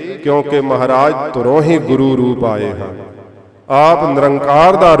ਲਈ, ਕਿਉਂਕਿ ਮਹਾਰਾਜ ਤੁਰੋਂ ਹੀ ਗੁਰੂ ਰੂਪ ਆਏ ਹਨ, ਆਪ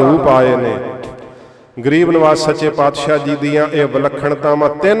ਨਿਰੰਕਾਰ ਦਾ ਰੂਪ ਆਏ ਨੇ। ਗਰੀਬ ਨਿਵਾਜ ਸੱਚੇ ਪਾਤਸ਼ਾਹ ਜੀ ਦੀਆਂ ਇਹ ਵਿਲੱਖਣਤਾਵਾਂ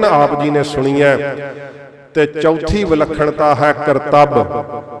ਤਿੰਨ ਆਪ ਜੀ ਨੇ ਸੁਣੀਆਂ, ਤੇ ਚੌਥੀ ਵਿਲੱਖਣਤਾ ਹੈ ਕਰਤੱਵ।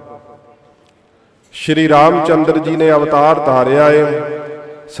 ਸ਼੍ਰੀ ਰਾਮ ਚੰਦਰ ਜੀ ਨੇ ਅਵਤਾਰ ਧਾਰਿਆ ਏ।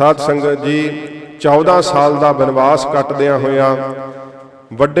 ਸਾਧ ਸੰਗਤ ਜੀ 14 ਸਾਲ ਦਾ ਬਨਵਾਸ ਕੱਟਦਿਆਂ ਹੋਇਆਂ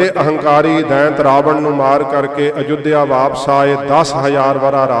ਵੱਡੇ ਅਹੰਕਾਰੀ ਦੈਂਤ ਰਾਵਣ ਨੂੰ ਮਾਰ ਕਰਕੇ ਅਯੁੱਧਿਆ ਵਾਪਸ ਆਏ, 10,000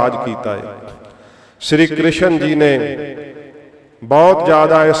 ਵਰਾ ਰਾਜ ਕੀਤਾ ਹੈ। ਸ਼੍ਰੀ ਕ੍ਰਿਸ਼ਨ ਜੀ ਨੇ ਬਹੁਤ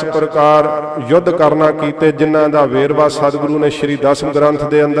ਜ਼ਿਆਦਾ ਇਸ ਪ੍ਰਕਾਰ ਯੁੱਧ ਕਰਨਾ ਕੀਤੇ, ਜਿਨ੍ਹਾਂ ਦਾ ਵੇਰਵਾ ਸਤਿਗੁਰੂ ਨੇ ਸ਼੍ਰੀ ਦਸਮ ਗ੍ਰੰਥ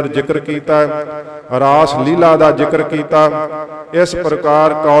ਦੇ ਅੰਦਰ ਜ਼ਿਕਰ ਕੀਤਾ ਹੈ। ਰਾਸ ਲੀਲਾ ਦਾ ਜ਼ਿਕਰ ਕੀਤਾ। ਇਸ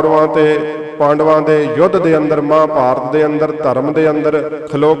ਪ੍ਰਕਾਰ ਕੌਰਵਾਂ ਤੇ ਪਾਂਡਵਾਂ ਦੇ ਯੁੱਧ ਦੇ ਅੰਦਰ, ਮਹਾਭਾਰਤ ਦੇ ਅੰਦਰ, ਧਰਮ ਦੇ ਅੰਦਰ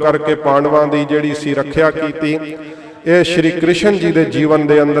ਖਲੋ ਕਰਕੇ ਪਾਂਡਵਾਂ ਦੀ ਜਿਹੜੀ ਸੀ ਰੱਖਿਆ ਕੀਤੀ। ਇਹ ਸ਼੍ਰੀ ਕ੍ਰਿਸ਼ਨ ਜੀ ਦੇ ਜੀਵਨ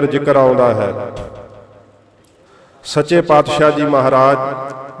ਦੇ ਅੰਦਰ ਜ਼ਿਕਰ ਆਉਂਦਾ ਹੈ। ਸੱਚੇ ਪਾਤਸ਼ਾਹ ਜੀ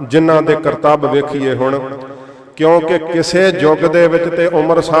ਮਹਾਰਾਜ ਜਿਨ੍ਹਾਂ ਦੇ ਕਰਤੱਵ ਵੇਖੀਏ ਹੁਣ, ਕਿਉਂਕਿ ਕਿਸੇ ਯੁੱਗ ਦੇ ਵਿੱਚ ਤੇ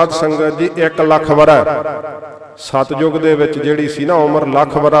ਉਮਰ ਸਾਧ ਸੰਗਤ ਜੀ 1 ਲੱਖ ਵਰਾ, ਸਤਯੁਗ ਦੇ ਵਿੱਚ ਜਿਹੜੀ ਸੀ ਨਾ ਉਮਰ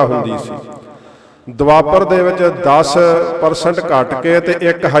ਲੱਖ ਵਰਾ ਹੁੰਦੀ ਸੀ। ਦੁਆਪਰ ਦੇ ਵਿੱਚ 10% ਘਟ ਕੇ ਤੇ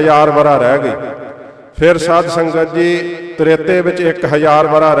 1000 ਵਰਾ ਰਹਿ ਗਈ। ਫਿਰ ਸਾਧ ਸੰਗਤ ਜੀ ਤ੍ਰੇਤੇ ਵਿੱਚ 1000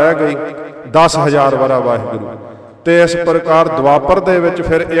 ਵਰਾ ਰਹਿ ਗਈ, 10,000 ਵਰਾ ਵਾਹਿਗੁਰੂ। ਤੇ ਇਸ ਪ੍ਰਕਾਰ ਦੁਆਪਰ ਦੇ ਵਿੱਚ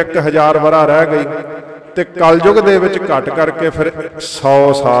ਫਿਰ 1000 ਵਰਾ ਰਹਿ ਗਈ, ਤੇ ਕਲਯੁਗ ਦੇ ਵਿੱਚ ਘਟ ਕਰਕੇ ਫਿਰ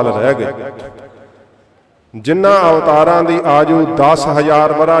 100 ਸਾਲ ਰਹਿ ਗਏ। ਜਿਨ੍ਹਾਂ ਅਵਤਾਰਾਂ ਦੀ ਆਯੂ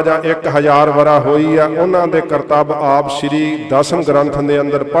 10,000 ਵਰਾ ਜਾਂ 1000 ਵਰਾ ਹੋਈ ਆ, ਉਹਨਾਂ ਦੇ ਕਰਤੱਵ ਆਪ ਸ਼੍ਰੀ ਦਸਮ ਗ੍ਰੰਥ ਦੇ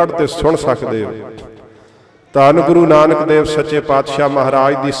ਅੰਦਰ ਪੜ੍ਹ ਤੇ ਸੁਣ ਸਕਦੇ ਹੋ। ਧੰਨ ਗੁਰੂ ਨਾਨਕ ਦੇਵ ਸੱਚੇ ਪਾਤਸ਼ਾਹ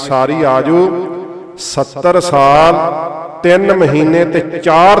ਮਹਾਰਾਜ ਦੀ ਸਾਰੀ ਆਯੂ 70 ਸਾਲ 3 ਮਹੀਨੇ ਤੇ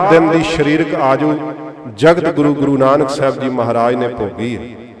 4 ਦਿਨ ਦੀ ਸਰੀਰਕ ਆਯੂ ਜਗਤ ਗੁਰੂ ਗੁਰੂ ਨਾਨਕ ਸਾਹਿਬ ਜੀ ਮਹਾਰਾਜ ਨੇ ਭੋਗੀ ਹੈ।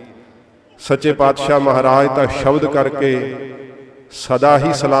 ਸੱਚੇ ਪਾਤਸ਼ਾਹ ਮਹਾਰਾਜ ਤਾਂ ਸ਼ਬਦ ਕਰਕੇ ਸਦਾ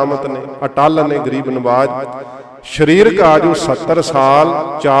ਹੀ ਸਲਾਮਤ ਨੇ, ਅਟਲ ਨੇ। ਗਰੀਬ ਨਵਾਜ ਸਰੀਰਕ ਆਯੂ 70 ਸਾਲ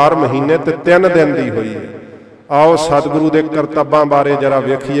 4 ਮਹੀਨੇ ਤੇ 3 ਦਿਨ ਦੀ ਹੋਈ ਹੈ। ਆਓ ਸਤਿਗੁਰੂ ਦੇ ਕਰਤੱਵਾਂ ਬਾਰੇ ਜਰਾ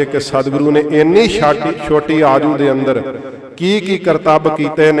ਵੇਖੀਏ ਕਿ ਸਤਿਗੁਰੂ ਨੇ ਇੰਨੀ ਛੋਟੀ ਆਯੂ ਦੇ ਅੰਦਰ ਕੀ ਕੀ ਕਰਤੱਵ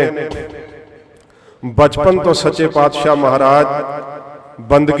ਕੀਤੇ ਨੇ। ਬਚਪਨ ਤੋਂ ਸੱਚੇ ਪਾਤਸ਼ਾਹ ਮਹਾਰਾਜ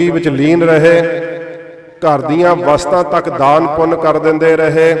ਬੰਦਗੀ ਵਿੱਚ ਲੀਨ ਰਹੇ, ਘਰ ਦੀਆਂ ਵਸਤਾਂ ਤੱਕ ਦਾਨ ਪੁੰਨ ਕਰ ਦਿੰਦੇ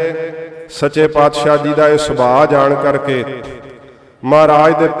ਰਹੇ। ਸੱਚੇ ਪਾਤਸ਼ਾਹ ਜੀ ਦਾ ਇਹ ਸੁਭਾਅ ਜਾਣ ਕਰਕੇ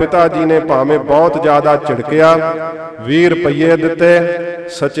ਮਹਾਰਾਜ ਦੇ ਪਿਤਾ ਜੀ ਨੇ ਭਾਵੇਂ ਬਹੁਤ ਜ਼ਿਆਦਾ ਝਿੜਕਿਆ, 20 ਰੁਪਏ ਦਿੱਤੇ।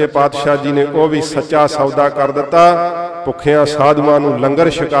 ਸੱਚੇ ਪਾਤਸ਼ਾਹ ਜੀ ਨੇ ਉਹ ਵੀ ਸੱਚਾ ਸੌਦਾ ਕਰ ਦਿੱਤਾ। ਭੁੱਖਿਆਂ ਸਾਧੂਆਂ ਨੂੰ ਲੰਗਰ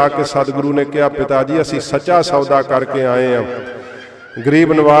ਛਕਾ ਕੇ ਸਤਿਗੁਰੂ ਨੇ ਕਿਹਾ, ਪਿਤਾ ਜੀ ਅਸੀਂ ਸੱਚਾ ਸੌਦਾ ਕਰਕੇ ਆਏ ਹਾਂ।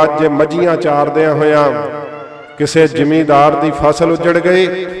 ਗਰੀਬ ਨਵਾਜ ਜੇ ਮੱਝੀਆਂ ਚਾਰਦਿਆਂ ਹੋਇਆਂ ਕਿਸੇ ਜ਼ਿਮੀਂਦਾਰ ਦੀ ਫਸਲ ਉੱਜੜ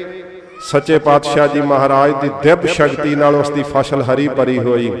ਗਈ, ਸੱਚੇ ਪਾਤਸ਼ਾਹ ਜੀ ਮਹਾਰਾਜ ਦੀ ਦਿਵ ਸ਼ਕਤੀ ਨਾਲ ਉਸ ਦੀ ਫਸਲ ਹਰੀ ਭਰੀ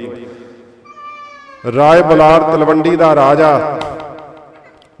ਹੋਈ। ਰਾਏ ਬੁਲਾਰ ਤਲਵੰਡੀ ਦਾ ਰਾਜਾ,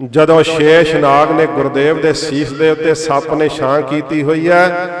 ਜਦੋਂ ਸ਼ੇਸ਼ ਨਾਗ ਨੇ ਗੁਰਦੇਵ ਦੇ ਸੀਸ ਦੇ ਉੱਤੇ ਸੱਪ ਨੇ ਛਾਂ ਕੀਤੀ ਹੋਈ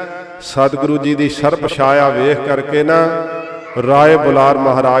ਹੈ, ਸਤਿਗੁਰੂ ਜੀ ਦੀ ਸਰਪ ਛਾਇਆ ਵੇਖ ਕਰਕੇ ਨਾ ਰਾਏ ਬੁਲਾਰ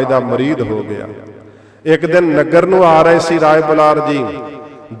ਮਹਾਰਾਜ ਦਾ ਮੁਰੀਦ ਹੋ ਗਿਆ। ਇੱਕ ਦਿਨ ਨਗਰ ਨੂੰ ਆ ਰਹੇ ਸੀ ਰਾਏ ਬੁਲਾਰ ਜੀ,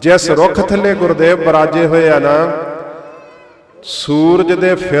 ਜਿਸ ਰੁੱਖ ਥੱਲੇ ਗੁਰਦੇਵ ਬਰਾਜੇ ਹੋਏ ਆ ਨਾ, ਸੂਰਜ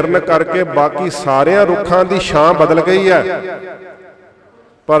ਦੇ ਫਿਰਨ ਕਰਕੇ ਬਾਕੀ ਸਾਰਿਆਂ ਰੁੱਖਾਂ ਦੀ ਛਾਂ ਬਦਲ ਗਈ ਹੈ,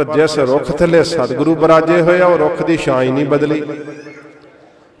 ਪਰ ਜਿਸ ਰੁੱਖ ਥੱਲੇ ਸਤਿਗੁਰੂ ਬਰਾਜੇ ਹੋਏ ਆ ਉਹ ਰੁੱਖ ਦੀ ਛਾਂ ਹੀ ਨਹੀਂ ਬਦਲੀ।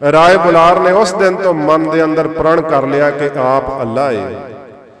 ਰਾਏ ਬੁਲਾਰ ਨੇ ਉਸ ਦਿਨ ਤੋਂ ਮਨ ਦੇ ਅੰਦਰ ਪ੍ਰਣ ਕਰ ਲਿਆ ਕਿ ਆਪ ਅੱਲਾ ਏ।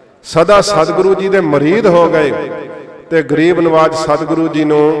 ਸਦਾ ਸਤਿਗੁਰੂ ਜੀ ਦੇ ਮੁਰੀਦ ਹੋ ਗਏ। ਤੇ ਗਰੀਬ ਨਵਾਜ ਸਤਿਗੁਰੂ ਜੀ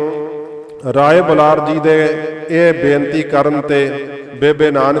ਨੂੰ ਰਾਏ ਬੁਲਾਰ ਜੀ ਦੇ ਇਹ ਬੇਨਤੀ ਕਰਨ ਤੇ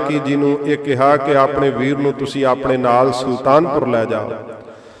ਬੇਬੇ ਨਾਨਕੀ ਜੀ ਨੂੰ ਇਹ ਕਿਹਾ ਕਿ ਆਪਣੇ ਵੀਰ ਨੂੰ ਤੁਸੀਂ ਆਪਣੇ ਨਾਲ ਸੁਲਤਾਨਪੁਰ ਲੈ ਜਾਓ।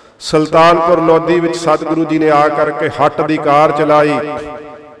 ਸੁਲਤਾਨਪੁਰ ਲੋਧੀ ਵਿੱਚ ਸਤਿਗੁਰੂ ਜੀ ਨੇ ਆ ਕਰਕੇ ਹੱਟ ਦੀ ਕਾਰ ਚਲਾਈ,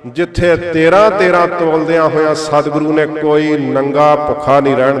 ਜਿੱਥੇ 13 ਤੋਲਦਿਆਂ ਹੋਇਆਂ ਸਤਿਗੁਰੂ ਨੇ ਕੋਈ ਨੰਗਾ ਭੁੱਖਾ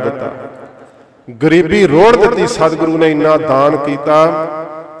ਨਹੀਂ ਰਹਿਣ ਦਿੱਤਾ। ਗਰੀਬੀ ਰੋੜ ਦਿੱਤੀ। ਸਤਿਗੁਰੂ ਨੇ ਇੰਨਾ ਦਾਨ ਕੀਤਾ।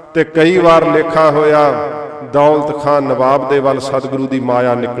 ਤੇ ਕਈ ਵਾਰ ਲੇਖਾ ਹੋਇਆ ਦੌਲਤ ਖਾਨ ਨਵਾਬ ਦੇ ਵੱਲ ਸਤਿਗੁਰੂ ਦੀ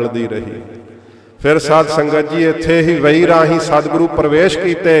ਮਾਇਆ ਨਿਕਲਦੀ ਰਹੀ। ਫਿਰ ਸਾਧ ਸੰਗਤ ਜੀ ਇੱਥੇ ਹੀ ਵਹੀ ਰਾਹੀਂ ਸਤਿਗੁਰੂ ਪ੍ਰਵੇਸ਼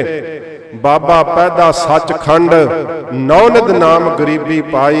ਕੀਤੇ। ਬਾਬਾ ਪੈਦਾ ਸੱਚਖੰਡ ਨੌਨਿਦ ਨਾਮ ਗਰੀਬੀ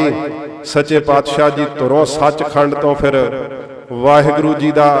ਪਾਈ। ਸੱਚੇ ਪਾਤਸ਼ਾਹ ਜੀ ਤੁਰੋਂ ਸੱਚਖੰਡ ਤੋਂ ਫਿਰ ਵਾਹਿਗੁਰੂ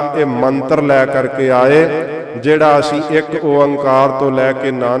ਜੀ ਦਾ ਇਹ ਮੰਤਰ ਲੈ ਕਰਕੇ ਆਏ, ਜਿਹੜਾ ਅਸੀਂ ਇੱਕ ਓੰਕਾਰ ਤੋਂ ਲੈ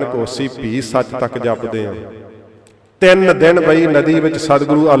ਕੇ ਨਾਨਕ ਹੋਸੀ ਭੀ ਸੱਚ ਤੱਕ ਜਪਦੇ ਹਾਂ। 3 ਦਿਨ ਬਈ ਨਦੀ ਵਿੱਚ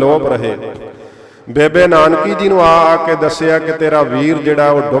ਸਤਿਗੁਰੂ ਅਲੋਪ ਰਹੇ। ਬੇਬੇ ਨਾਨਕੀ ਜੀ ਨੂੰ ਆ ਕੇ ਦੱਸਿਆ ਕਿ ਤੇਰਾ ਵੀਰ ਜਿਹੜਾ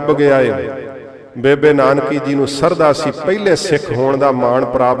ਉਹ ਡੁੱਬ ਗਿਆ ਏ। ਬੇਬੇ ਨਾਨਕੀ ਜੀ ਨੂੰ ਸਰਦਾ ਸੀ, ਪਹਿਲੇ ਸਿੱਖ ਹੋਣ ਦਾ ਮਾਣ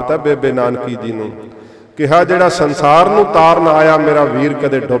ਪ੍ਰਾਪਤ ਹੈ ਬੇਬੇ ਨਾਨਕੀ ਜੀ ਨੂੰ, ਕਿਹਾ ਜਿਹੜਾ ਸੰਸਾਰ ਨੂੰ ਤਾਰਨ ਆਇਆ ਮੇਰਾ ਵੀਰ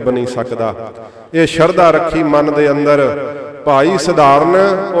ਕਦੇ ਡੁੱਬ ਨਹੀਂ ਸਕਦਾ। ਇਹ ਸ਼ਰਧਾ ਰੱਖੀ ਮਨ ਦੇ ਅੰਦਰ। ਭਾਈ ਸਧਾਰਨ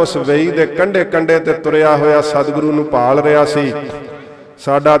ਉਸ ਵੇਈ ਦੇ ਕੰਢੇ ਕੰਢੇ ਤੇ ਤੁਰਿਆ ਹੋਇਆ ਸਤਿਗੁਰੂ ਨੂੰ ਭਾਲ ਰਿਹਾ ਸੀ।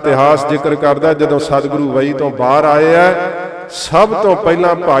 ਸਾਡਾ ਇਤਿਹਾਸ ਜ਼ਿਕਰ ਕਰਦਾ ਜਦੋਂ ਸਤਿਗੁਰੂ ਵੇਈ ਤੋਂ ਬਾਹਰ ਆਏ ਆ, ਸਭ ਤੋਂ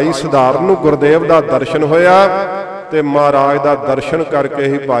ਪਹਿਲਾਂ ਭਾਈ ਸਧਾਰਨ ਨੂੰ ਗੁਰਦੇਵ ਦਾ ਦਰਸ਼ਨ ਹੋਇਆ ਤੇ ਮਹਾਰਾਜ ਦਾ ਦਰਸ਼ਨ ਕਰਕੇ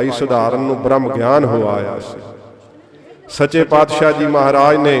ਹੀ ਭਾਈ ਸਧਾਰਨ ਨੂੰ ਬ੍ਰਹਮ ਗਿਆਨ ਹੋ ਆਇਆ ਸੀ। ਸੱਚੇ ਪਾਤਸ਼ਾਹ ਜੀ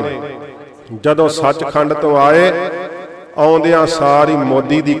ਮਹਾਰਾਜ ਨੇ ਜਦੋਂ ਸੱਚਖੰਡ ਤੋਂ ਆਏ, ਆਉਂਦਿਆਂ ਸਾਰੀ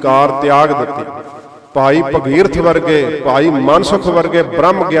ਮੋਦੀ ਦੀ ਕਾਰ ਤਿਆਗ ਦਿੱਤੀ। ਭਾਈ ਭਗੀਰਥ ਵਰਗੇ, ਭਾਈ ਮਨਸੁਖ ਵਰਗੇ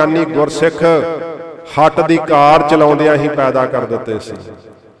ਬ੍ਰਹਮ ਗਿਆਨੀ ਗੁਰਸਿੱਖ ਹੱਟ ਦੀ ਕਾਰ ਚਲਾਉਂਦਿਆਂ ਹੀ ਪੈਦਾ ਕਰ ਦਿੱਤੇ ਸੀ।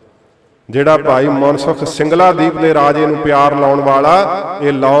 ਜਿਹੜਾ ਭਾਈ ਮਨਸੁਖ ਸਿੰਗਲਾਦੀਪ ਦੇ ਰਾਜੇ ਨੂੰ ਪਿਆਰ ਲਾਉਣ ਵਾਲਾ,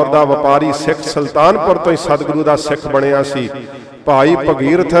 ਇਹ ਲਾਹੌਰ ਦਾ ਵਪਾਰੀ ਸਿੱਖ ਸੁਲਤਾਨਪੁਰ ਤੋਂ ਹੀ ਸਤਿਗੁਰੂ ਦਾ ਸਿੱਖ ਬਣਿਆ ਸੀ। ਭਾਈ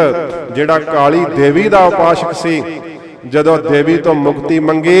ਭਗੀਰਥ ਜਿਹੜਾ ਕਾਲੀ ਦੇਵੀ ਦਾ ਉਪਾਸ਼ਕ ਸੀ, ਜਦੋਂ ਦੇਵੀ ਤੋਂ ਮੁਕਤੀ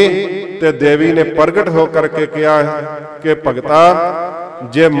ਮੰਗੀ ਤੇ ਦੇਵੀ ਨੇ ਪ੍ਰਗਟ ਹੋ ਕਰਕੇ ਕਿਹਾ ਕਿ ਭਗਤਾ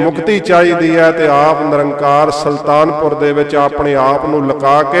ਜੇ ਮੁਕਤੀ ਚਾਹੀਦੀ ਹੈ ਤੇ ਆਪ ਨਿਰੰਕਾਰ ਸੁਲਤਾਨਪੁਰ ਦੇ ਵਿੱਚ ਆਪਣੇ ਆਪ ਨੂੰ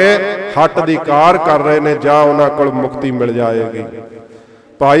ਲੁਕਾ ਕੇ ਹੱਟ ਦੀ ਕਾਰ ਕਰ ਰਹੇ ਨੇ, ਜਾ ਉਹਨਾਂ ਕੋਲ ਮੁਕਤੀ ਮਿਲ ਜਾਏਗੀ।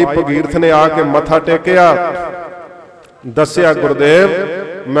 ਭਾਈ ਭਗੀਰਥ ਨੇ ਆ ਕੇ ਮੱਥਾ ਟੇਕਿਆ, ਦੱਸਿਆ ਗੁਰਦੇਵ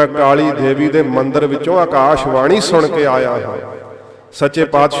ਮੈਂ ਕਾਲੀ ਦੇਵੀ ਦੇ ਮੰਦਿਰ ਵਿੱਚੋਂ ਆਕਾਸ਼ਵਾਣੀ ਸੁਣ ਕੇ ਆਇਆ ਹਾਂ। ਸੱਚੇ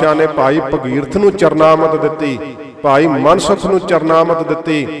ਪਾਤਸ਼ਾਹ ਨੇ ਭਾਈ ਭਗੀਰਥ ਨੂੰ ਚਰਨਾਮਤ ਦਿੱਤੀ, ਭਾਈ ਮਨਸੁਖ ਨੂੰ ਚਰਨਾਮਤ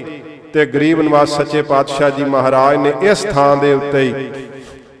ਦਿੱਤੀ ਤੇ ਗਰੀਬ ਨਿਵਾਸ ਸੱਚੇ ਪਾਤਸ਼ਾਹ ਜੀ ਮਹਾਰਾਜ ਨੇ ਇਸ ਥਾਂ ਦੇ ਉੱਤੇ ਹੀ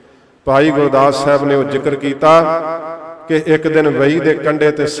ਭਾਈ ਗੁਰਦਾਸ ਸਾਹਿਬ ਨੇ ਉਹ ਜ਼ਿਕਰ ਕੀਤਾ ਕਿ ਇੱਕ ਦਿਨ ਵੇਈ ਦੇ ਕੰਢੇ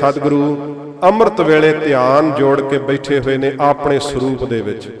ਤੇ ਸਤਿਗੁਰੂ ਅੰਮ੍ਰਿਤ ਵੇਲੇ ਧਿਆਨ ਜੋੜ ਕੇ ਬੈਠੇ ਹੋਏ ਨੇ ਆਪਣੇ ਸਰੂਪ ਦੇ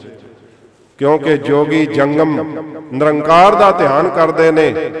ਵਿੱਚ। ਕਿਉਂਕਿ ਜੋਗੀ ਜੰਗਮ ਨਿਰੰਕਾਰ ਦਾ ਧਿਆਨ ਕਰਦੇ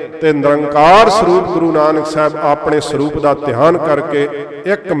ਨੇ ਤੇ ਨਿਰੰਕਾਰ ਸਰੂਪ ਗੁਰੂ ਨਾਨਕ ਸਾਹਿਬ ਆਪਣੇ ਸਰੂਪ ਦਾ ਧਿਆਨ ਕਰਕੇ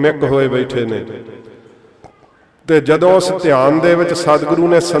ਇੱਕ ਮਿਕ ਹੋਏ ਬੈਠੇ ਨੇ। ਤੇ ਜਦੋਂ ਉਸ ਧਿਆਨ ਦੇ ਵਿੱਚ ਸਤਿਗੁਰੂ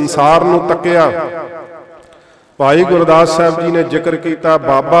ਨੇ ਸੰਸਾਰ ਨੂੰ ਤੱਕਿਆ, ਭਾਈ ਗੁਰਦਾਸ ਸਾਹਿਬ ਜੀ ਨੇ ਜ਼ਿਕਰ ਕੀਤਾ,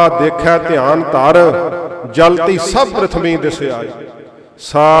 ਬਾਬਾ ਦੇਖਿਆ ਧਿਆਨ ਧਰ ਜਲਤੀ ਸਭ ਪ੍ਰਿਥਵੀ ਦਿਸਿਆਈ।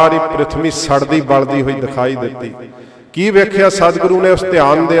 ਸਾਰੀ ਪ੍ਰਿਥਵੀ ਸੜਦੀ ਬਲਦੀ ਹੋਈ ਦਿਖਾਈ ਦਿੱਤੀ। ਕੀ ਵੇਖਿਆ ਸਤਿਗੁਰੂ ਨੇ ਉਸ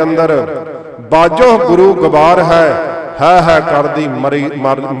ਧਿਆਨ ਦੇ ਅੰਦਰ? ਬਾਜੋ ਗੁਰੂ ਗਵਾਰ ਹੈ ਕਰਦੀ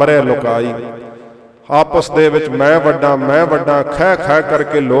ਮਰੇ ਲੁਕਾਈ। ਆਪਸ ਦੇ ਵਿੱਚ ਮੈਂ ਵੱਡਾ ਖਹਿ ਖਹਿ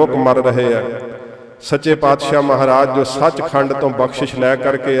ਕਰਕੇ ਲੋਕ ਮਰ ਰਹੇ ਆ। ਸੱਚੇ ਪਾਤਸ਼ਾਹ ਮਹਾਰਾਜ ਜੋ ਸੱਚਖੰਡ ਤੋਂ ਬਖਸ਼ਿਸ਼ ਲੈ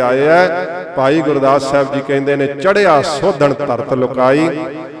ਕਰਕੇ ਆਏ ਆ, ਭਾਈ ਗੁਰਦਾਸ ਸਾਹਿਬ ਜੀ ਕਹਿੰਦੇ ਨੇ ਚੜਿਆ ਸੋਧਣ ਧਰਤ ਲੁਕਾਈ।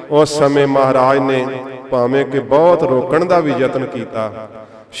 ਉਸ ਸਮੇਂ ਮਹਾਰਾਜ ਨੇ ਭਾਵੇਂ ਕਿ ਬਹੁਤ ਰੋਕਣ ਦਾ ਵੀ ਯਤਨ ਕੀਤਾ,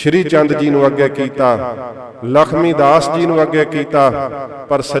 ਸ਼੍ਰੀ ਚੰਦ ਜੀ ਨੂੰ ਅੱਗੇ ਕੀਤਾ, ਲਖਮੀ ਦਾਸ ਜੀ ਨੂੰ ਅੱਗੇ ਕੀਤਾ,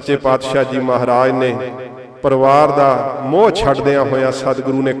 ਪਰ ਸੱਚੇ ਪਾਤਸ਼ਾਹ ਜੀ ਮਹਾਰਾਜ ਨੇ ਪਰਿਵਾਰ ਦਾ ਮੋਹ ਛੱਡਦਿਆਂ ਹੋਇਆ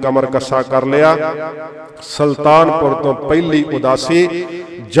ਸਤਿਗੁਰੂ ਨੇ ਕਮਰ ਕੱਸਾ ਕਰ ਲਿਆ। ਸੁਲਤਾਨਪੁਰ ਤੋਂ ਪਹਿਲੀ ਉਦਾਸੀ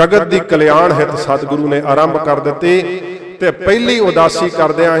ਜਗਤ ਦੀ ਕਲਿਆਣ ਹਿਤ ਸਤਿਗੁਰੂ ਨੇ ਆਰੰਭ ਕਰ ਦਿੱਤੀ ਤੇ ਪਹਿਲੀ ਉਦਾਸੀ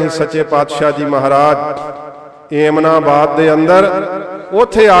ਕਰਦਿਆਂ ਹੀ ਸੱਚੇ ਪਾਤਸ਼ਾਹ ਜੀ ਮਹਾਰਾਜ ਏਮਨਾਬਾਦ ਦੇ ਅੰਦਰ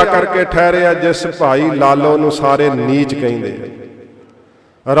ਉੱਥੇ ਆ ਕਰਕੇ ਠਹਿਰਿਆ ਜਿਸ ਭਾਈ ਲਾਲੋ ਨੂੰ ਸਾਰੇ ਨੀਚ ਕਹਿੰਦੇ।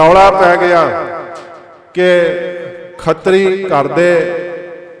 ਰੌਲਾ ਪੈ ਗਿਆ ਕਿ ਖੱਤਰੀ ਘਰ ਦੇ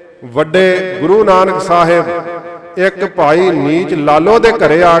ਵੱਡੇ ਗੁਰੂ ਨਾਨਕ ਸਾਹਿਬ ਇੱਕ ਭਾਈ ਨੀਚ ਲਾਲੋ ਦੇ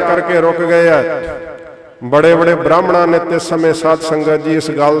ਘਰੇ ਆ ਕਰਕੇ ਰੁਕ ਗਏ ਆ। ਬੜੇ ਬੜੇ ਬ੍ਰਾਹਮਣਾਂ ਨੇ ਤੇ ਸਮੇਂ ਸਾਧ ਸੰਗਤ ਜੀ ਇਸ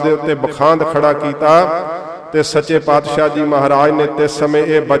ਗੱਲ ਦੇ ਉੱਤੇ ਬਖਾਂਦ ਖੜਾ ਕੀਤਾ ਤੇ ਸੱਚੇ ਪਾਤਸ਼ਾਹ ਜੀ ਮਹਾਰਾਜ ਨੇ ਤੇ ਸਮੇਂ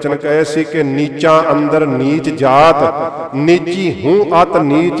ਇਹ ਬਚਨ ਕਹੇ ਸੀ ਕਿ ਨੀਚਾਂ ਅੰਦਰ ਨੀਚ ਜਾਤ, ਨੀਚੀ ਹੂੰ ਅਤ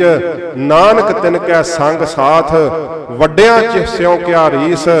ਨੀਚ, ਨਾਨਕ ਤਿਨ ਕੈ ਸੰਗ ਸਾਥ, ਵੱਡਿਆਂ ਚ ਸਿਉ ਕਿਆ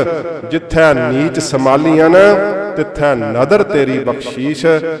ਰੀਸ, ਜਿੱਥੈ ਨੀਚ ਸਮਾਲੀਆਂ ਤਿੱਥੈ ਨਦਰ ਤੇਰੀ ਬਖਸ਼ੀਸ਼।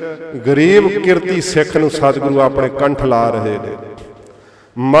 ਗਰੀਬ ਕਿਰਤੀ ਸਿੱਖ ਨੂੰ ਸਤਿਗੁਰੂ ਆਪਣੇ ਕੰਠ ਲਾ ਰਹੇ ਨੇ।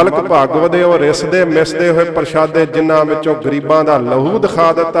 ਮਲਕ ਭਾਗਵਤ ਦੇ ਉਹ ਰਿਸਦੇ ਮਿਸਦੇ ਹੋਏ ਪ੍ਰਸ਼ਾਦੇ ਜਿਨ੍ਹਾਂ ਵਿੱਚੋਂ ਗਰੀਬਾਂ ਦਾ ਲਹੂ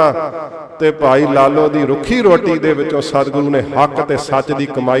ਦਿਖਾ ਦਿੱਤਾ ਤੇ ਭਾਈ ਲਾਲੋ ਦੀ ਰੁੱਖੀ ਰੋਟੀ ਦੇ ਵਿੱਚੋਂ ਸਤਿਗੁਰੂ ਨੇ ਹੱਕ ਤੇ ਸੱਚ ਦੀ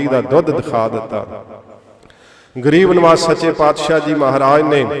ਕਮਾਈ ਦਾ ਦੁੱਧ ਦਿਖਾ ਦਿੱਤਾ। ਗਰੀਬ ਨਿਵਾਸ ਸੱਚੇ ਪਾਤਸ਼ਾਹ ਜੀ ਮਹਾਰਾਜ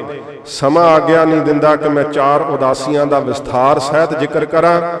ਨੇ ਸਮਾਂ ਆਗਿਆ ਨਹੀਂ ਦਿੰਦਾ ਕਿ ਮੈਂ 4 ਉਦਾਸੀਆਂ ਦਾ ਵਿਸਥਾਰ ਸਹਿਤ ਜ਼ਿਕਰ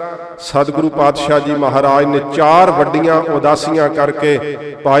ਕਰਾਂ। ਸਤਿਗੁਰੂ ਪਾਤਸ਼ਾਹ ਜੀ ਮਹਾਰਾਜ ਨੇ 4 ਵੱਡੀਆਂ ਉਦਾਸੀਆਂ ਕਰਕੇ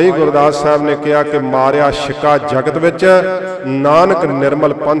ਭਾਈ ਗੁਰਦਾਸ ਸਾਹਿਬ ਨੇ ਕਿਹਾ ਕਿ ਮਾਰਿਆ ਸ਼ਿਕਾ ਜਗਤ ਵਿੱਚ, ਨਾਨਕ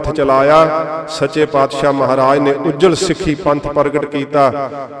ਨਿਰਮਲ ਪੰਥ ਚਲਾਇਆ। ਸੱਚੇ ਪਾਤਸ਼ਾਹ ਮਹਾਰਾਜ ਨੇ ਉੱਜਲ ਸਿੱਖੀ ਪੰਥ ਪ੍ਰਗਟ ਕੀਤਾ।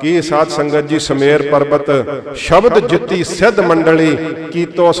 ਕੀ ਸਾਧ ਸੰਗਤ ਜੀ ਸਮੇਰ ਪਰਬਤ ਸ਼ਬਦ ਜਿੱਤੀ ਸਿੱਧ ਮੰਡਲੀ,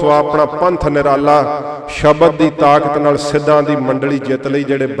 ਕੀਤੋ ਸੋ ਆਪਣਾ ਪੰਥ ਨਿਰਾਲਾ। ਸ਼ਬਦ ਦੀ ਤਾਕਤ ਨਾਲ ਸਿੱਧਾਂ ਦੀ ਮੰਡਲੀ ਜਿੱਤ ਲਈ।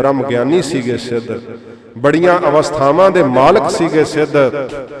 ਜਿਹੜੇ ਬ੍ਰਹਮ ਗਿਆਨੀ ਸੀਗੇ ਸਿੱਧ, ਬੜੀਆਂ ਅਵਸਥਾਵਾਂ ਦੇ ਮਾਲਕ ਸੀਗੇ ਸਿੱਧ।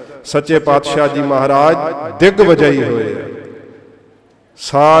 ਸੱਚੇ ਪਾਤਸ਼ਾਹ ਜੀ ਮਹਾਰਾਜ ਦਿਗਵਜਈ ਹੋਏ।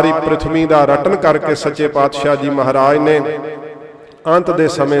 ਸਾਰੀ ਪ੍ਰਿਥਵੀ ਦਾ ਰਟਨ ਕਰਕੇ ਸੱਚੇ ਪਾਤਸ਼ਾਹ ਜੀ ਮਹਾਰਾਜ ਨੇ ਅੰਤ ਦੇ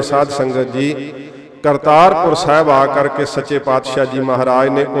ਸਮੇਂ ਸਾਧ ਸੰਗਤ ਜੀ ਕਰਤਾਰਪੁਰ ਸਾਹਿਬ ਆ ਕਰਕੇ ਸੱਚੇ ਪਾਤਸ਼ਾਹ ਜੀ ਮਹਾਰਾਜ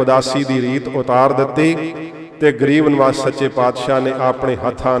ਨੇ ਉਦਾਸੀ ਦੀ ਰੀਤ ਉਤਾਰ ਦਿੱਤੀ ਤੇ ਗਰੀਬ ਨਿਵਾਸ ਸੱਚੇ ਪਾਤਸ਼ਾਹ ਨੇ ਆਪਣੇ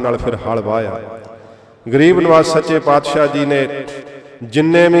ਹੱਥਾਂ ਨਾਲ ਫਿਰ ਹਲ ਵਾਹਿਆ। ਗਰੀਬ ਨਵਾਜ਼ ਸੱਚੇ ਪਾਤਸ਼ਾਹ ਜੀ ਨੇ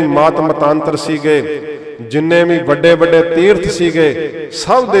ਜਿੰਨੇ ਵੀ ਮਤ ਮਤਾਂਤਰ ਸੀਗੇ, ਜਿੰਨੇ ਵੀ ਵੱਡੇ ਵੱਡੇ ਤੀਰਥ ਸੀਗੇ,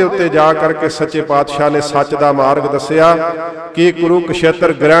 ਸਭ ਦੇ ਉੱਤੇ ਜਾ ਕਰਕੇ ਸੱਚੇ ਪਾਤਸ਼ਾਹ ਨੇ ਸੱਚ ਦਾ ਮਾਰਗ ਦੱਸਿਆ। ਕਿ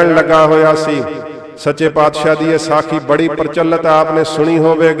ਕੁਰੂਕਸ਼ੇਤਰ ਗ੍ਰਹਿਣ ਲੱਗਾ ਹੋਇਆ ਸੀ। ਸੱਚੇ ਪਾਤਸ਼ਾਹ ਦੀ ਇਹ ਸਾਖੀ ਬੜੀ ਪ੍ਰਚਲਿਤ ਆਪਨੇ ਸੁਣੀ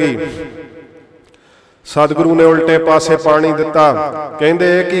ਹੋਵੇਗੀ। ਸਤਿਗੁਰੂ ਨੇ ਉਲਟੇ ਪਾਸੇ ਪਾਣੀ ਦਿੱਤਾ। ਕਹਿੰਦੇ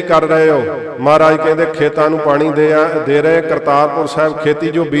ਇਹ ਕੀ ਕਰ ਰਹੇ ਹੋ? ਮਹਾਰਾਜ ਕਹਿੰਦੇ ਖੇਤਾਂ ਨੂੰ ਪਾਣੀ ਦੇ ਰਹੇ, ਕਰਤਾਰਪੁਰ ਸਾਹਿਬ ਖੇਤੀ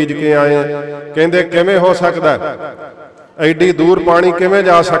ਜੋ ਬੀਜ ਕੇ ਆਏ। ਕਹਿੰਦੇ ਕਿਵੇਂ ਹੋ ਸਕਦਾ, ਐਡੀ ਦੂਰ ਪਾਣੀ ਕਿਵੇਂ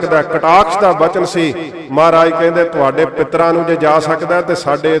ਜਾ ਸਕਦਾ? ਕਟਾਕਸ਼ ਦਾ ਬਚਨ ਸੀ। ਮਹਾਰਾਜ ਕਹਿੰਦੇ ਤੁਹਾਡੇ ਪਿੱਤਰਾਂ ਨੂੰ ਜੇ ਜਾ ਸਕਦਾ ਤੇ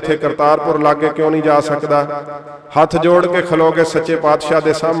ਸਾਡੇ ਇੱਥੇ ਕਰਤਾਰਪੁਰ ਲਾਗੇ ਕਿਉਂ ਨਹੀਂ ਜਾ ਸਕਦਾ? ਹੱਥ ਜੋੜ ਕੇ ਖਲੋਗੇ ਸੱਚੇ ਪਾਤਸ਼ਾਹ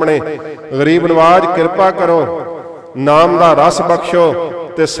ਦੇ ਸਾਹਮਣੇ, ਗਰੀਬ ਨਵਾਜ਼ ਕਿਰਪਾ ਕਰੋ, ਨਾਮ ਦਾ ਰਸ ਬਖਸ਼ੋ।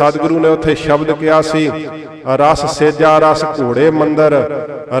 ਤੇ ਸਤਿਗੁਰੂ ਨੇ ਉੱਥੇ ਸ਼ਬਦ ਕਿਹਾ ਸੀ, ਰਸ ਸੇਜਾ ਰਸ ਘੋੜੇ ਮੰਦਰ,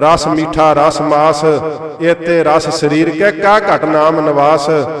 ਰਸ ਮੀਠਾ ਰਸ ਮਾਸ, ਏਤੇ ਰਸ ਸਰੀਰ ਕੇ ਕਾ ਘਟ ਨਾਮ ਨਿਵਾਸ।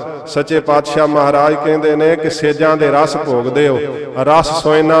 ਸੱਚੇ ਪਾਤਸ਼ਾਹ ਮਹਾਰਾਜ ਕਹਿੰਦੇ ਨੇ ਕਿ ਸੇਜਾਂ ਦੇ ਰਸ ਭੋਗਦੇ ਹੋ, ਰਸ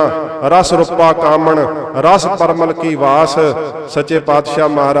ਸੋਇਨਾ, ਰਸ ਰੂਪਾ ਕਾਮਣ, ਰਸ ਪਰਮਲ ਕੀ ਵਾਸ। ਸੱਚੇ ਪਾਤਸ਼ਾਹ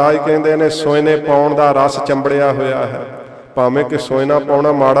ਮਹਾਰਾਜ ਕਹਿੰਦੇ ਨੇ ਸੋਇਨੇ ਪਾਉਣ ਦਾ ਰਸ ਚੰਬੜਿਆ ਹੋਇਆ ਹੈ। ਭਾਵੇਂ ਕਿ ਸੋਇਨਾ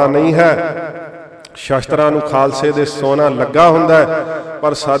ਪਾਉਣਾ ਮਾੜਾ ਨਹੀਂ ਹੈ, ਸ਼ਸਤਰਾਂ ਨੂੰ ਖਾਲਸੇ ਦੇ ਸੋਨਾ ਲੱਗਾ ਹੁੰਦਾ ਹੈ,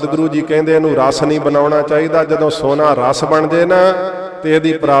 ਪਰ ਸਤਿਗੁਰੂ ਜੀ ਕਹਿੰਦੇ ਇਹਨੂੰ ਰਸ ਨਹੀਂ ਬਣਾਉਣਾ ਚਾਹੀਦਾ। ਜਦੋਂ ਸੋਨਾ ਰਸ ਬਣ ਜੇ ਨਾ ਤੇ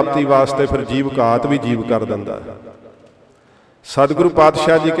ਇਹਦੀ ਪ੍ਰਾਪਤੀ ਵਾਸਤੇ ਫਿਰ ਜੀਵ ਘਾਤ ਵੀ ਜੀਵ ਕਰ ਦਿੰਦਾ। ਸਤਿਗੁਰੂ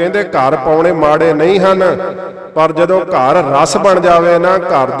ਪਾਤਸ਼ਾਹ ਜੀ ਕਹਿੰਦੇ ਘਰ ਪਾਉਣੇ ਮਾੜੇ ਨਹੀਂ ਹਨ, ਪਰ ਜਦੋਂ ਘਰ ਰਸ ਬਣ ਜਾਵੇ ਨਾ,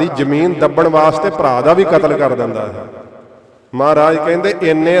 ਘਰ ਦੀ ਜ਼ਮੀਨ ਦੱਬਣ ਵਾਸਤੇ ਭਰਾ ਦਾ ਵੀ ਕਤਲ ਕਰ ਦਿੰਦਾ ਹੈ। ਮਹਾਰਾਜ ਕਹਿੰਦੇ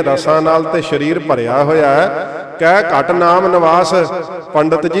ਇੰਨੇ ਰਸਾਂ ਨਾਲ ਤੇ ਸਰੀਰ ਭਰਿਆ ਹੋਇਆ ਹੈ, ਕਹਿ ਘਟ ਨਾਮ ਨਿਵਾਸ।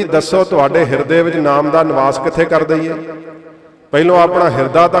 ਪੰਡਤ ਜੀ ਦੱਸੋ ਤੁਹਾਡੇ ਹਿਰਦੇ ਵਿੱਚ ਨਾਮ ਦਾ ਨਿਵਾਸ ਕਿੱਥੇ ਕਰ ਦਈਏ? ਪਹਿਲੋਂ ਆਪਣਾ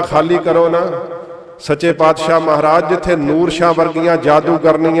ਹਿਰਦਾ ਤਾਂ ਖਾਲੀ ਕਰੋ ਨਾ। ਸੱਚੇ ਪਾਤਸ਼ਾਹ ਮਹਾਰਾਜ ਜਿੱਥੇ ਨੂਰ ਸ਼ਾਹ ਵਰਗੀਆਂ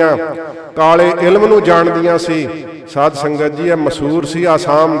ਜਾਦੂਗਰਨੀਆਂ ਕਾਲੇ ਇਲਮ ਨੂੰ ਜਾਣਦੀਆਂ ਸੀ, ਸਾਧ ਸੰਗਤ ਜੀ ਇਹ ਮਸ਼ਹੂਰ ਸੀ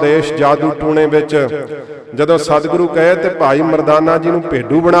ਆਸਾਮ ਦੇਸ਼ ਜਾਦੂ ਟੂਣੇ ਵਿੱਚ। ਜਦੋਂ ਸਤਿਗੁਰੂ ਕਹੇ ਤੇ ਭਾਈ ਮਰਦਾਨਾ ਜੀ ਨੂੰ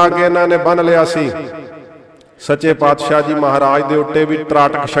ਭੇਡੂ ਬਣਾ ਕੇ ਇਹਨਾਂ ਨੇ ਬੰਨ ਲਿਆ ਸੀ। ਸੱਚੇ ਪਾਤਸ਼ਾਹ ਜੀ ਮਹਾਰਾਜ ਦੇ ਉੱਤੇ ਵੀ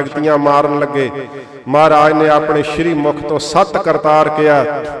ਤਰਾਟਕ ਸ਼ਕਤੀਆਂ ਮਾਰਨ ਲੱਗੇ। ਮਹਾਰਾਜ ਨੇ ਆਪਣੇ ਸ਼੍ਰੀ ਮੁਖ ਤੋਂ 7 ਕਰਤਾਰ ਕਿਹਾ,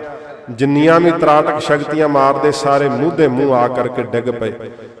 ਜਿੰਨੀਆਂ ਵੀ ਤਰਾਟਕ ਸ਼ਕਤੀਆਂ ਮਾਰਦੇ ਸਾਰੇ ਮੂੰਹ ਦੇ ਮੂੰਹ ਆ ਕਰਕੇ ਡਿੱਗ ਪਏ।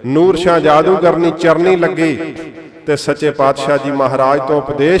 ਨੂਰ ਸ਼ਾਹ ਜਾਦੂਗਰਨੀ ਚਰਨੀ ਲੱਗੀ ਤੇ ਸੱਚੇ ਪਾਤਸ਼ਾਹ ਜੀ ਮਹਾਰਾਜ ਤੋਂ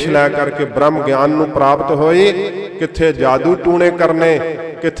ਉਪਦੇਸ਼ ਲੈ ਕਰਕੇ ਬ੍ਰਹਮ ਗਿਆਨ ਨੂੰ ਪ੍ਰਾਪਤ ਹੋਈ। ਕਿੱਥੇ ਜਾਦੂ ਟੂਣੇ ਕਰਨੇ,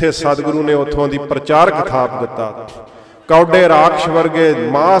 ਕਿੱਥੇ ਸਤਿਗੁਰੂ ਨੇ ਉੱਥੋਂ ਦੀ ਪ੍ਰਚਾਰਕ ਥਾਪ ਦਿੱਤਾ। ਕੌਡੇ ਰਾਖਸ਼ ਵਰਗੇ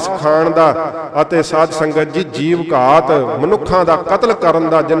ਮਾਸ ਖਾਣ ਦਾ ਅਤੇ ਸਾਧ ਸੰਗਤ ਜੀ ਜੀਵ ਘਾਤ ਮਨੁੱਖਾਂ ਦਾ ਕਤਲ ਕਰਨ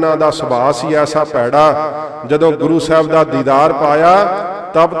ਦਾ ਜਿਨ੍ਹਾਂ ਦਾ ਸੁਭਾਅ ਸੀ ਐਸਾ ਭੈੜਾ, ਜਦੋਂ ਗੁਰੂ ਸਾਹਿਬ ਦਾ ਦੀਦਾਰ ਪਾਇਆ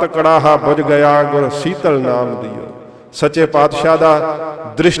ਤਬ ਤਕੜਾਹਾ ਬੁਝ ਗਿਆ ਗੁਰ ਸੀਤਲ ਨਾਮ ਦਿਓ। ਸੱਚੇ ਪਾਤਸ਼ਾਹ ਦਾ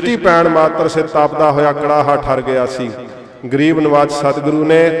ਦ੍ਰਿਸ਼ਟੀ ਪੈਣ ਮਾਤਰ ਸੇ ਤਪਦਾ ਹੋਇਆ ਕੜਾਹਾ ਠਰ ਗਿਆ ਸੀ। ਗਰੀਬ ਨਵਾਜ਼ ਸਤਿਗੁਰੂ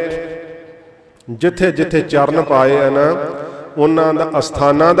ਨੇ ਜਿੱਥੇ ਜਿੱਥੇ ਚਰਨ ਪਾਏ ਹਨ ਉਹਨਾਂ ਦਾ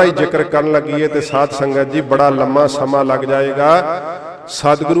ਅਸਥਾਨਾਂ ਦਾ ਹੀ ਜ਼ਿਕਰ ਕਰਨ ਲੱਗੀਏ ਤੇ ਸਾਧ ਸੰਗਤ ਜੀ ਬੜਾ ਲੰਮਾ ਸਮਾਂ ਲੱਗ ਜਾਏਗਾ।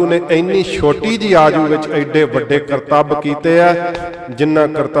 ਸਤਿਗੁਰੂ ਨੇ ਇੰਨੀ ਛੋਟੀ ਜੀ ਆਜੂ ਵਿੱਚ ਐਡੇ ਵੱਡੇ ਕਰਤੱਵ ਕੀਤੇ ਆ, ਜਿਨ੍ਹਾਂ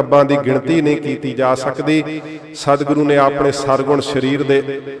ਕਰਤੱਵਾਂ ਦੀ ਗਿਣਤੀ ਨਹੀਂ ਕੀਤੀ ਜਾ ਸਕਦੀ। ਸਤਿਗੁਰੂ ਨੇ ਆਪਣੇ ਸਰਗੁਣ ਸਰੀਰ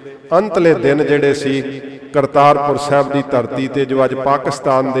ਦੇ ਅੰਤਲੇ ਦਿਨ ਜਿਹੜੇ ਸੀ ਕਰਤਾਰਪੁਰ ਸਾਹਿਬ ਦੀ ਧਰਤੀ ਤੇ ਜੋ ਅੱਜ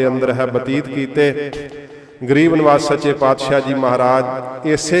ਪਾਕਿਸਤਾਨ ਦੇ ਅੰਦਰ ਹੈ ਬਤੀਤ ਕੀਤੇ। ਗਰੀਬ ਨਵਾਜ਼ ਸੱਚੇ ਪਾਤਸ਼ਾਹ ਜੀ ਮਹਾਰਾਜ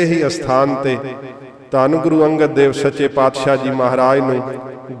ਇਸੇ ਹੀ ਅਸਥਾਨ ਤੇ ਧੰਨ ਗੁਰੂ ਅੰਗਦ ਦੇਵ ਸੱਚੇ ਪਾਤਸ਼ਾਹ ਜੀ ਮਹਾਰਾਜ ਨੂੰ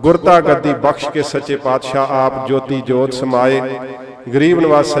ਗੁਰਤਾ ਗੱਦੀ ਬਖਸ਼ ਕੇ ਸੱਚੇ ਪਾਤਸ਼ਾਹ ਆਪ ਜੋਤੀ ਜੋਤ ਸਮਾਏ। ਗਰੀਬ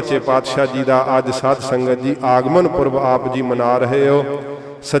ਨਵਾਜ਼ ਸੱਚੇ ਪਾਤਸ਼ਾਹ ਜੀ ਦਾ ਅੱਜ ਸਾਧ ਸੰਗਤ ਜੀ ਆਗਮਨ ਪੁਰਬ ਆਪ ਜੀ ਮਨਾ ਰਹੇ ਹੋ।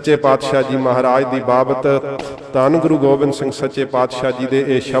 ਸੱਚੇ ਪਾਤਸ਼ਾਹ ਜੀ ਮਹਾਰਾਜ ਦੀ ਬਾਬਤ ਧੰਨ ਗੁਰੂ ਗੋਬਿੰਦ ਸਿੰਘ ਸੱਚੇ ਪਾਤਸ਼ਾਹ ਜੀ ਦੇ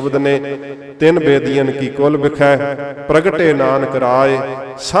ਇਹ ਸ਼ਬਦ ਨੇ, 3 ਬੇਦੀਆਂ ਕੀ ਕੁਲ ਵਿਖੈ ਪ੍ਰਗਟੇ ਨਾਨਕ ਰਾਏ,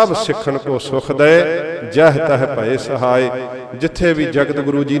 ਸਭ ਸਿੱਖਣ ਕੋ ਸੁਖ ਦੇ ਜਹ ਤਹ ਭਏ ਸਹਾਏ। ਜਿੱਥੇ ਵੀ ਜਗਤ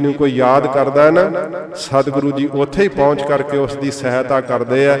ਗੁਰੂ ਜੀ ਨੂੰ ਕੋਈ ਯਾਦ ਕਰਦਾ ਹੈ ਨਾ, ਸਤਿਗੁਰੂ ਜੀ ਉੱਥੇ ਹੀ ਪਹੁੰਚ ਕਰਕੇ ਉਸ ਦੀ ਸਹਾਇਤਾ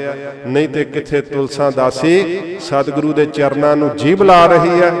ਕਰਦੇ ਆ। ਨਹੀਂ ਤੇ ਕਿੱਥੇ ਤੁਲਸਾਂ ਦਾਸੀ ਸਤਿਗੁਰੂ ਦੇ ਚਰਨਾਂ ਨੂੰ ਜੀਭ ਲਾ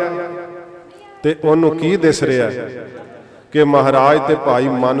ਰਹੀ ਹੈ ਤੇ ਉਹਨੂੰ ਕੀ ਦਿਸ ਰਿਹਾ ਕਿ ਮਹਾਰਾਜ ਤੇ ਭਾਈ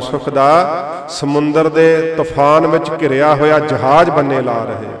ਮਨਸੁਖ ਦਾ ਸਮੁੰਦਰ ਦੇ ਤੂਫਾਨ ਵਿੱਚ ਘਿਰਿਆ ਹੋਇਆ ਜਹਾਜ਼ ਬੰਨੇ ਲਾ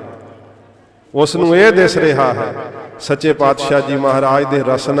ਰਹੇ। ਉਸ ਨੂੰ ਇਹ ਦਿਸ ਰਿਹਾ ਹੈ ਸੱਚੇ ਪਾਤਸ਼ਾਹ ਜੀ ਮਹਾਰਾਜ ਦੇ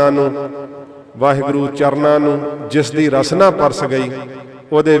ਰਸਨਾ ਨੂੰ, ਵਾਹਿਗੁਰੂ ਚਰਨਾਂ ਨੂੰ ਜਿਸ ਦੀ ਰਸਨਾ ਪਰਸ ਗਈ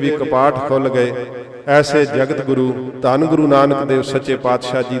ਉਹਦੇ ਵੀ ਕਪਾਟ ਖੁੱਲ ਗਏ। ਐਸੇ ਜਗਤ ਗੁਰੂ ਧੰਨ ਗੁਰੂ ਨਾਨਕ ਦੇਵ ਸੱਚੇ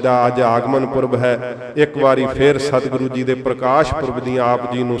ਪਾਤਸ਼ਾਹ ਜੀ ਦਾ ਅੱਜ ਆਗਮਨ ਪੁਰਬ ਹੈ। ਇੱਕ ਵਾਰੀ ਫੇਰ ਸਤਿਗੁਰੂ ਜੀ ਦੇ ਪ੍ਰਕਾਸ਼ ਪੁਰਬ ਦੀਆਂ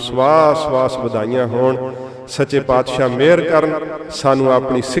ਆਪ ਜੀ ਨੂੰ ਸਵਾਸ ਸਵਾਸ ਵਧਾਈਆਂ ਹੋਣ। ਸੱਚੇ ਪਾਤਸ਼ਾਹ ਮਿਹਰ ਕਰਨ, ਸਾਨੂੰ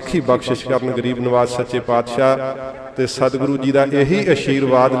ਆਪਣੀ ਸਿੱਖੀ ਬਖਸ਼ਿਸ਼ ਕਰਨ। ਗਰੀਬ ਨਵਾਜ਼ ਸੱਚੇ ਪਾਤਸ਼ਾਹ ਤੇ ਸਤਿਗੁਰੂ ਜੀ ਦਾ ਇਹੀ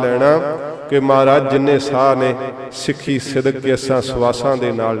ਆਸ਼ੀਰਵਾਦ ਲੈਣਾ ਕਿ ਮਹਾਰਾਜ ਜਿੰਨੇ ਸਾਹ ਨੇ ਸਿੱਖੀ ਸਿਦਕ ਕੇਸਾਂ ਸਵਾਸਾਂ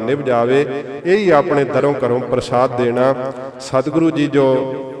ਦੇ ਨਾਲ ਨਿਭ ਜਾਵੇ। ਇਹੀ ਆਪਣੇ ਦਰੋਂ ਘਰੋਂ ਪ੍ਰਸਾਦ ਦੇਣਾ। ਸਤਿਗੁਰੂ ਜੀ ਜੋ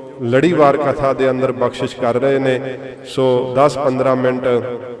ਲੜੀਵਾਰ ਕਥਾ ਦੇ ਅੰਦਰ ਬਖਸ਼ਿਸ਼ ਕਰ ਰਹੇ ਨੇ, ਸੋ 10-15 ਮਿੰਟ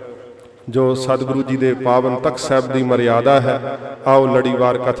ਜੋ ਸਤਿਗੁਰੂ ਜੀ ਦੇ ਪਾਵਨ ਤਖਤ ਸਾਹਿਬ ਦੀ ਮਰਿਆਦਾ ਹੈ। ਆਓ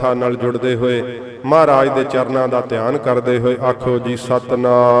ਲੜੀਵਾਰ ਕਥਾ ਨਾਲ ਜੁੜਦੇ ਹੋਏ ਮਹਾਰਾਜ ਦੇ ਚਰਨਾਂ ਦਾ ਧਿਆਨ ਕਰਦੇ ਹੋਏ ਆਖੋ ਜੀ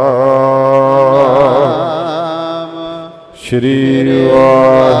ਸਤਿਨਾਮ ਸ੍ਰੀ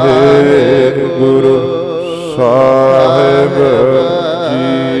ਵਾਹਿਗੁਰੂ ਸਾਹਿਬ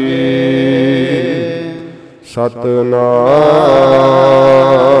ਜੀ। ਸਤਿਨਾਮ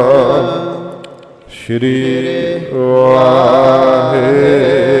ਸ੍ਰੀ ਵਾਹਿਗੁਰੂ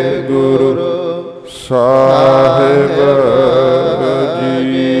ਸਾਹਿਬ ਜੀ।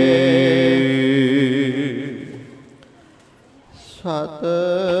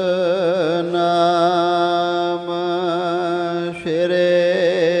 ਸਤਿਨਾਮ ਸ੍ਰੀ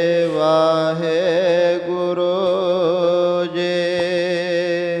ਵਾਹਿਗੁਰੂ ਜੀ।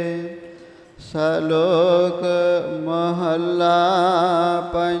 ਸਲੋਕ ਮਹੱਲਾ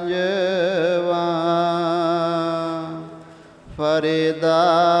ਪੰਜਵਾਂ। ਫਰੀਦਾ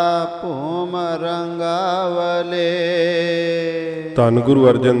ਭੂਮ ਰੰਗਾਵਲੇ। ਧੰਨ ਗੁਰੂ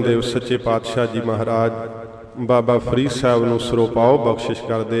ਅਰਜਨ ਦੇਵ ਸੱਚੇ ਪਾਤਸ਼ਾਹ ਜੀ ਮਹਾਰਾਜ ਬਾਬਾ ਫਰੀਦ ਸਾਹਿਬ ਨੂੰ ਸਰੋਪਾਓ ਬਖਸ਼ਿਸ਼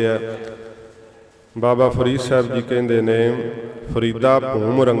ਕਰਦੇ ਆ। ਬਾਬਾ ਫਰੀਦ ਸਾਹਿਬ ਜੀ ਕਹਿੰਦੇ ਨੇ ਫਰੀਦਾ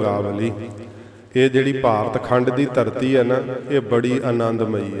ਭੂਮ ਰੰਗਾਵਲੀ। ਇਹ ਜਿਹੜੀ ਭਾਰਤ ਖੰਡ ਦੀ ਧਰਤੀ ਹੈ ਨਾ, ਇਹ ਬੜੀ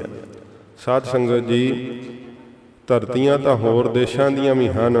ਆਨੰਦਮਈ ਹੈ। ਸਾਧ ਸੰਗਤ ਜੀ, ਧਰਤੀਆਂ ਤਾਂ ਹੋਰ ਦੇਸ਼ਾਂ ਦੀਆਂ ਵੀ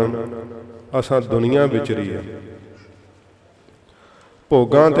ਹਨ, ਅਸਾਂ ਦੁਨੀਆ ਵਿਚਰੀ ਹੈ।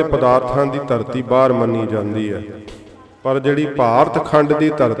 ਭੋਗਾਂ ਤੇ ਪਦਾਰਥਾਂ ਦੀ ਧਰਤੀ ਬਾਹਰ ਮੰਨੀ ਜਾਂਦੀ ਹੈ, ਪਰ ਜਿਹੜੀ ਭਾਰਤ ਖੰਡ ਦੀ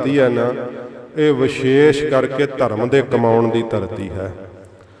ਧਰਤੀ ਹੈ ਨਾ, ਇਹ ਵਿਸ਼ੇਸ਼ ਕਰਕੇ ਧਰਮ ਦੇ ਕਮਾਉਣ ਦੀ ਧਰਤੀ ਹੈ।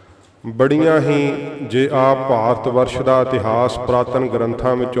 ਬੜੀਆਂ ਹੀ, ਜੇ ਆਪ ਭਾਰਤ ਵਰਸ਼ ਦਾ ਇਤਿਹਾਸ ਪੁਰਾਤਨ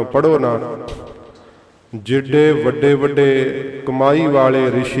ਗ੍ਰੰਥਾਂ ਵਿੱਚੋਂ ਪੜ੍ਹੋ ਨਾ, ਜਿੱਡੇ ਵੱਡੇ ਵੱਡੇ ਕਮਾਈ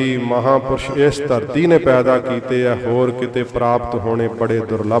ਵਾਲੇ ਰਿਸ਼ੀ ਮਹਾਂਪੁਰਸ਼ ਇਸ ਧਰਤੀ ਨੇ ਪੈਦਾ ਕੀਤੇ ਆ, ਹੋਰ ਕਿਤੇ ਪ੍ਰਾਪਤ ਹੋਣੇ ਬੜੇ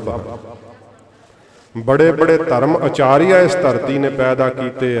ਦੁਰਲੱਭ ਹਨ। ਬੜੇ ਬੜੇ ਧਰਮ ਆਚਾਰੀਆ ਇਸ ਧਰਤੀ ਨੇ ਪੈਦਾ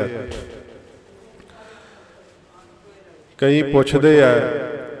ਕੀਤੇ ਆ। ਕਈ ਪੁੱਛਦੇ ਆ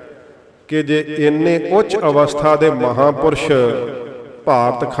ਕਿ ਜੇ ਇੰਨੇ ਉੱਚ ਅਵਸਥਾ ਦੇ ਮਹਾਂਪੁਰਸ਼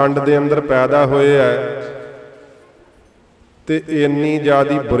ਭਾਰਤ ਖੰਡ ਦੇ ਅੰਦਰ ਪੈਦਾ ਹੋਏ ਆ, ਤੇ ਇੰਨੀ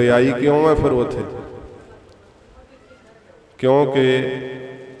ਜ਼ਿਆਦੀ ਬੁਰਿਆਈ ਕਿਉਂ ਹੈ ਫਿਰ ਉੱਥੇ? ਕਿਉਂਕਿ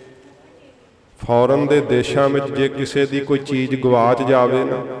ਫੌਰਨ ਦੇ ਦੇਸ਼ਾਂ ਵਿੱਚ ਜੇ ਕਿਸੇ ਦੀ ਕੋਈ ਚੀਜ਼ ਗਵਾਚ ਜਾਵੇ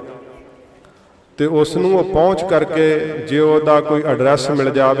ਨਾ, ਤੇ ਉਸ ਨੂੰ ਉਹ ਪਹੁੰਚ ਕਰਕੇ ਜੇ ਉਹਦਾ ਕੋਈ ਐਡਰੈਸ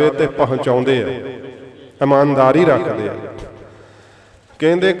ਮਿਲ ਜਾਵੇ ਤੇ ਪਹੁੰਚਾਉਂਦੇ ਆ, ਇਮਾਨਦਾਰੀ ਰੱਖਦੇ ਆ।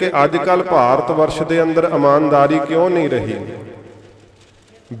 ਕਹਿੰਦੇ ਕਿ ਅੱਜ ਕੱਲ੍ਹ ਭਾਰਤ ਵਰਸ਼ ਦੇ ਅੰਦਰ ਇਮਾਨਦਾਰੀ ਕਿਉਂ ਨਹੀਂ ਰਹੀ?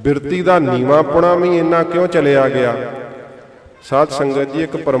 ਬਿਰਤੀ ਦਾ ਨੀਵਾਂਪੁਣਾ ਵੀ ਇੰਨਾ ਕਿਉਂ ਚਲਿਆ ਗਿਆ? ਸਾਧ ਸੰਗਤ ਜੀ,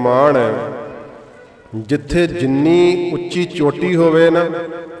 ਇੱਕ ਪ੍ਰਮਾਣ ਹੈ, ਜਿੱਥੇ ਜਿੰਨੀ ਉੱਚੀ ਚੋਟੀ ਹੋਵੇ ਨਾ,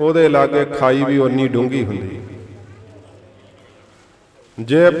 ਉਹਦੇ ਲਾਗੇ ਖਾਈ ਵੀ ਓਨੀ ਡੂੰਘੀ ਹੁੰਦੀ।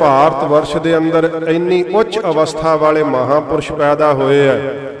 ਜੇ ਭਾਰਤ ਵਰਸ਼ ਦੇ ਅੰਦਰ ਇੰਨੀ ਉੱਚ ਅਵਸਥਾ ਵਾਲੇ ਮਹਾਂਪੁਰਸ਼ ਪੈਦਾ ਹੋਏ ਆ,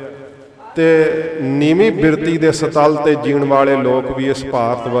 ਤੇ ਨੀਵੀਂ ਬਿਰਤੀ ਦੇ ਸਤਲ ਤੇ ਜੀਣ ਵਾਲੇ ਲੋਕ ਵੀ ਇਸ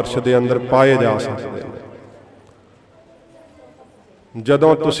ਭਾਰਤ ਵਰਸ਼ ਦੇ ਅੰਦਰ ਪਾਏ ਜਾ ਸਕਦੇ ਨੇ।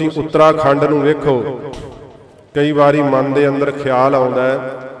 ਜਦੋਂ ਤੁਸੀਂ ਉੱਤਰਾਖੰਡ ਨੂੰ ਵੇਖੋ, ਕਈ ਵਾਰੀ ਮਨ ਦੇ ਅੰਦਰ ਖਿਆਲ ਆਉਂਦਾ ਹੈ,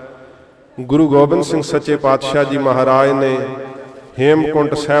 ਗੁਰੂ ਗੋਬਿੰਦ ਸਿੰਘ ਸੱਚੇ ਪਾਤਸ਼ਾਹ ਜੀ ਮਹਾਰਾਜ ਨੇ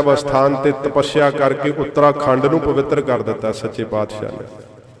ਹੇਮਕੁੰਟ ਸਾਹਿਬ ਅਸਥਾਨ ਤੇ ਤਪੱਸਿਆ ਕਰਕੇ ਉੱਤਰਾਖੰਡ ਨੂੰ ਪਵਿੱਤਰ ਕਰ ਦਿੱਤਾ ਸੱਚੇ ਪਾਤਸ਼ਾਹ ਨੇ।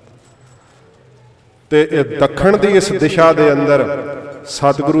 ਤੇ ਇਹ ਦੱਖਣ ਦੀ ਇਸ ਦਿਸ਼ਾ ਦੇ ਅੰਦਰ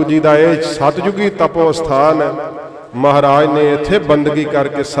ਸਤਿਗੁਰੂ ਜੀ ਦਾ ਇਹ ਸਤਿਯੁਗੀ ਤਪੋ ਸਥਾਨ ਹੈ। ਮਹਾਰਾਜ ਨੇ ਇੱਥੇ ਬੰਦਗੀ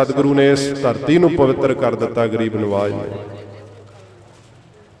ਕਰਕੇ ਸਤਿਗੁਰੂ ਨੇ ਇਸ ਧਰਤੀ ਨੂੰ ਪਵਿੱਤਰ ਕਰ ਦਿੱਤਾ, ਗਰੀਬ ਨਵਾਜ ਨੇ।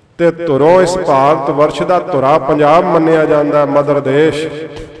 ਤੇ ਧੁਰੋਂ ਇਸ ਭਾਰਤ ਵਰਸ਼ ਦਾ ਧੁਰਾ ਪੰਜਾਬ ਮੰਨਿਆ ਜਾਂਦਾ, ਮਦਰ ਦੇਸ਼।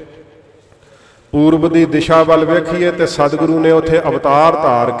 ਪੂਰਬ ਦੀ ਦਿਸ਼ਾ ਵੱਲ ਵੇਖੀਏ ਤੇ ਸਤਿਗੁਰੂ ਨੇ ਉੱਥੇ ਅਵਤਾਰ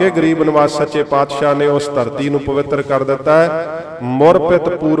ਧਾਰ ਕੇ ਗਰੀਬ ਨਿਵਾਜ ਸੱਚੇ ਪਾਤਸ਼ਾਹ ਨੇ ਉਸ ਧਰਤੀ ਨੂੰ ਪਵਿੱਤਰ ਕਰ ਦਿੱਤਾ ਹੈ। ਮੁਰਪਿਤ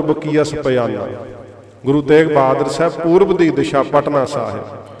ਪੂਰਬ ਕੀ ਅਸ ਪਿਆਨਾ। ਗੁਰੂ ਤੇਗ ਬਹਾਦਰ ਸਾਹਿਬ ਪੂਰਬ ਦੀ ਦਿਸ਼ਾ ਪਟਨਾ ਸਾਹਿਬ,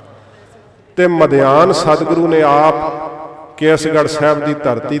 ਤੇ ਮਧਿਆਨ ਸਤਿਗੁਰੂ ਨੇ ਆਪ ਕੇਸਗੜ੍ਹ ਸਾਹਿਬ ਦੀ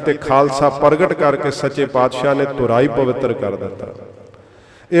ਧਰਤੀ ਤੇ ਖਾਲਸਾ ਪ੍ਰਗਟ ਕਰਕੇ ਸੱਚੇ ਪਾਤਸ਼ਾਹ ਨੇ ਧੁਰਾ ਹੀ ਪਵਿੱਤਰ ਕਰ ਦਿੱਤਾ।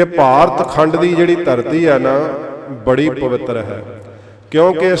 ਇਹ ਭਾਰਤ ਖੰਡ ਦੀ ਜਿਹੜੀ ਧਰਤੀ ਹੈ ਨਾ, ਬੜੀ ਪਵਿੱਤਰ ਹੈ,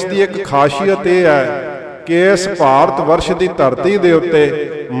 ਕਿਉਂਕਿ ਇਸ ਦੀ ਇੱਕ ਖਾਸੀਅਤ ਇਹ ਹੈ ਕਿ ਇਸ ਭਾਰਤ ਵਰਸ਼ ਦੀ ਧਰਤੀ ਦੇ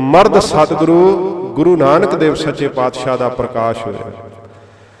ਉੱਤੇ ਮਰਦ ਸਤਿਗੁਰੂ ਗੁਰੂ ਨਾਨਕ ਦੇਵ ਸੱਚੇ ਪਾਤਸ਼ਾਹ ਦਾ ਪ੍ਰਕਾਸ਼ ਹੋਇਆ।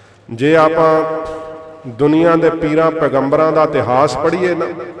 ਜੇ ਆਪਾਂ ਦੁਨੀਆ ਦੇ ਪੀਰਾਂ ਪੈਗੰਬਰਾਂ ਦਾ ਇਤਿਹਾਸ ਪੜ੍ਹੀਏ ਨਾ,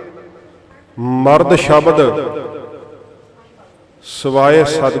 ਮਰਦ ਸ਼ਬਦ ਸਿਵਾਏ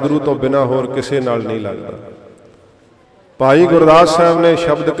ਸਤਿਗੁਰੂ ਤੋਂ ਬਿਨਾਂ ਹੋਰ ਕਿਸੇ ਨਾਲ ਨਹੀਂ ਲੱਗਦਾ। ਭਾਈ ਗੁਰਦਾਸ ਸਾਹਿਬ ਨੇ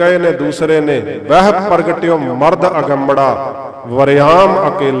ਸ਼ਬਦ ਕਹੇ ਨੇ, ਦੂਸਰੇ ਨੇ, ਵਹਿ ਪ੍ਰਗਟਿਓ ਮਰਦ ਅਗੰਮੜਾ ਵਰਿਆਮ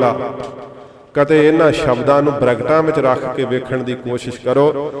ਅਕੇਲਾ। ਕਦੇ ਇਹਨਾਂ ਸ਼ਬਦਾਂ ਨੂੰ ਬ੍ਰੈਕਟਾਂ ਵਿੱਚ ਰੱਖ ਕੇ ਵੇਖਣ ਦੀ ਕੋਸ਼ਿਸ਼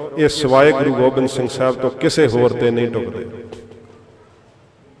ਕਰੋ, ਇਹ ਸਿਵਾਏ ਗੁਰੂ ਗੋਬਿੰਦ ਸਿੰਘ ਸਾਹਿਬ ਤੋਂ ਕਿਸੇ ਹੋਰ ਤੇ ਨਹੀਂ ਟੁਕਦੇ।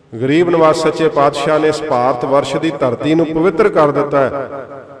 ਗਰੀਬ ਨਿਵਾਜ ਸੱਚੇ ਪਾਤਸ਼ਾਹ ਨੇ ਇਸ ਭਾਰਤ ਵਰਸ਼ ਦੀ ਧਰਤੀ ਨੂੰ ਪਵਿੱਤਰ ਕਰ ਦਿੱਤਾ ਹੈ।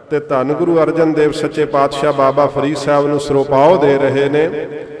 ਤੇ ਧੰਨ ਗੁਰੂ ਅਰਜਨ ਦੇਵ ਸੱਚੇ ਪਾਤਸ਼ਾਹ ਬਾਬਾ ਫਰੀਦ ਸਾਹਿਬ ਨੂੰ ਸਰੋਪਾਓ ਦੇ ਰਹੇ ਨੇ।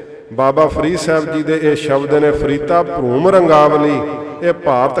 ਬਾਬਾ ਫਰੀਦ ਸਾਹਿਬ ਜੀ ਦੇ ਇਹ ਸ਼ਬਦ ਨੇ, ਫਰੀਤਾ ਭਰੂਮ ਰੰਗਾਵਲੀ। ਇਹ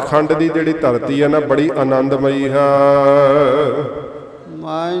ਭਾਰਤ ਖੰਡ ਦੀ ਜਿਹੜੀ ਧਰਤੀ ਹੈ ਨਾ, ਬੜੀ ਆਨੰਦਮਈ ਹੈ।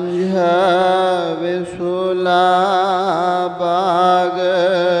 ਮੰਝ ਵਿਸੁਲਾ ਬਾਗ।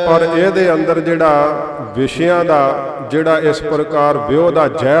 ਪਰ ਇਹਦੇ ਅੰਦਰ ਜਿਹੜਾ ਵਿਸ਼ਿਆਂ ਦਾ ਜਿਹੜਾ ਇਸ ਪ੍ਰਕਾਰ ਵਿਉਹ ਦਾ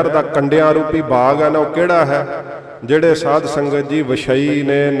ਜ਼ਹਿਰ ਦਾ ਕੰਡਿਆਂ ਰੂਪੀ ਬਾਗ ਹੈ ਨਾ, ਉਹ ਕਿਹੜਾ ਹੈ? ਜਿਹੜੇ ਸਾਧ ਸੰਗਤ ਜੀ ਵਿਸ਼ਈ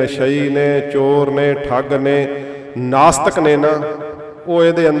ਨੇ, ਨਸ਼ਈ ਨੇ, ਚੋਰ ਨੇ, ਠੱਗ ਨੇ, ਨਾਸਤਕ ਨੇ ਨਾ, ਉਹ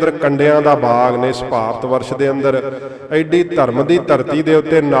ਇਹਦੇ ਅੰਦਰ ਕੰਡਿਆਂ ਦਾ ਬਾਗ ਨੇ। ਇਸ ਭਾਰਤ ਵਰਸ਼ ਦੇ ਅੰਦਰ ਐਡੀ ਧਰਮ ਦੀ ਧਰਤੀ ਦੇ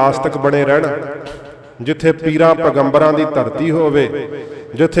ਉੱਤੇ ਨਾਸਤਕ ਬਣੇ ਰਹਿਣ, ਜਿੱਥੇ ਪੀਰਾਂ ਪੈਗੰਬਰਾਂ ਦੀ ਧਰਤੀ ਹੋਵੇ,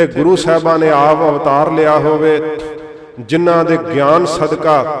 ਜਿੱਥੇ ਗੁਰੂ ਸਾਹਿਬਾਂ ਨੇ ਆਪ ਅਵਤਾਰ ਲਿਆ ਹੋਵੇ, ਜਿਨ੍ਹਾਂ ਦੇ ਗਿਆਨ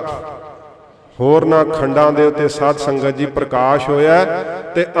ਸਦਕਾ ਹੋਰਨਾਂ ਖੰਡਾਂ ਦੇ ਉੱਤੇ ਸਾਧ ਸੰਗਤ ਜੀ ਪ੍ਰਕਾਸ਼ ਹੋਇਆ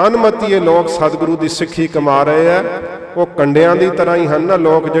ਤੇ ਅਨਮਤੀਏ ਲੋਕ ਸਤਿਗੁਰੂ ਦੀ ਸਿੱਖੀ ਕਮਾ ਰਹੇ ਆ। ਉਹ ਕੰਡਿਆਂ ਦੀ ਤਰ੍ਹਾਂ ਹੀ ਹਨ ਨਾ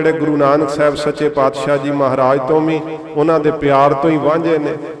ਲੋਕ, ਜਿਹੜੇ ਗੁਰੂ ਨਾਨਕ ਸਾਹਿਬ ਸੱਚੇ ਪਾਤਸ਼ਾਹ ਜੀ ਮਹਾਰਾਜ ਤੋਂ ਵੀ, ਉਹਨਾਂ ਦੇ ਪਿਆਰ ਤੋਂ ਹੀ ਵਾਂਝੇ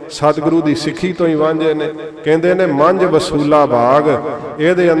ਨੇ, ਸਤਿਗੁਰੂ ਦੀ ਸਿੱਖੀ ਤੋਂ ਹੀ ਵਾਂਝੇ ਨੇ। ਕਹਿੰਦੇ ਨੇ ਮੰਝ ਵਸੂਲਾ ਬਾਗ।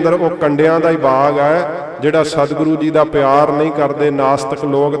 ਇਹਦੇ ਅੰਦਰ ਉਹ ਕੰਡਿਆਂ ਦਾ ਹੀ ਬਾਗ ਹੈ, ਜਿਹੜਾ ਸਤਿਗੁਰੂ ਜੀ ਦਾ ਪਿਆਰ ਨਹੀਂ ਕਰਦੇ, ਨਾਸਤਕ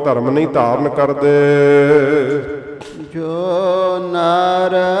ਲੋਕ ਧਰਮ ਨਹੀਂ ਧਾਰਨ ਕਰਦੇ। ਜੋ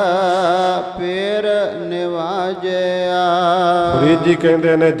ਨਰ ਪੀਰ ਨਿਵਾਜਿਆ। ਫਰੀਦ ਜੀ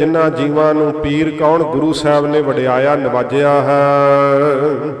ਕਹਿੰਦੇ ਨੇ, ਜਿਨ੍ਹਾਂ ਜੀਵਾਂ ਨੂੰ ਪੀਰ ਕੌਣ? ਗੁਰੂ ਸਾਹਿਬ ਨੇ ਵਡਿਆਇਆ, ਨਿਵਾਜਿਆ ਹੈ।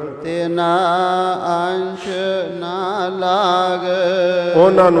 ਤੇ ਨਾ ਅੰਸ਼ ਨਾ ਲਾਗ।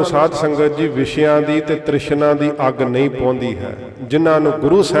 ਉਹਨਾਂ ਨੂੰ ਸਾਧ ਸੰਗਤ ਜੀ ਵਿਸ਼ਿਆਂ ਦੀ ਤੇ ਤ੍ਰਿਸ਼ਨਾ ਦੀ ਅੱਗ ਨਹੀਂ ਪਾਉਂਦੀ ਹੈ, ਜਿਨ੍ਹਾਂ ਨੂੰ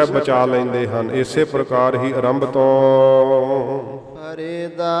ਗੁਰੂ ਸਾਹਿਬ ਬਚਾ ਲੈਂਦੇ ਹਨ। ਇਸੇ ਪ੍ਰਕਾਰ ਹੀ ਆਰੰਭ ਤੋਂ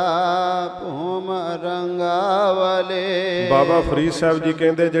ਫਰੀਦਾ ਭੂਮ ਰੰਗਾਵਲੇ। ਬਾਬਾ ਫਰੀਦ ਸਾਹਿਬ ਜੀ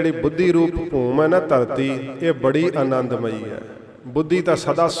ਕਹਿੰਦੇ, ਜਿਹੜੀ ਬੁੱਧੀ ਰੂਪ ਭੂਮ ਹੈ ਨਾ, ਧਰਤੀ, ਇਹ ਬੜੀ ਆਨੰਦਮਈ ਹੈ। ਬੁੱਧੀ ਤਾਂ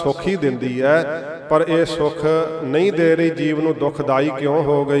ਸਦਾ ਸੁੱਖ ਹੀ ਦਿੰਦੀ ਹੈ, ਪਰ ਇਹ ਸੁੱਖ ਨਹੀਂ ਦੇ ਰਹੀ, ਜੀਵ ਨੂੰ ਦੁਖਦਾਈ ਕਿਉਂ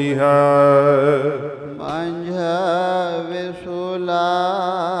ਹੋ ਗਈ ਹੈ? ਮੰਝ ਵਿਸੁਲਾ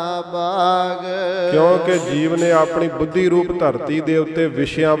ਬਾਗ। ਕਿਉਂਕਿ ਜੀਵ ਨੇ ਆਪਣੀ ਬੁੱਧੀ ਰੂਪ ਧਰਤੀ ਦੇ ਉੱਤੇ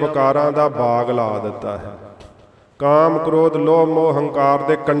ਵਿਸ਼ਿਆਂ ਵਿਕਾਰਾਂ ਦਾ ਬਾਗ ਲਾ ਦਿੱਤਾ ਹੈ। ਕਾਮ ਕ੍ਰੋਧ ਲੋਭ ਮੋਹ ਹੰਕਾਰ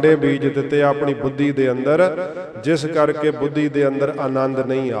ਦੇ ਕੰਡੇ ਬੀਜ ਦਿੱਤੇ ਆਪਣੀ ਬੁੱਧੀ ਦੇ ਅੰਦਰ, ਜਿਸ ਕਰਕੇ ਬੁੱਧੀ ਦੇ ਅੰਦਰ ਆਨੰਦ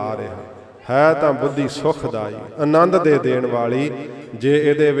ਨਹੀਂ ਆ ਰਿਹਾ। ਹੈ ਤਾਂ ਬੁੱਧੀ ਸੁਖਦਾਈ, ਆਨੰਦ ਦੇ ਦੇਣ ਵਾਲੀ, ਜੇ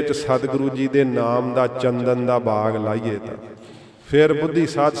ਇਹਦੇ ਵਿੱਚ ਸਤਿਗੁਰੂ ਜੀ ਦੇ ਨਾਮ ਦਾ ਚੰਦਨ ਦਾ ਬਾਗ ਲਾਈਏ ਤਾਂ ਫਿਰ ਬੁੱਧੀ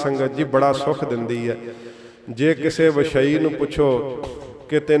ਸਾਧ ਸੰਗਤ ਜੀ ਬੜਾ ਸੁੱਖ ਦਿੰਦੀ ਹੈ। ਜੇ ਕਿਸੇ ਵਿਸ਼ਈ ਨੂੰ ਪੁੱਛੋ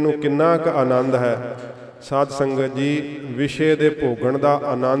ਕਿ ਤੈਨੂੰ ਕਿੰਨਾ ਕੁ ਆਨੰਦ ਹੈ, ਸਾਧ ਸੰਗਤ ਜੀ ਵਿਸ਼ੇ ਦੇ ਭੋਗਣ ਦਾ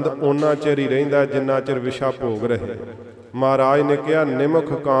ਆਨੰਦ ਓਨਾ ਚਿਰ ਹੀ ਰਹਿੰਦਾ ਜਿੰਨਾ ਚਿਰ ਵਿਸ਼ਾ ਭੋਗ ਰਹੇ। ਮਹਾਰਾਜ ਨੇ ਕਿਹਾ,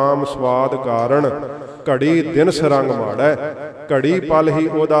 ਨਿਮਖ ਕਾਮ ਸਵਾਦ ਕਾਰਨ ਘੜੀ ਦਿਨ ਸਰੰਗ ਮਾੜਾ। ਘੜੀ ਪਲ ਹੀ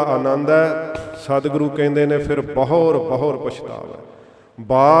ਉਹਦਾ ਆਨੰਦ ਹੈ। ਸਤਿਗੁਰੂ ਕਹਿੰਦੇ ਨੇ ਫਿਰ ਬਹੁਰ ਬਹੁਰ ਪਛਤਾਵਾ,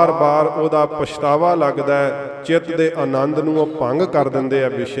 ਬਾਰ-ਬਾਰ ਉਹਦਾ ਪਛਤਾਵਾ ਲੱਗਦਾ ਹੈ। ਚਿੱਤ ਦੇ ਆਨੰਦ ਨੂੰ ਉਹ ਭੰਗ ਕਰ ਦਿੰਦੇ ਆ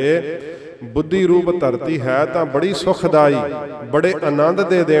ਵਿਸ਼ੇ। ਬੁੱਧੀ ਰੂਪ ਧਰਤੀ ਹੈ ਤਾਂ ਬੜੀ ਸੁਖਦਾਈ, ਬੜੇ ਆਨੰਦ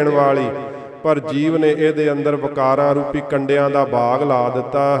ਦੇ ਦੇਣ ਵਾਲੀ, ਪਰ ਜੀਵ ਨੇ ਇਹਦੇ ਅੰਦਰ ਵਿਕਾਰਾਂ ਰੂਪੀ ਕੰਡਿਆਂ ਦਾ ਬਾਗ ਲਾ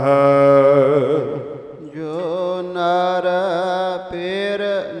ਦਿੱਤਾ ਹੈ। ਜੋ ਨਰ ਪੀਰ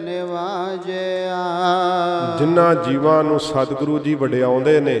ਨਿਵਾਜਿਆ। ਜਿਨ੍ਹਾਂ ਜੀਵਾਂ ਨੂੰ ਸਤਿਗੁਰੂ ਜੀ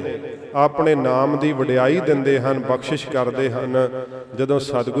ਵਡਿਆਉਂਦੇ ਨੇ, ਆਪਣੇ ਨਾਮ ਦੀ ਵਡਿਆਈ ਦਿੰਦੇ ਹਨ, ਬਖਸ਼ਿਸ਼ ਕਰਦੇ ਹਨ, ਜਦੋਂ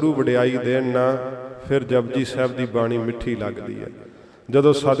ਸਤਿਗੁਰੂ ਵਡਿਆਈ ਦੇਣ ਨਾ, ਫਿਰ ਜਪਜੀ ਸਾਹਿਬ ਦੀ ਬਾਣੀ ਮਿੱਠੀ ਲੱਗਦੀ ਹੈ।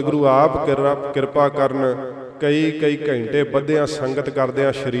 ਜਦੋਂ ਸਤਿਗੁਰੂ ਆਪ ਕਿਰਪਾ ਕਰਨ, ਕਈ ਘੰਟੇ ਬੱਧਿਆਂ ਸੰਗਤ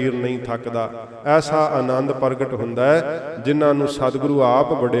ਕਰਦਿਆਂ ਸਰੀਰ ਨਹੀਂ ਥੱਕਦਾ। ਐਸਾ ਆਨੰਦ ਪ੍ਰਗਟ ਹੁੰਦਾ ਹੈ ਜਿਨ੍ਹਾਂ ਨੂੰ ਸਤਿਗੁਰੂ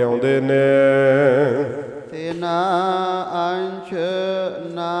ਆਪ ਵਡਿਆਉਂਦੇ ਨੇ। ਤੇ ਨਾ ਅੰਸ਼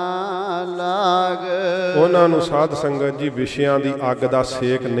ਨਾ ਲਾਗ। ਉਹਨਾਂ ਨੂੰ ਸਾਧ ਸੰਗਤ ਜੀ ਵਿਸ਼ਿਆਂ ਦੀ ਅੱਗ ਦਾ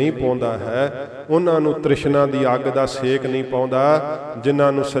ਸੇਕ ਨਹੀਂ ਪਾਉਂਦਾ ਹੈ, ਉਹਨਾਂ ਨੂੰ ਤ੍ਰਿਸ਼ਨਾ ਦੀ ਅੱਗ ਦਾ ਸੇਕ ਨਹੀਂ ਪਾਉਂਦਾ,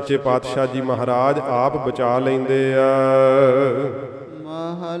 ਜਿਨ੍ਹਾਂ ਨੂੰ ਸੱਚੇ ਪਾਤਸ਼ਾਹ ਜੀ ਮਹਾਰਾਜ ਆਪ ਬਚਾ ਲੈਂਦੇ ਆ।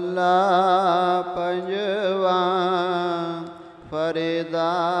 ਮਹੱਲਾ ਪੰਜਵਾ।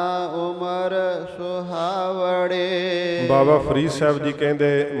 ਫਰੀਦਾ ਉਮਰ ਸੁਹਾਵੜੇ। ਬਾਬਾ ਫਰੀਦ ਸਾਹਿਬ ਜੀ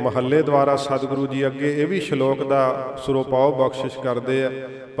ਕਹਿੰਦੇ, ਮਹੱਲੇ ਦੁਆਰਾ ਸਤਿਗੁਰੂ ਜੀ ਅੱਗੇ ਇਹ ਵੀ ਸ਼ਲੋਕ ਦਾ ਸਰੋਪਾਓ ਬਖਸ਼ਿਸ਼ ਕਰਦੇ ਆ।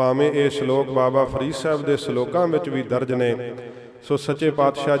 ਭਾਵੇਂ ਇਹ ਸ਼ਲੋਕ ਬਾਬਾ ਫਰੀਦ ਸਾਹਿਬ ਦੇ ਸ਼ਲੋਕਾਂ ਵਿੱਚ ਵੀ ਦਰਜ ਨੇ। ਸੋ ਸੱਚੇ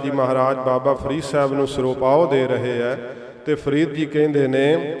ਪਾਤਸ਼ਾਹ ਜੀ ਮਹਾਰਾਜ ਬਾਬਾ ਫਰੀਦ ਸਾਹਿਬ ਨੂੰ ਸਰੋਪਾਓ ਦੇ ਰਹੇ ਆ। ਤੇ ਫਰੀਦ ਜੀ ਕਹਿੰਦੇ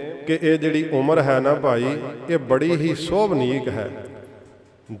ਨੇ ਕਿ ਇਹ ਜਿਹੜੀ ਉਮਰ ਹੈ ਨਾ ਭਾਈ, ਇਹ ਬੜੀ ਹੀ ਸੋਭਨੀਕ ਹੈ।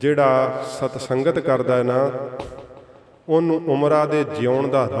 ਜਿਹੜਾ ਸਤਸੰਗਤ ਕਰਦਾ ਹੈ ਨਾ, ਉਹਨੂੰ ਉਮਰਾਂ ਦੇ ਜਿਉਣ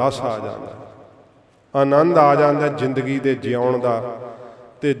ਦਾ ਰਸ ਆ ਜਾਂਦਾ, ਆਨੰਦ ਆ ਜਾਂਦਾ ਜ਼ਿੰਦਗੀ ਦੇ ਜਿਉਣ ਦਾ।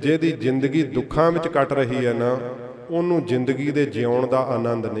 ਤੇ ਜਿਹਦੀ ਜ਼ਿੰਦਗੀ ਦੁੱਖਾਂ ਵਿੱਚ ਕੱਟ ਰਹੀ ਹੈ ਨਾ, ਉਹਨੂੰ ਜ਼ਿੰਦਗੀ ਦੇ ਜਿਉਣ ਦਾ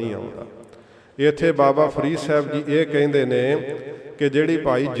ਆਨੰਦ ਨਹੀਂ ਆਉਂਦਾ। ਇੱਥੇ ਬਾਬਾ ਫਰੀਦ ਸਾਹਿਬ ਜੀ ਇਹ ਕਹਿੰਦੇ ਨੇ ਕਿ ਜਿਹੜੀ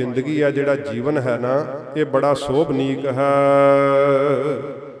ਭਾਈ ਜ਼ਿੰਦਗੀ ਹੈ, ਜਿਹੜਾ ਜੀਵਨ ਹੈ ਨਾ, ਇਹ ਬੜਾ ਸੋਭਨੀਕ ਹੈ।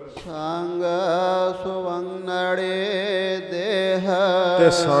 ਸੰਗ ਸੁਵੰਨੜੇ ਦੇਹ ਨੇਹ ਤੇ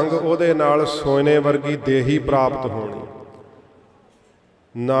ਸੰਗ ਉਹਦੇ ਨਾਲ ਸੋਨੇ ਵਰਗੀ ਦੇਹੀ ਪ੍ਰਾਪਤ ਹੋਣੀ।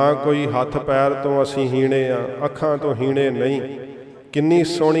 ਨਾ ਕੋਈ ਹੱਥ ਪੈਰ ਤੋਂ ਅਸੀਂ ਹੀਣੇ ਆ, ਅੱਖਾਂ ਤੋਂ ਹੀਣੇ ਨਹੀਂ। ਕਿੰਨੀ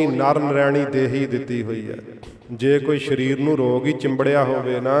ਸੋਹਣੀ ਨਰ ਨਰੈਣੀ ਦੇਹੀ ਦਿੱਤੀ ਹੋਈ ਹੈ। ਜੇ ਕੋਈ ਸਰੀਰ ਨੂੰ ਰੋਗ ਹੀ ਚਿੰਬੜਿਆ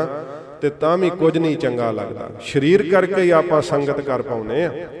ਹੋਵੇ ਨਾ ਤੇ ਤਾਂ ਵੀ ਕੁਝ ਨਹੀਂ ਚੰਗਾ ਲੱਗਦਾ। ਸਰੀਰ ਕਰਕੇ ਹੀ ਆਪਾਂ ਸੰਗਤ ਕਰ ਪਾਉਂਦੇ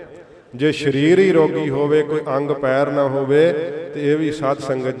ਆ। ਜੇ ਸਰੀਰ ਹੀ ਰੋਗੀ ਹੋਵੇ, ਕੋਈ ਅੰਗ ਪੈਰ ਨਾ ਹੋਵੇ, ਤੇ ਇਹ ਵੀ ਸਾਧ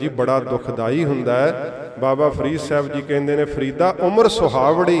ਸੰਗਤ ਜੀ ਬੜਾ ਦੁਖਦਾਈ ਹੁੰਦਾ ਹੈ। ਬਾਬਾ ਫਰੀਦ ਸਾਹਿਬ ਜੀ ਕਹਿੰਦੇ ਨੇ, ਫਰੀਦਾ ਉਮਰ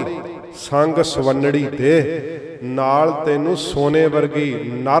ਸੁਹਾਵੜੀ ਸੰਗ ਸਵੰਨੜੀ ਤੇ ਨਾਲ ਤੈਨੂੰ ਸੋਨੇ ਵਰਗੀ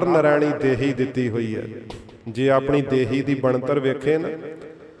ਨਰ ਨਰੈਣੀ ਦੇਹੀ ਦਿੱਤੀ ਹੋਈ ਹੈ। ਜੇ ਆਪਣੀ ਦੇਹੀ ਦੀ ਬਣਤਰ ਵੇਖੇ ਨਾ,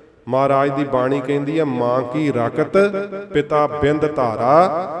 ਮਹਾਰਾਜ ਦੀ ਬਾਣੀ ਕਹਿੰਦੀ ਹੈ, ਮਾਂ ਕੀ ਰਕਤ ਪਿਤਾ ਬਿੰਦ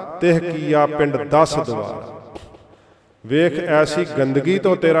ਧਾਰਾ ਤਿਹ ਕੀਆ ਪਿੰਡ 10 ਦੁਆਰ। ਵੇਖ ਐਸੀ ਗੰਦਗੀ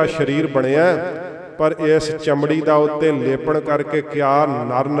ਤੋਂ ਤੇਰਾ ਸਰੀਰ ਬਣਿਆ, ਪਰ ਇਸ ਚਮੜੀ ਦਾ ਉੱਤੇ ਲੇਪਣ ਕਰਕੇ ਕਿਆ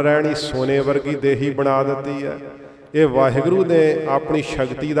ਨਰ ਨਰੈਣੀ ਸੋਨੇ ਵਰਗੀ ਦੇਹੀ ਬਣਾ ਦਿੱਤੀ ਹੈ। ਇਹ ਵਾਹਿਗੁਰੂ ਨੇ ਆਪਣੀ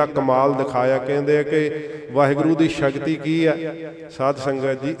ਸ਼ਕਤੀ ਦਾ ਕਮਾਲ ਦਿਖਾਇਆ। ਕਹਿੰਦੇ ਆ ਕਿ ਵਾਹਿਗੁਰੂ ਦੀ ਸ਼ਕਤੀ ਕੀ ਹੈ ਸਾਧ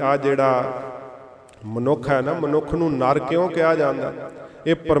ਸੰਗਤ ਜੀ। ਆ ਜਿਹੜਾ ਮਨੁੱਖ ਹੈ ਨਾ, ਮਨੁੱਖ ਨੂੰ ਨਰ ਕਿਉਂ ਕਿਹਾ ਜਾਂਦਾ?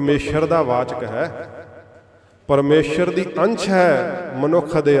 ਇਹ ਪਰਮੇਸ਼ਰ ਦਾ ਵਾਚਕ ਹੈ, ਪਰਮੇਸ਼ਰ ਦੀ ਅੰਸ਼ ਹੈ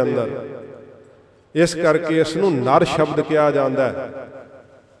ਮਨੁੱਖ ਦੇ ਅੰਦਰ, ਇਸ ਕਰਕੇ ਇਸ ਨੂੰ ਨਰ ਸ਼ਬਦ ਕਿਹਾ ਜਾਂਦਾ ਹੈ।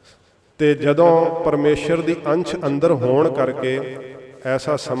 ਤੇ ਜਦੋਂ ਪਰਮੇਸ਼ਰ ਦੀ ਅੰਸ਼ ਅੰਦਰ ਹੋਣ ਕਰਕੇ,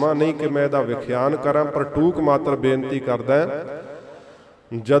 ਐਸਾ ਸਮਾਂ ਨਹੀਂ ਕਿ ਮੈਂ ਇਹਦਾ ਵਿਖਿਆਨ ਕਰਾਂ, ਪਰ ਟੂਕ ਮਾਤਰ ਬੇਨਤੀ ਕਰਦਾ,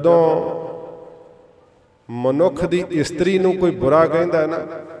 ਜਦੋਂ ਮਨੁੱਖ ਦੀ ਇਸਤਰੀ ਨੂੰ ਕੋਈ ਬੁਰਾ ਕਹਿੰਦਾ ਨਾ,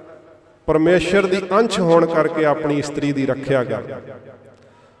 ਪਰਮੇਸ਼ਰ ਦੀ ਅੰਸ਼ ਹੋਣ ਕਰਕੇ ਆਪਣੀ ਇਸਤਰੀ ਦੀ ਰੱਖਿਆ ਕਰ,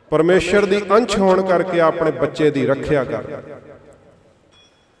 ਪਰਮੇਸ਼ਰ ਦੀ ਅੰਸ਼ ਹੋਣ ਕਰਕੇ ਆਪਣੇ ਬੱਚੇ ਦੀ ਰੱਖਿਆ ਕਰ।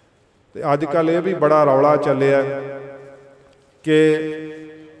 ਤੇ ਅੱਜ ਕੱਲ੍ਹ ਇਹ ਵੀ ਬੜਾ ਰੌਲਾ ਚੱਲਿਆ ਕਿ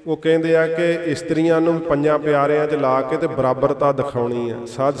ਉਹ ਕਹਿੰਦੇ ਆ ਕਿ ਇਸਤਰੀਆਂ ਨੂੰ ਪੰਜਾਂ ਪਿਆਰਿਆਂ 'ਚ ਲਾ ਕੇ ਤੇ ਬਰਾਬਰਤਾ ਦਿਖਾਉਣੀ ਹੈ।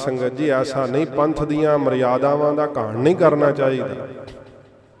 ਸਾਧ ਸੰਗਤ ਜੀ ਐਸਾ ਨਹੀਂ, ਪੰਥ ਦੀਆਂ ਮਰਿਆਦਾਵਾਂ ਦਾ ਘਾਣ ਨਹੀਂ ਕਰਨਾ ਚਾਹੀਦਾ।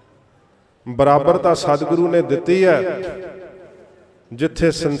 ਬਰਾਬਰਤਾ ਸਤਿਗੁਰੂ ਨੇ ਦਿੱਤੀ ਹੈ।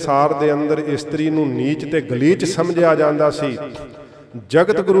 ਜਿੱਥੇ ਸੰਸਾਰ ਦੇ ਅੰਦਰ ਇਸਤਰੀ ਨੂੰ ਨੀਚ ਤੇ ਗਲੀਚ ਸਮਝਿਆ ਜਾਂਦਾ ਸੀ,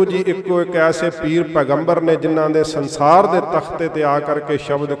 ਜਗਤ ਗੁਰੂ ਜੀ ਇੱਕੋ ਇੱਕ ਐਸੇ ਪੀਰ ਪੈਗੰਬਰ ਨੇ ਜਿਨ੍ਹਾਂ ਦੇ ਸੰਸਾਰ ਦੇ ਤਖਤੇ ਤੇ ਆ ਕਰਕੇ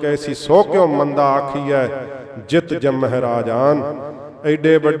ਸ਼ਬਦ ਕਹੇ ਸੀ, ਸੋ ਕਿਉ ਮੰਦਾ ਆਖੀਐ ਜਿਤ ਜੰਮਹਿ ਰਾਜਾਨ।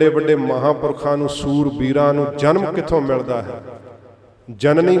 ਐਡੇ ਵੱਡੇ ਵੱਡੇ ਮਹਾਂਪੁਰਖਾਂ ਨੂੰ, ਸੂਰਬੀਰਾਂ ਨੂੰ ਜਨਮ ਕਿੱਥੋਂ ਮਿਲਦਾ ਹੈ?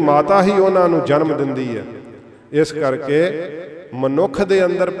 ਜਨਨੀ ਮਾਤਾ ਹੀ ਉਹਨਾਂ ਨੂੰ ਜਨਮ ਦਿੰਦੀ ਹੈ। ਇਸ ਕਰਕੇ ਮਨੁੱਖ ਦੇ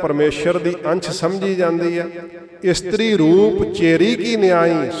ਅੰਦਰ ਪਰਮੇਸ਼ਰ ਦੀ ਅੰਸ਼ ਸਮਝੀ ਜਾਂਦੀ ਹੈ। ਇਸਤਰੀ ਰੂਪ ਚੇਰੀ ਕੀ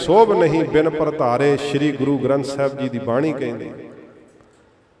ਨਿਆਈ, ਸੋਭ ਨਹੀਂ ਬਿਨ ਪ੍ਰਤਾਰੇ। ਸ੍ਰੀ ਗੁਰੂ ਗ੍ਰੰਥ ਸਾਹਿਬ ਜੀ ਦੀ ਬਾਣੀ ਕਹਿੰਦੀ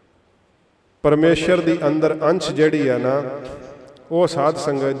ਪਰਮੇਸ਼ਰ ਦੀ ਅੰਦਰ ਅੰਸ਼ ਜਿਹੜੀ ਹੈ ਨਾ, ਉਹ ਸਾਧ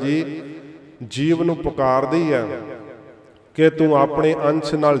ਸੰਗਤ ਜੀ ਜੀਵ ਨੂੰ ਪੁਕਾਰਦੀ ਹੈ ਕਿ ਤੂੰ ਆਪਣੇ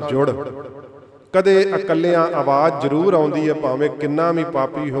ਅੰਸ਼ ਨਾਲ ਜੁੜ। ਕਦੇ ਇਕੱਲਿਆਂ ਆਵਾਜ਼ ਜ਼ਰੂਰ ਆਉਂਦੀ ਹੈ, ਭਾਵੇਂ ਕਿੰਨਾ ਵੀ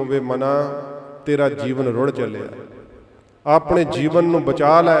ਪਾਪੀ ਹੋਵੇ ਮਨਾ, ਤੇਰਾ ਜੀਵਨ ਰੁੜ ਚੱਲਿਆ। ਆਪਣੇ ਜੀਵਨ ਨੂੰ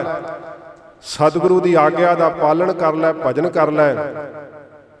ਬਚਾ ਲੈ, ਸਤਿਗੁਰੂ ਦੀ ਆਗਿਆ ਦਾ ਪਾਲਣ ਕਰ ਲੈ, ਭਜਨ ਕਰ ਲੈ।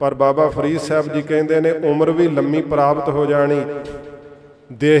 ਪਰ ਬਾਬਾ ਫਰੀਦ ਸਾਹਿਬ ਜੀ ਕਹਿੰਦੇ ਨੇ, ਉਮਰ ਵੀ ਲੰਮੀ ਪ੍ਰਾਪਤ ਹੋ ਜਾਣੀ,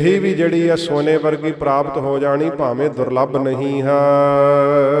 ਦੇਹੀ ਵੀ ਜਿਹੜੀ ਹੈ ਸੋਨੇ ਵਰਗੀ ਪ੍ਰਾਪਤ ਹੋ ਜਾਣੀ, ਭਾਵੇਂ ਦੁਰਲੱਭ ਨਹੀਂ ਹੈ।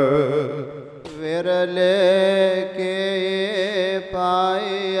 ਵਿਰਲੇ ਕੇ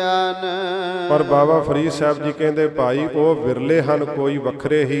ਪਾਇਨ, ਪਰ ਬਾਬਾ ਫਰੀਦ ਸਾਹਿਬ ਜੀ ਕਹਿੰਦੇ, ਭਾਈ ਉਹ ਵਿਰਲੇ ਹਨ, ਕੋਈ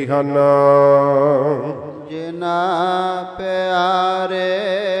ਵੱਖਰੇ ਹੀ ਹਨ। ਜਿਨ੍ਹਾਂ ਪਿਆਰੇ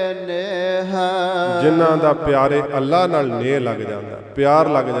ਨੇਹ, ਜਿਨ੍ਹਾਂ ਦਾ ਪਿਆਰੇ ਅੱਲਾ ਨਾਲ ਨੇਹ ਲੱਗ ਜਾਂਦਾ, ਪਿਆਰ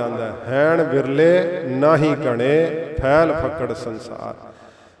ਲੱਗ ਜਾਂਦਾ। ਹੈਣ ਵਿਰਲੇ ਨਾਹੀ ਕਣੇ ਫੈਲ ਫੱਕੜ ਸੰਸਾਰ।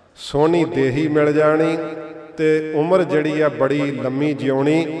 ਸੋਹਣੀ ਦੇਹੀ ਮਿਲ ਜਾਣੀ ਤੇ ਉਮਰ ਜਿਹੜੀ ਆ ਬੜੀ ਲੰਮੀ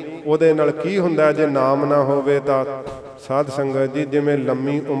ਜਿਉਣੀ। ਉਹਦੇ ਨਾਲ ਕੀ ਹੁੰਦਾ ਜੇ ਨਾਮ ਨਾ ਹੋਵੇ ਤਾਂ ਸਾਧ ਸੰਗਤ ਜੀ, ਜਿਵੇਂ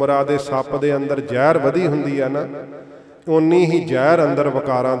ਲੰਮੀ ਉਮਰਾਂ ਦੇ ਸੱਪ ਦੇ ਅੰਦਰ ਜ਼ਹਿਰ ਵਧੀ ਹੁੰਦੀ ਆ ਨਾ, ਓਨੀ ਹੀ ਜ਼ਹਿਰ ਅੰਦਰ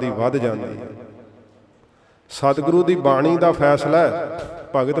ਵਿਕਾਰਾਂ ਦੀ ਵੱਧ ਜਾਂਦੀ ਹੈ। ਸਤਿਗੁਰੂ ਦੀ ਬਾਣੀ ਦਾ ਫੈਸਲਾ ਹੈ।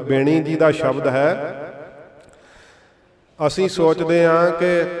 ਭਗਤ ਬੇਣੀ ਜੀ ਦਾ ਸ਼ਬਦ ਹੈ, ਅਸੀਂ ਸੋਚਦੇ ਹਾਂ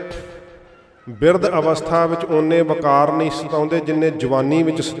ਕਿ ਬਿਰਧ ਅਵਸਥਾ ਵਿੱਚ ਓਨੇ ਵਿਕਾਰ ਨਹੀਂ ਸਤਾਉਂਦੇ ਜਿੰਨੇ ਜਵਾਨੀ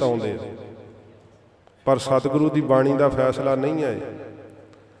ਵਿੱਚ ਸਤਾਉਂਦੇ, ਪਰ ਸਤਿਗੁਰੂ ਦੀ ਬਾਣੀ ਦਾ ਫੈਸਲਾ ਨਹੀਂ ਹੈ।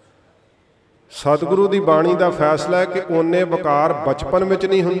 ਸਤਿਗੁਰੂ ਦੀ ਬਾਣੀ ਦਾ ਫੈਸਲਾ ਹੈ ਕਿ ਓਨੇ ਵਿਕਾਰ ਬਚਪਨ ਵਿੱਚ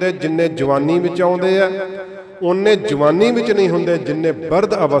ਨਹੀਂ ਹੁੰਦੇ ਜਿੰਨੇ ਜਵਾਨੀ ਵਿੱਚ ਆਉਂਦੇ ਆ, ਓਨੇ ਜਵਾਨੀ ਵਿੱਚ ਨਹੀਂ ਹੁੰਦੇ ਜਿੰਨੇ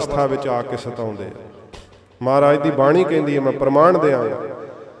ਬਿਰਧ ਅਵਸਥਾ ਵਿੱਚ ਆ ਕੇ ਸਤਾਉਂਦੇ ਆ। ਮਹਾਰਾਜ ਦੀ ਬਾਣੀ ਕਹਿੰਦੀ ਹੈ, ਮੈਂ ਪ੍ਰਮਾਣ ਦਿਆਂਗਾ,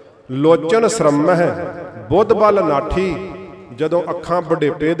 ਲੋਚਨ ਸਰਮਹਿ ਬੁੱਧ ਬਲ ਨਾਠੀ। ਜਦੋਂ ਅੱਖਾਂ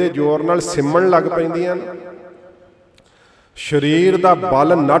ਬੁਢੇਪੇ ਦੇ ਜ਼ੋਰ ਨਾਲ ਸਿਮਣ ਲੱਗ ਪੈਂਦੀਆਂ ਨੇ, ਸਰੀਰ ਦਾ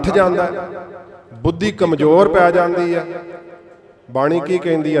ਬਲ ਨੱਠ ਜਾਂਦਾ, ਬੁੱਧੀ ਕਮਜ਼ੋਰ ਪੈ ਜਾਂਦੀ ਹੈ। ਬਾਣੀ ਕੀ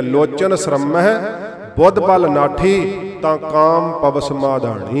ਕਹਿੰਦੀ ਹੈ? ਲੋਚਨ ਸਰਮਹਿ ਬੁੱਧ ਬਲ ਨਾਠੀ ਤਾਂ ਕਾਮ ਪਵਸ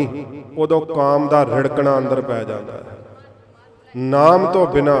ਮਾਧਾਣੀ। ਉਦੋਂ ਕਾਮ ਦਾ ਰਿੜਕਣਾ ਅੰਦਰ ਪੈ ਜਾਂਦਾ ਹੈ। ਨਾਮ ਤੋਂ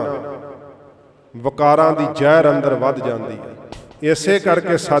ਬਿਨਾਂ ਵਿਕਾਰਾਂ ਦੀ ਜ਼ਹਿਰ ਅੰਦਰ ਵੱਧ ਜਾਂਦੀ ਹੈ। ਇਸੇ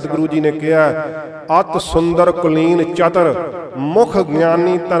ਕਰਕੇ ਸਤਿਗੁਰੂ ਜੀ ਨੇ ਕਿਹਾ, ਅਤ ਸੁੰਦਰ ਕੁਲੀਨ ਚਤਰ ਮੁਖ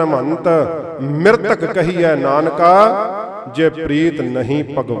ਗਿਆਨੀ ਧਨਵੰਤ, ਮਿਰਤਕ ਕਹੀਐ ਨਾਨਕਾ ਜੇ ਪ੍ਰੀਤ ਨਹੀਂ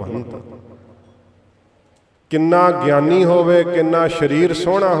ਭਗਵੰਤ। ਕਿੰਨਾ ਗਿਆਨੀ ਹੋਵੇ, ਕਿੰਨਾ ਸਰੀਰ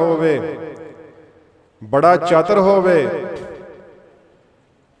ਸੋਹਣਾ ਹੋਵੇ, ਬੜਾ ਚਤਰ ਹੋਵੇ,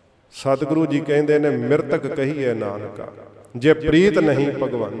 ਸਤਿਗੁਰੂ ਜੀ ਕਹਿੰਦੇ ਨੇ ਮਿਰਤਕ ਕਹੀਏ ਨਾਨਕਾ ਜੇ ਪ੍ਰੀਤ ਨਹੀਂ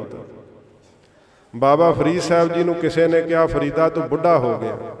ਭਗਵੰਤ। ਬਾਬਾ ਫਰੀਦ ਸਾਹਿਬ ਜੀ ਨੂੰ ਕਿਸੇ ਨੇ ਕਿਹਾ, ਫਰੀਦਾ ਤੂੰ ਬੁੱਢਾ ਹੋ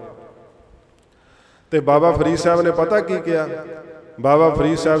ਗਿਆ। ਤੇ ਬਾਬਾ ਫਰੀਦ ਸਾਹਿਬ ਨੇ ਪਤਾ ਕੀ ਕਿਹਾ? ਬਾਬਾ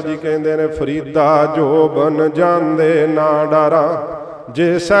ਫਰੀਦ ਸਾਹਿਬ ਜੀ ਕਹਿੰਦੇ ਨੇ, ਫਰੀਦਾ ਜੋਬਨ ਜਾਂਦੇ ਨਾ ਡਾਰਾ,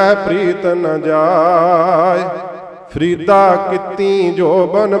 ਜੇ ਸਹਿ ਪ੍ਰੀਤ ਨ ਜਾਏ। ਫਰੀਦਾ ਕੀਤੀ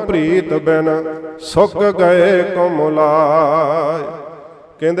ਜੋਬਨ ਪ੍ਰੀਤ ਬਿਨ, ਸੁੱਕ ਗਏ ਕੁਮਲਾਏ।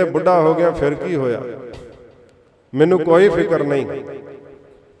 ਕਹਿੰਦੇ ਬੁੱਢਾ ਹੋ ਗਿਆ, ਫਿਰ ਕੀ ਹੋਇਆ, ਮੈਨੂੰ ਕੋਈ ਫਿਕਰ ਨਹੀਂ।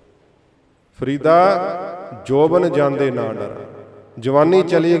 ਫਰੀਦਾ ਜੋਬਨ ਜਾਂਦੇ ਨਾ ਡਰਾ, ਜਵਾਨੀ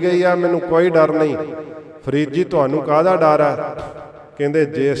ਚਲੀ ਗਈ ਆ, ਮੈਨੂੰ ਕੋਈ ਡਰ ਨਹੀਂ। ਫਰੀਦ ਜੀ ਤੁਹਾਨੂੰ ਕਾਹਦਾ ਡਰ ਆ? ਕਹਿੰਦੇ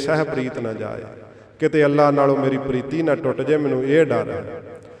ਜੇ ਸਹਿ ਪ੍ਰੀਤ ਨਾ ਜਾਏ, ਕਿਤੇ ਅੱਲਾ ਨਾਲੋਂ ਮੇਰੀ ਪ੍ਰੀਤੀ ਨਾ ਟੁੱਟ ਜੇ, ਮੈਨੂੰ ਇਹ ਡਰ ਹੈ।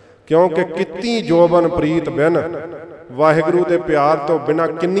 ਕਿਉਂਕਿ ਕੀਤੀ ਜੋਬਨ ਪ੍ਰੀਤ ਬਿਨ, ਵਾਹਿਗੁਰੂ ਦੇ ਪਿਆਰ ਤੋਂ ਬਿਨਾਂ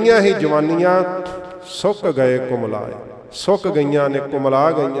ਕਿੰਨੀਆਂ ਹੀ ਜਵਾਨੀਆਂ ਸੁੱਕ ਗਏ ਕੁਮਲਾਏ, ਸੁੱਕ ਗਈਆਂ ਨੇ, ਕੁਮਲਾ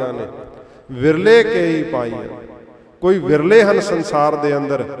ਗਈਆਂ ਨੇ। ਵਿਰਲੇ ਕਈ ਪਾਈਆਂ, ਕੋਈ ਵਿਰਲੇ ਹਨ ਸੰਸਾਰ ਦੇ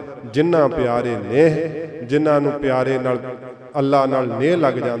ਅੰਦਰ ਜਿਨ੍ਹਾਂ ਪਿਆਰੇ ਨੇਹ, ਜਿਨ੍ਹਾਂ ਨੂੰ ਪਿਆਰੇ ਨਾਲ ਅੱਲਾ ਨਾਲ ਨੇਹ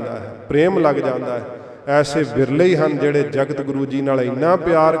ਲੱਗ ਜਾਂਦਾ ਹੈ, ਪ੍ਰੇਮ ਲੱਗ ਜਾਂਦਾ ਹੈ। ਐਸੇ ਵਿਰਲੇ ਹੀ ਹਨ ਜਿਹੜੇ ਜਗਤ ਗੁਰੂ ਜੀ ਨਾਲ ਇੰਨਾ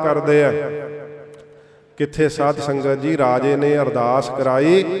ਪਿਆਰ ਕਰਦੇ ਆ। ਕਿੱਥੇ ਸਾਧ ਸੰਗਤ ਜੀ, ਰਾਜੇ ਨੇ ਅਰਦਾਸ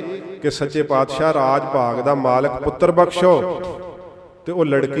ਕਰਾਈ ਕਿ ਸੱਚੇ ਪਾਤਸ਼ਾਹ ਰਾਜ ਭਾਗ ਦਾ ਮਾਲਕ ਪੁੱਤਰ ਬਖਸ਼ੋ, ਤੇ ਉਹ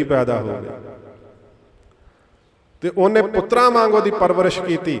ਲੜਕੀ ਪੈਦਾ ਹੋ ਗਈ। ਤੇ ਉਹਨੇ ਪੁੱਤਰਾਂ ਵਾਂਗ ਉਹਦੀ ਪਰਵਰਿਸ਼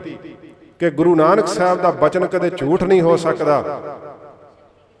ਕੀਤੀ ਕਿ ਗੁਰੂ ਨਾਨਕ ਸਾਹਿਬ ਦਾ ਬਚਨ ਕਦੇ ਝੂਠ ਨਹੀਂ ਹੋ ਸਕਦਾ।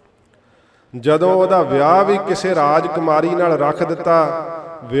 ਜਦੋਂ ਉਹਦਾ ਵਿਆਹ ਵੀ ਕਿਸੇ ਰਾਜਕੁਮਾਰੀ ਨਾਲ ਰੱਖ ਦਿੱਤਾ,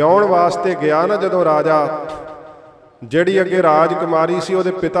 ਵਿਆਹੁਣ ਵਾਸਤੇ ਗਿਆ ਨਾ ਜਦੋਂ ਰਾਜਾ, ਜਿਹੜੀ ਅੱਗੇ ਰਾਜਕੁਮਾਰੀ ਸੀ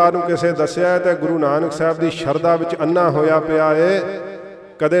ਉਹਦੇ ਪਿਤਾ ਨੂੰ ਕਿਸੇ ਦੱਸਿਆ, ਤੇ ਗੁਰੂ ਨਾਨਕ ਸਾਹਿਬ ਦੀ ਸ਼ਰਧਾ ਵਿੱਚ ਅੰਨਾ ਹੋਇਆ ਪਿਆ ਏ।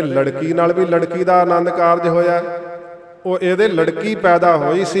 ਕਦੇ ਲੜਕੀ ਨਾਲ ਵੀ ਲੜਕੀ ਦਾ ਆਨੰਦ ਕਾਰਜ ਹੋਇਆ, ਉਹ ਇਹਦੇ ਲੜਕੀ ਪੈਦਾ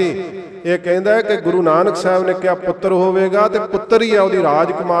ਹੋਈ ਸੀ। ਇਹ ਕਹਿੰਦਾ ਹੈ ਕਿ ਗੁਰੂ ਨਾਨਕ ਸਾਹਿਬ ਨੇ ਕਿਹਾ ਪੁੱਤਰ ਹੋਵੇਗਾ, ਤੇ ਪੁੱਤਰ ਹੀ ਹੈ, ਉਹਦੀ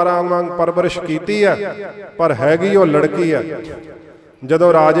ਰਾਜਕੁਮਾਰਾਂ ਵਾਂਗ ਪਰਵਰਿਸ਼ ਕੀਤੀ ਹੈ, ਪਰ ਹੈਗੀ ਉਹ ਲੜਕੀ ਹੈ।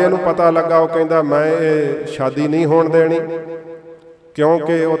 ਜਦੋਂ ਰਾਜੇ ਨੂੰ ਪਤਾ ਲੱਗਾ, ਉਹ ਕਹਿੰਦਾ ਮੈਂ ਇਹ ਸ਼ਾਦੀ ਨਹੀਂ ਹੋਣ ਦੇਣੀ,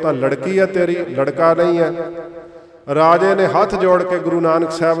 ਕਿਉਂਕਿ ਉਹ ਤਾਂ ਲੜਕੀ ਹੈ ਤੇਰੀ, ਲੜਕਾ ਨਹੀਂ ਹੈ। ਰਾਜੇ ਨੇ ਹੱਥ ਜੋੜ ਕੇ ਗੁਰੂ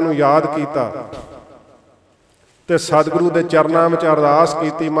ਨਾਨਕ ਸਾਹਿਬ ਨੂੰ ਯਾਦ ਕੀਤਾ ਤੇ ਸਤਿਗੁਰੂ ਦੇ ਚਰਨਾਂ ਵਿੱਚ ਅਰਦਾਸ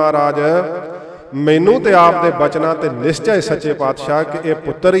ਕੀਤੀ, ਮਹਾਰਾਜ ਮੈਨੂੰ ਤੇ ਆਪ ਦੇ ਬਚਨਾਂ ਤੇ ਨਿਸ਼ਚੈ ਸੱਚੇ ਪਾਤਸ਼ਾਹ ਕਿ ਇਹ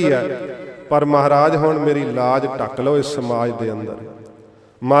ਪੁੱਤਰ ਹੀ ਹੈ, ਪਰ ਮਹਾਰਾਜ ਹੁਣ ਮੇਰੀ ਲਾਜ ਢੱਕ ਲਓ ਇਸ ਸਮਾਜ ਦੇ ਅੰਦਰ,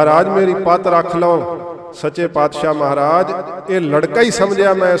 ਮਹਾਰਾਜ ਮੇਰੀ ਪੱਤ ਰੱਖ ਲਓ। ਸੱਚੇ ਪਾਤਸ਼ਾਹ ਮਹਾਰਾਜ ਇਹ ਲੜਕਾ ਹੀ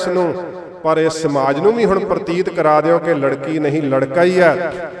ਸਮਝਿਆ ਮੈਂ ਇਸ ਨੂੰ, ਪਰ ਇਸ ਸਮਾਜ ਨੂੰ ਵੀ ਹੁਣ ਪ੍ਰਤੀਤ ਕਰਾ ਦਿਓ ਕਿ ਲੜਕੀ ਨਹੀਂ ਲੜਕਾ ਹੀ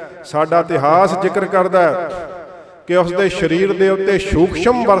ਹੈ। ਸਾਡਾ ਇਤਿਹਾਸ ਜ਼ਿਕਰ ਕਰਦਾ ਕਿ ਉਸ ਦੇ ਸਰੀਰ ਦੇ ਉੱਤੇ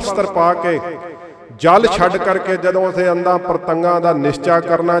ਸੂਖਸ਼ਮ ਵਸਤਰ ਪਾ ਕੇ ਜਲ ਛੱਡ ਕਰਕੇ ਜਦੋਂ ਉਸੇ ਅੰਦਾਂ ਪ੍ਰਤੰਗਾਂ ਦਾ ਨਿਸ਼ਚਾ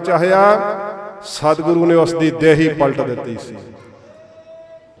ਕਰਨਾ ਚਾਹਿਆ, ਸਤਿਗੁਰੂ ਨੇ ਉਸ ਦੀ ਦੇਹੀ ਪਲਟ ਦਿੱਤੀ ਸੀ।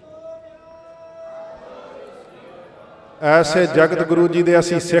 ਐਸੇ ਜਗਤ ਗੁਰੂ ਜੀ ਦੇ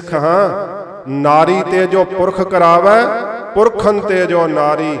ਅਸੀਂ ਸਿੱਖ ਹਾਂ। ਨਾਰੀ ਤੇ ਜੋ ਪੁਰਖ ਕਰਾਵੈ, ਪੁਰਖਨ ਤੇ ਜੋ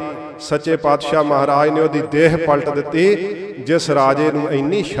ਨਾਰੀ। ਸੱਚੇ ਪਾਤਸ਼ਾਹ ਮਹਾਰਾਜ ਨੇ ਉਹਦੀ ਦੇਹ ਪਲਟ ਦਿੱਤੀ। ਜਿਸ ਰਾਜੇ ਨੂੰ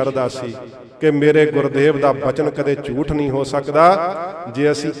ਇੰਨੀ ਸ਼ਰਧਾ ਸੀ ਕਿ ਮੇਰੇ ਗੁਰਦੇਵ ਦਾ ਬਚਨ ਕਦੇ ਝੂਠ ਨਹੀਂ ਹੋ ਸਕਦਾ,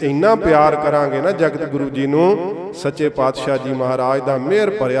 ਜੇ ਅਸੀਂ ਇੰਨਾ ਪਿਆਰ ਕਰਾਂਗੇ ਨਾ ਜਗਤ ਗੁਰੂ ਜੀ ਨੂੰ, ਸੱਚੇ ਪਾਤਸ਼ਾਹ ਜੀ ਮਹਾਰਾਜ ਦਾ ਮਿਹਰ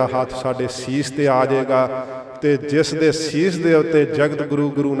ਭਰਿਆ ਹੱਥ ਸਾਡੇ ਸੀਸ ਤੇ ਆ ਜਾਏਗਾ। ਤੇ ਜਿਸ ਦੇ ਸੀਸ ਦੇ ਉੱਤੇ ਜਗਤ ਗੁਰੂ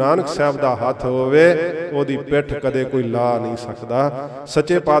ਗੁਰੂ ਨਾਨਕ ਸਾਹਿਬ ਦਾ ਹੱਥ ਹੋਵੇ, ਉਹਦੀ ਪਿੱਠ ਕਦੇ ਕੋਈ ਲਾ ਨਹੀਂ ਸਕਦਾ।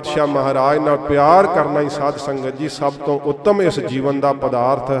 ਸੱਚੇ ਪਾਤਸ਼ਾਹ ਮਹਾਰਾਜ ਨਾਲ ਪਿਆਰ ਕਰਨਾ ਹੀ ਸਾਧ ਸੰਗਤ ਜੀ ਸਭ ਤੋਂ ਉੱਤਮ ਇਸ ਜੀਵਨ ਦਾ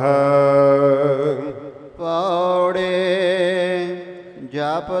ਪਦਾਰਥ ਹੈ। ਪੌੜੇ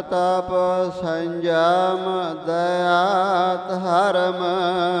ਜਪ ਤਪ ਸੰਜਮ ਦਇਆ ਧਰਮ।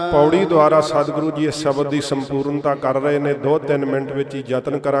 ਪੌੜੀ ਦੁਆਰਾ ਸਤਿਗੁਰੂ ਜੀ ਇਸ ਸ਼ਬਦ ਦੀ ਸੰਪੂਰਨਤਾ ਕਰ ਰਹੇ ਨੇ। 2-3 ਮਿੰਟ ਵਿੱਚ ਹੀ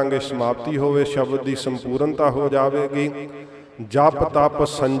ਯਤਨ ਕਰਾਂਗੇ ਸਮਾਪਤੀ ਹੋਵੇ, ਸ਼ਬਦ ਦੀ ਸੰਪੂਰਨਤਾ ਹੋ ਜਾਵੇਗੀ। ਜਪ ਤਪ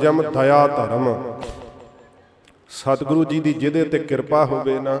ਸੰਜਮ ਦਇਆ ਧਰਮ। ਸਤਿਗੁਰੂ ਜੀ ਦੀ ਜਿਹਦੇ ਤੇ ਕਿਰਪਾ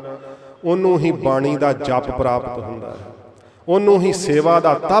ਹੋਵੇ ਨਾ, ਉਹਨੂੰ ਹੀ ਬਾਣੀ ਦਾ ਜਪ ਪ੍ਰਾਪਤ ਹੁੰਦਾ ਹੈ, ਉਹਨੂੰ ਹੀ ਸੇਵਾ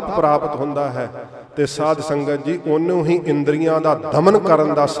ਦਾ ਤਪ ਪ੍ਰਾਪਤ ਹੁੰਦਾ ਹੈ। ਤੇ ਸਾਧ ਸੰਗਤ ਜੀ ਉਹਨੂੰ ਹੀ ਇੰਦਰੀਆਂ ਦਾ ਦਮਨ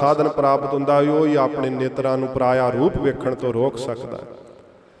ਕਰਨ ਦਾ ਸਾਧਨ ਪ੍ਰਾਪਤ ਹੁੰਦਾ, ਉਹ ਹੀ ਆਪਣੇ ਨੇਤਰਾਂ ਨੂੰ ਪਰਾਇਆ ਰੂਪ ਵੇਖਣ ਤੋਂ ਰੋਕ ਸਕਦਾ।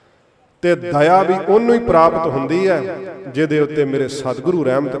 ਤੇ ਦਇਆ ਵੀ ਉਹਨੂੰ ਹੀ ਪ੍ਰਾਪਤ ਹੁੰਦੀ ਹੈ ਜਿਹਦੇ ਉੱਤੇ ਮੇਰੇ ਸਤਿਗੁਰੂ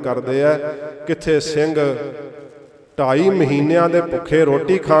ਰਹਿਮਤ ਕਰਦੇ ਆ। ਕਿੱਥੇ ਸਿੰਘ 2.5 ਮਹੀਨਿਆਂ ਦੇ ਭੁੱਖੇ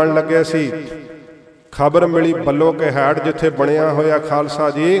ਰੋਟੀ ਖਾਣ ਲੱਗੇ ਸੀ, ਖਬਰ ਮਿਲੀ ਬੱਲੋ ਕੇ ਹੈਡ ਜਿੱਥੇ ਬਣਿਆ ਹੋਇਆ ਖਾਲਸਾ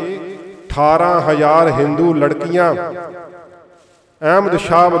ਜੀ, 18,000 ਹਿੰਦੂ ਲੜਕੀਆਂ ਅਹਿਮਦ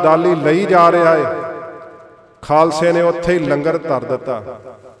ਸ਼ਾਹ ਅਬਦਾਲੀ ਲਈ ਜਾ ਰਿਹਾ ਹੈ। ਖਾਲਸੇ ਨੇ ਉੱਥੇ ਹੀ ਲੰਗਰ ਧਰ ਦਿੱਤਾ।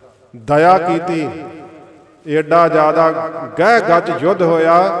 ਦਇਆ ਕੀਤੀ, ਏਡਾ ਜ਼ਿਆਦਾ ਗਹਿ ਗੱਜ ਯੁੱਧ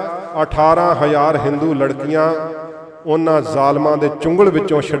ਹੋਇਆ। 18,000 ਹਿੰਦੂ ਲੜਕੀਆਂ ਉਹਨਾਂ ਜ਼ਾਲਮਾਂ ਦੇ ਚੁੰਗਲ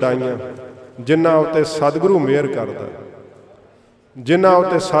ਵਿੱਚੋਂ ਛਡਾਈਆਂ, ਜਿਨ੍ਹਾਂ ਉੱਤੇ ਸਤਿਗੁਰੂ ਮਿਹਰ ਕਰਦਾ। ਜਿਨ੍ਹਾਂ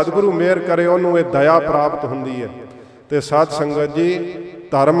ਉੱਤੇ ਸਤਿਗੁਰੂ ਮਿਹਰ ਕਰੇ ਉਹਨੂੰ ਇਹ ਦਇਆ ਪ੍ਰਾਪਤ ਹੁੰਦੀ ਹੈ। ਤੇ ਸਾਧ ਸੰਗਤ ਜੀ,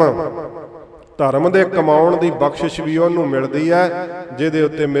 ਧਰਮ ਦੇ ਕਮਾਉਣ ਦੀ ਬਖਸ਼ਿਸ਼ ਵੀ ਉਹਨੂੰ ਮਿਲਦੀ ਹੈ ਜਿਹਦੇ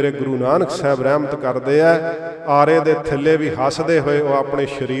ਉੱਤੇ ਮੇਰੇ ਗੁਰੂ ਨਾਨਕ ਸਾਹਿਬ ਰਹਿਮਤ ਕਰਦੇ ਆ। ਆਰੇ ਦੇ ਥੱਲੇ ਵੀ ਹੱਸਦੇ ਹੋਏ ਉਹ ਆਪਣੇ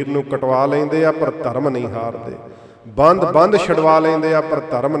ਸਰੀਰ ਨੂੰ ਕਟਵਾ ਲੈਂਦੇ ਆ, ਪਰ ਧਰਮ ਨਹੀਂ ਹਾਰਦੇ। ਬੰਦ ਛਡਵਾ ਲੈਂਦੇ ਆ, ਪਰ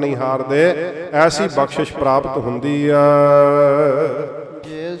ਧਰਮ ਨਹੀਂ ਹਾਰਦੇ। ਐਸੀ ਬਖਸ਼ਿਸ਼ ਪ੍ਰਾਪਤ ਹੁੰਦੀ ਆ।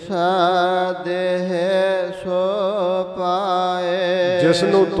 ਜਿਸ ਦੇਹ ਸੋ ਪਾਏ, ਜਿਸ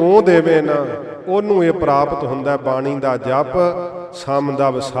ਨੂੰ ਤੂੰ ਦੇਵੇ ਨਾ ਉਹਨੂੰ ਇਹ ਪ੍ਰਾਪਤ ਹੁੰਦਾ। ਬਾਣੀ ਦਾ ਜਪ, ਸਮ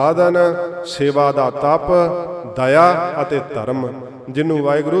ਦਾ ਸਾਧਨ, ਸੇਵਾ ਦਾ ਤਪ, ਦਇਆ ਅਤੇ ਧਰਮ, ਜਿਹਨੂੰ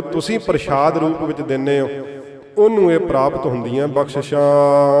ਵਾਹਿਗੁਰੂ ਤੁਸੀਂ ਪ੍ਰਸ਼ਾਦ ਰੂਪ ਵਿੱਚ ਦਿੰਦੇ ਹੋ, ਉਹਨੂੰ ਇਹ ਪ੍ਰਾਪਤ ਹੁੰਦੀਆਂ ਬਖਸ਼ਿਸ਼ਾਂ।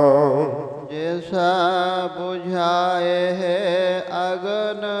 ਜਿਸ ਬੁਝਾਏ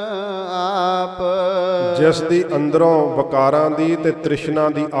ਅਗਨ ਆਪ, ਜਿਸ ਦੀ ਅੰਦਰੋਂ ਵਕਾਰਾਂ ਦੀ ਤੇ ਤ੍ਰਿਸ਼ਨਾ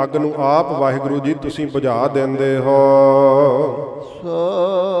ਦੀ ਅੱਗ ਨੂੰ ਆਪ ਵਾਹਿਗੁਰੂ ਜੀ ਤੁਸੀਂ ਬੁਝਾ ਦਿੰਦੇ ਹੋ। ਸੋ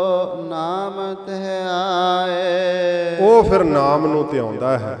ਨਾਮ ਧਿਆਏ, ਉਹ ਫਿਰ ਨਾਮ ਨੂੰ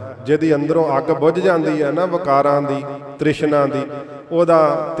ਧਿਆਉਂਦਾ ਹੈ। ਜਿਹਦੀ ਅੰਦਰੋਂ ਅੱਗ ਬੁਝ ਜਾਂਦੀ ਹੈ ਨਾ ਵਕਾਰਾਂ ਦੀ, ਤ੍ਰਿਸ਼ਨਾ ਦੀ,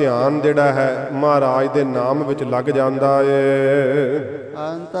 ਉਹਦਾ ਧਿਆਨ ਜਿਹੜਾ ਹੈ ਮਹਾਰਾਜ ਦੇ ਨਾਮ ਵਿੱਚ ਲੱਗ ਜਾਂਦਾ ਏ।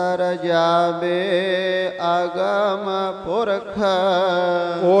 ਅੰਤਰ ਜਾਵੇ ਅਗਮ ਪੁਰਖ,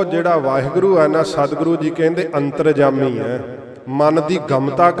 ਉਹ ਜਿਹੜਾ ਵਾਹਿਗੁਰੂ ਹੈ ਨਾ, ਸਤਿਗੁਰੂ ਜੀ ਕਹਿੰਦੇ ਅੰਤਰਜਾਮੀ ਹੈ। ਮਨ ਦੀ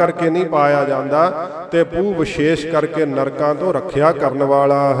ਗਮਤਾ ਕਰਕੇ ਨਹੀਂ ਪਾਇਆ ਜਾਂਦਾ, ਤੇ ਪੂ ਵਿਸ਼ੇਸ਼ ਕਰਕੇ ਨਰਕਾਂ ਤੋਂ ਰੱਖਿਆ ਕਰਨ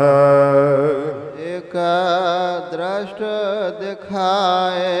ਵਾਲਾ ਹੈ। ਇੱਕ ਦ੍ਰਿਸ਼ਟ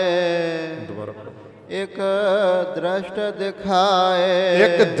ਦਿਖਾਏ, ਇੱਕ ਦ੍ਰਿਸ਼ਟ ਦਿਖਾਏ,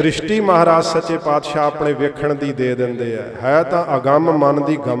 ਇੱਕ ਦ੍ਰਿਸ਼ਟੀ ਮਹਾਰਾਜ ਸੱਚੇ ਪਾਤਸ਼ਾਹ ਆਪਣੇ ਵੇਖਣ ਦੀ ਦੇ ਦਿੰਦੇ ਆ। ਹੈ ਤਾਂ ਅਗੰਮ ਮਨ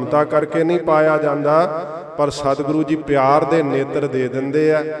ਦੀ ਗਮਤਾ ਕਰਕੇ ਨਹੀਂ ਪਾਇਆ ਜਾਂਦਾ, ਪਰ ਸਤਿਗੁਰੂ ਜੀ ਪਿਆਰ ਦੇ ਨੇਤਰ ਦੇ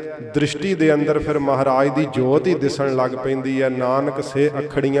ਦਿੰਦੇ ਆ। ਦ੍ਰਿਸ਼ਟੀ ਦੇ ਅੰਦਰ ਫਿਰ ਮਹਾਰਾਜ ਦੀ ਜੋਤ ਹੀ ਦਿਸਣ ਲੱਗ ਪੈਂਦੀ ਹੈ। ਨਾਨਕ ਸੇ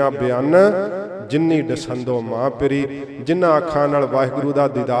ਅੱਖੜੀਆਂ ਬਿਆਨ ਜਿੰਨੀ ਡਸੰਦੋ ਮਾਂ ਪਿਰੀ, ਜਿਨ੍ਹਾਂ ਅੱਖਾਂ ਨਾਲ ਵਾਹਿਗੁਰੂ ਦਾ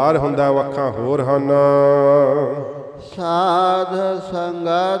ਦੀਦਾਰ ਹੁੰਦਾ ਉਹ ਅੱਖਾਂ ਹੋਰ ਹਨ। ਸਾਧ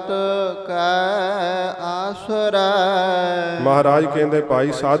ਸੰਗਤ ਕੈ ਆਸਰਾ, ਮਹਾਰਾਜ ਕਹਿੰਦੇ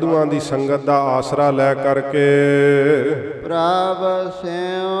ਭਾਈ ਸਾਧੂਆਂ ਦੀ ਸੰਗਤ ਦਾ ਆਸਰਾ ਲੈ ਕਰਕੇ ਪ੍ਰਭ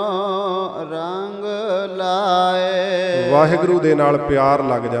ਸਿਉ ਰੰਗ ਲਾਏ, ਵਾਹਿਗੁਰੂ ਦੇ ਨਾਲ ਪਿਆਰ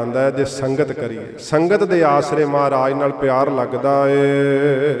ਲੱਗ ਜਾਂਦਾ ਹੈ। ਜੇ ਸੰਗਤ ਕਰੀਏ, ਸੰਗਤ ਦੇ ਆਸਰੇ ਮਹਾਰਾਜ ਨਾਲ ਪਿਆਰ ਲੱਗਦਾ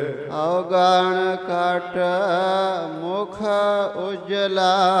ਏ। ਔਗਣ ਕੱਟ ਮੁਖ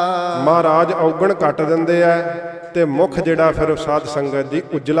ਉਜਲਾ, ਮਹਾਰਾਜ ਔਗਣ ਕੱਟ ਦਿੰਦੇ ਆ ਤੇ ਮੁਖ ਜਿਹੜਾ ਫਿਰ ਸਾਧ ਸੰਗਤ ਜੀ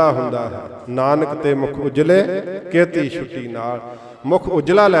ਉਜਲਾ ਹੁੰਦਾ ਹੈ। ਨਾਨਕ ਤੇ ਮੁਖ ਉਜਲੇ ਕੇਤੀ ਛੁੱਟੀ ਨਾਲ, ਮੁਖ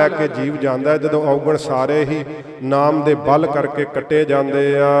ਉਜਲਾ ਲੈ ਕੇ ਜੀਵ ਜਾਂਦਾ ਜਦੋਂ ਔਗਣ ਸਾਰੇ ਹੀ ਨਾਮ ਦੇ ਬਲ ਕਰਕੇ ਕੱਟੇ ਜਾਂਦੇ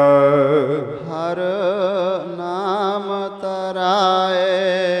ਆ। ਹਰ ਨਾਮ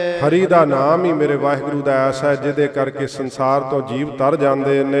ਤਰਾਏ, ਹਰੀ ਦਾ ਨਾਮ ਹੀ ਮੇਰੇ ਵਾਹਿਗੁਰੂ ਦਾ ਐਸਾ ਹੈ ਜਿਹਦੇ ਕਰਕੇ ਸੰਸਾਰ ਤੋਂ ਜੀਵ ਤਰ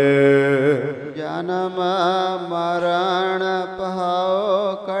ਜਾਂਦੇ ਨੇ। ਜਨਮ ਮਰਨ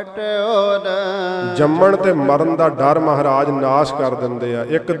ਪਹਾਉ ਕਟਿਓ ਨ, ਜੰਮਣ ਤੇ ਮਰਨ ਦਾ ਡਰ ਮਹਾਰਾਜ ਨਾਸ਼ ਕਰ ਦਿੰਦੇ ਆ।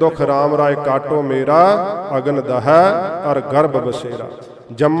 ਇੱਕ ਦੁੱਖ ਰਾਮ ਰਾਏ ਕਾਟੋ ਮੇਰਾ, ਅਗਨ ਦਹੈ ਅਰ ਗਰਭ ਬਸੇਰਾ।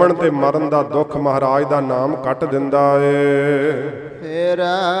 ਜੰਮਣ ਤੇ ਮਰਨ ਦਾ ਦੁੱਖ ਮਹਾਰਾਜ ਦਾ ਨਾਮ ਕੱਟ ਦਿੰਦਾ ਏ। ਫਿਰ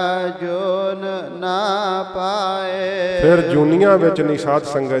ਜੋਨ ਨਾ ਪਾਏ, ਫਿਰ ਜੂਨੀਆਂ ਵਿੱਚ ਨਹੀਂ ਸਾਧ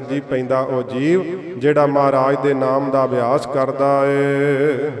ਸੰਗਤ ਜੀ ਪੈਂਦਾ ਉਹ ਜੀਵ ਜਿਹੜਾ ਮਹਾਰਾਜ ਦੇ ਨਾਮ ਦਾ ਅਭਿਆਸ ਕਰਦਾ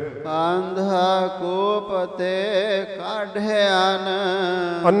ਏ। ਅੰਧਾ ਕੂਪ ਤੇ ਕਾਢਿਆਨ,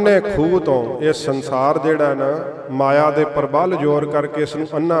 ਅੰਨੇ ਖੂਹ ਤੋਂ, ਇਹ ਸੰਸਾਰ ਜਿਹੜਾ ਨਾ ਮਾਇਆ ਦੇ ਪ੍ਰਬਲ ਜ਼ੋਰ ਕਰਕੇ ਇਸ ਨੂੰ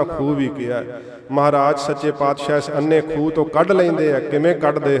ਅੰਨਾ ਖੂਹ ਵੀ ਕਿਹਾ। ਮਹਾਰਾਜ ਸੱਚੇ ਪਾਤਸ਼ਾਹ ਇਸ ਅੰਨੇ ਖੂਹ ਤੋਂ ਕੱਢ ਲੈਂਦੇ ਆ। ਕਿਵੇਂ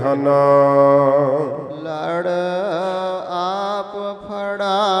ਕੱਢਦੇ ਹਨ? ਲੜ ਆਪ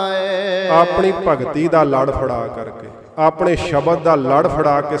ਫੜਾਏ, ਆਪਣੀ ਭਗਤੀ ਦਾ ਲੜ ਫੜਾ ਕਰਕੇ, ਆਪਣੇ ਸ਼ਬਦ ਦਾ ਲੜ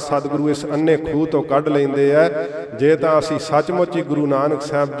ਫੜਾ ਕੇ ਸਤਿਗੁਰੂ ਇਸ ਅੰਨੇ ਖੂਹ ਤੋਂ ਕੱਢ ਲੈਂਦੇ ਆ। ਜੇ ਤਾਂ ਅਸੀਂ ਸੱਚਮੁੱਚ ਹੀ ਗੁਰੂ ਨਾਨਕ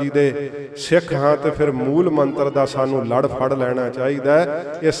ਸਾਹਿਬ ਜੀ ਦੇ ਸਿੱਖ ਹਾਂ ਤੇ ਫਿਰ ਮੂਲ ਮੰਤਰ ਦਾ ਸਾਨੂੰ ਲੜ ਫੜ ਲੈਣਾ ਚਾਹੀਦਾ ਹੈ।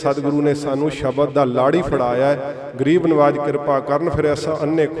 ਇਹ ਸਤਿਗੁਰੂ ਨੇ ਸਾਨੂੰ ਸ਼ਬਦ ਦਾ ਲੜ ਹੀ ਫੜਾਇਆ। ਗਰੀਬ ਨਵਾਜ ਕਿਰਪਾ ਕਰਨ, ਫਿਰ ਇਸ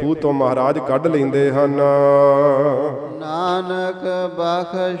ਅੰਨੇ ਖੂਹ ਤੋਂ ਮਹਾਰਾਜ ਕੱਢ ਲੈਂਦੇ ਹਨ। ਨਾਨਕ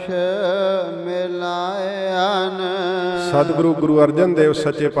ਬਖਸ਼ ਮਿਲਾਇਆਨ, ਸਤਿਗੁਰੂ ਗੁਰੂ ਅਰਜਨ ਦੇਵ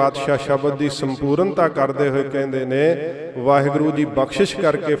ਸੱਚੇ ਪਾਤਸ਼ਾਹ ਸ਼ਬਦ ਦੀ ਸੰਪੂਰਨਤਾ ਕਰਦੇ ਹੋਏ ਕਹਿੰਦੇ ਨੇ, ਵਾਹਿਗੁਰੂ ਜੀ ਬਖਸ਼ਿਸ਼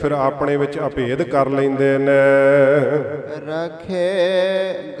ਕਰਕੇ ਫਿਰ ਆਪਣੇ ਵਿੱਚ ਅਭੇਦ ਕਰ ਲੈਂਦੇ ਨੇ। ਰੱਖੇ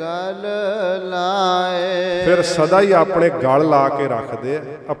ਗਲ ਲਾਏ, ਫਿਰ ਸਦਾ ਹੀ ਆਪਣੇ ਗਲ ਲਾ ਕੇ ਰੱਖਦੇ ਆ।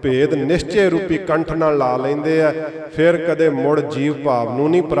 ਅਭੇਦ ਨਿਸ਼ਚੈ ਰੂਪੀ ਕੰਠ ਨਾਲ ਲਾ ਲੈਂਦੇ ਆ। ਫਿਰ ਕਦੇ ਮੁੜ ਜੀਵ ਭਾਵ ਨੂੰ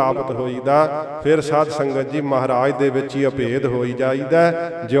ਨਹੀਂ ਪ੍ਰਾਪਤ ਹੋਈਦਾ। ਫਿਰ ਸਾਧ ਸੰਗਤ ਜੀ ਮਹਾਰਾਜ ਦੇ ਵਿੱਚ ਵਿੱਚ ਹੀ ਅਭੇਦ ਹੋਈ ਜਾਈਦਾ।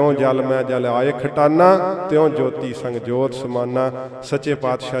 ਜਿਉਂ ਜਲ ਮੈਂ ਜਲ ਆਏ ਖਟਾਨਾ, ਤਿਉਂ ਜੋਤੀ ਸੰਗ ਜੋਤ ਸਮਾਨਾ। ਸੱਚੇ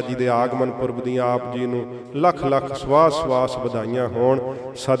ਪਾਤਸ਼ਾਹ ਜੀ ਦੇ ਆਗਮਨ ਪੁਰਬ ਦੀਆਂ ਆਪ ਜੀ ਨੂੰ ਲੱਖ ਲੱਖ ਸਵਾਸ ਸਵਾਸ ਵਧਾਈਆਂ ਹੋਣ।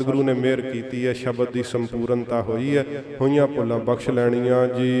 ਸਤਿਗੁਰੂ ਨੇ ਮਿਹਰ ਕੀਤੀ ਹੈ, ਸ਼ਬਦ ਦੀ ਸੰਪੂਰਨਤਾ ਹੋਈ ਹੈ। ਹੋਈਆਂ ਭੁੱਲਾਂ ਬਖਸ਼ ਲੈਣੀਆਂ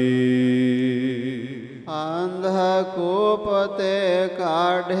ਜੀ। ਅੰਧ ਕੂਪ ਤੇ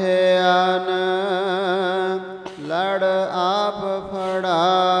ਕਾਢਿਆਨ, ਲੜ ਆਪ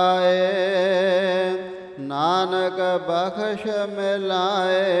ਫੜਾਏ। ਨਾਨਕ ਬਖਸ਼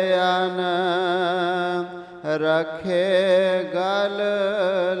ਮਿਲਾਇਆਨ, ਰੱਖੇ ਗਲ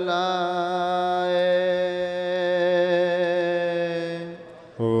ਲਾਏ।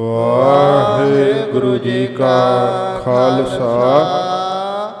 ਵਾਹਿਗੁਰੂ ਜੀ ਕਾ ਖਾਲਸਾ,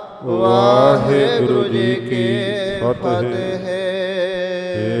 ਵਾਹਿਗੁਰੂ ਜੀ ਕੀ ਫਤਿਹ।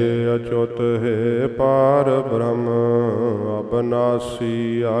 ਹੇ ਅਚੁੱਤ ਹੈ ਪਾਰ ਬ੍ਰਹਮ,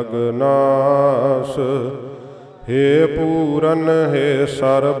 ਅਬਨਾਸੀ ਅਗਨਾਸ। ਹੇ ਪੂਰਨ ਹੈ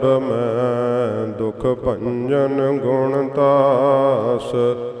ਸਰਬ ਮੈਂ, ਦੁਖ ਭੰਜਨ ਗੁਣਤਾਸ।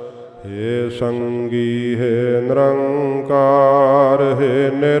 ਹੇ ਸੰਗੀ ਹੈ ਨਿਰੰਕਾਰ, ਹੈ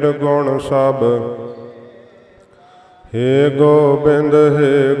ਨਿਰਗੁਣ ਸਭ। ਹੇ ਗੋਬਿੰਦ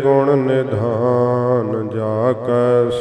ਹੈ ਗੁਣ ਨਿਧਾਨ, ਜਾ ਕੈ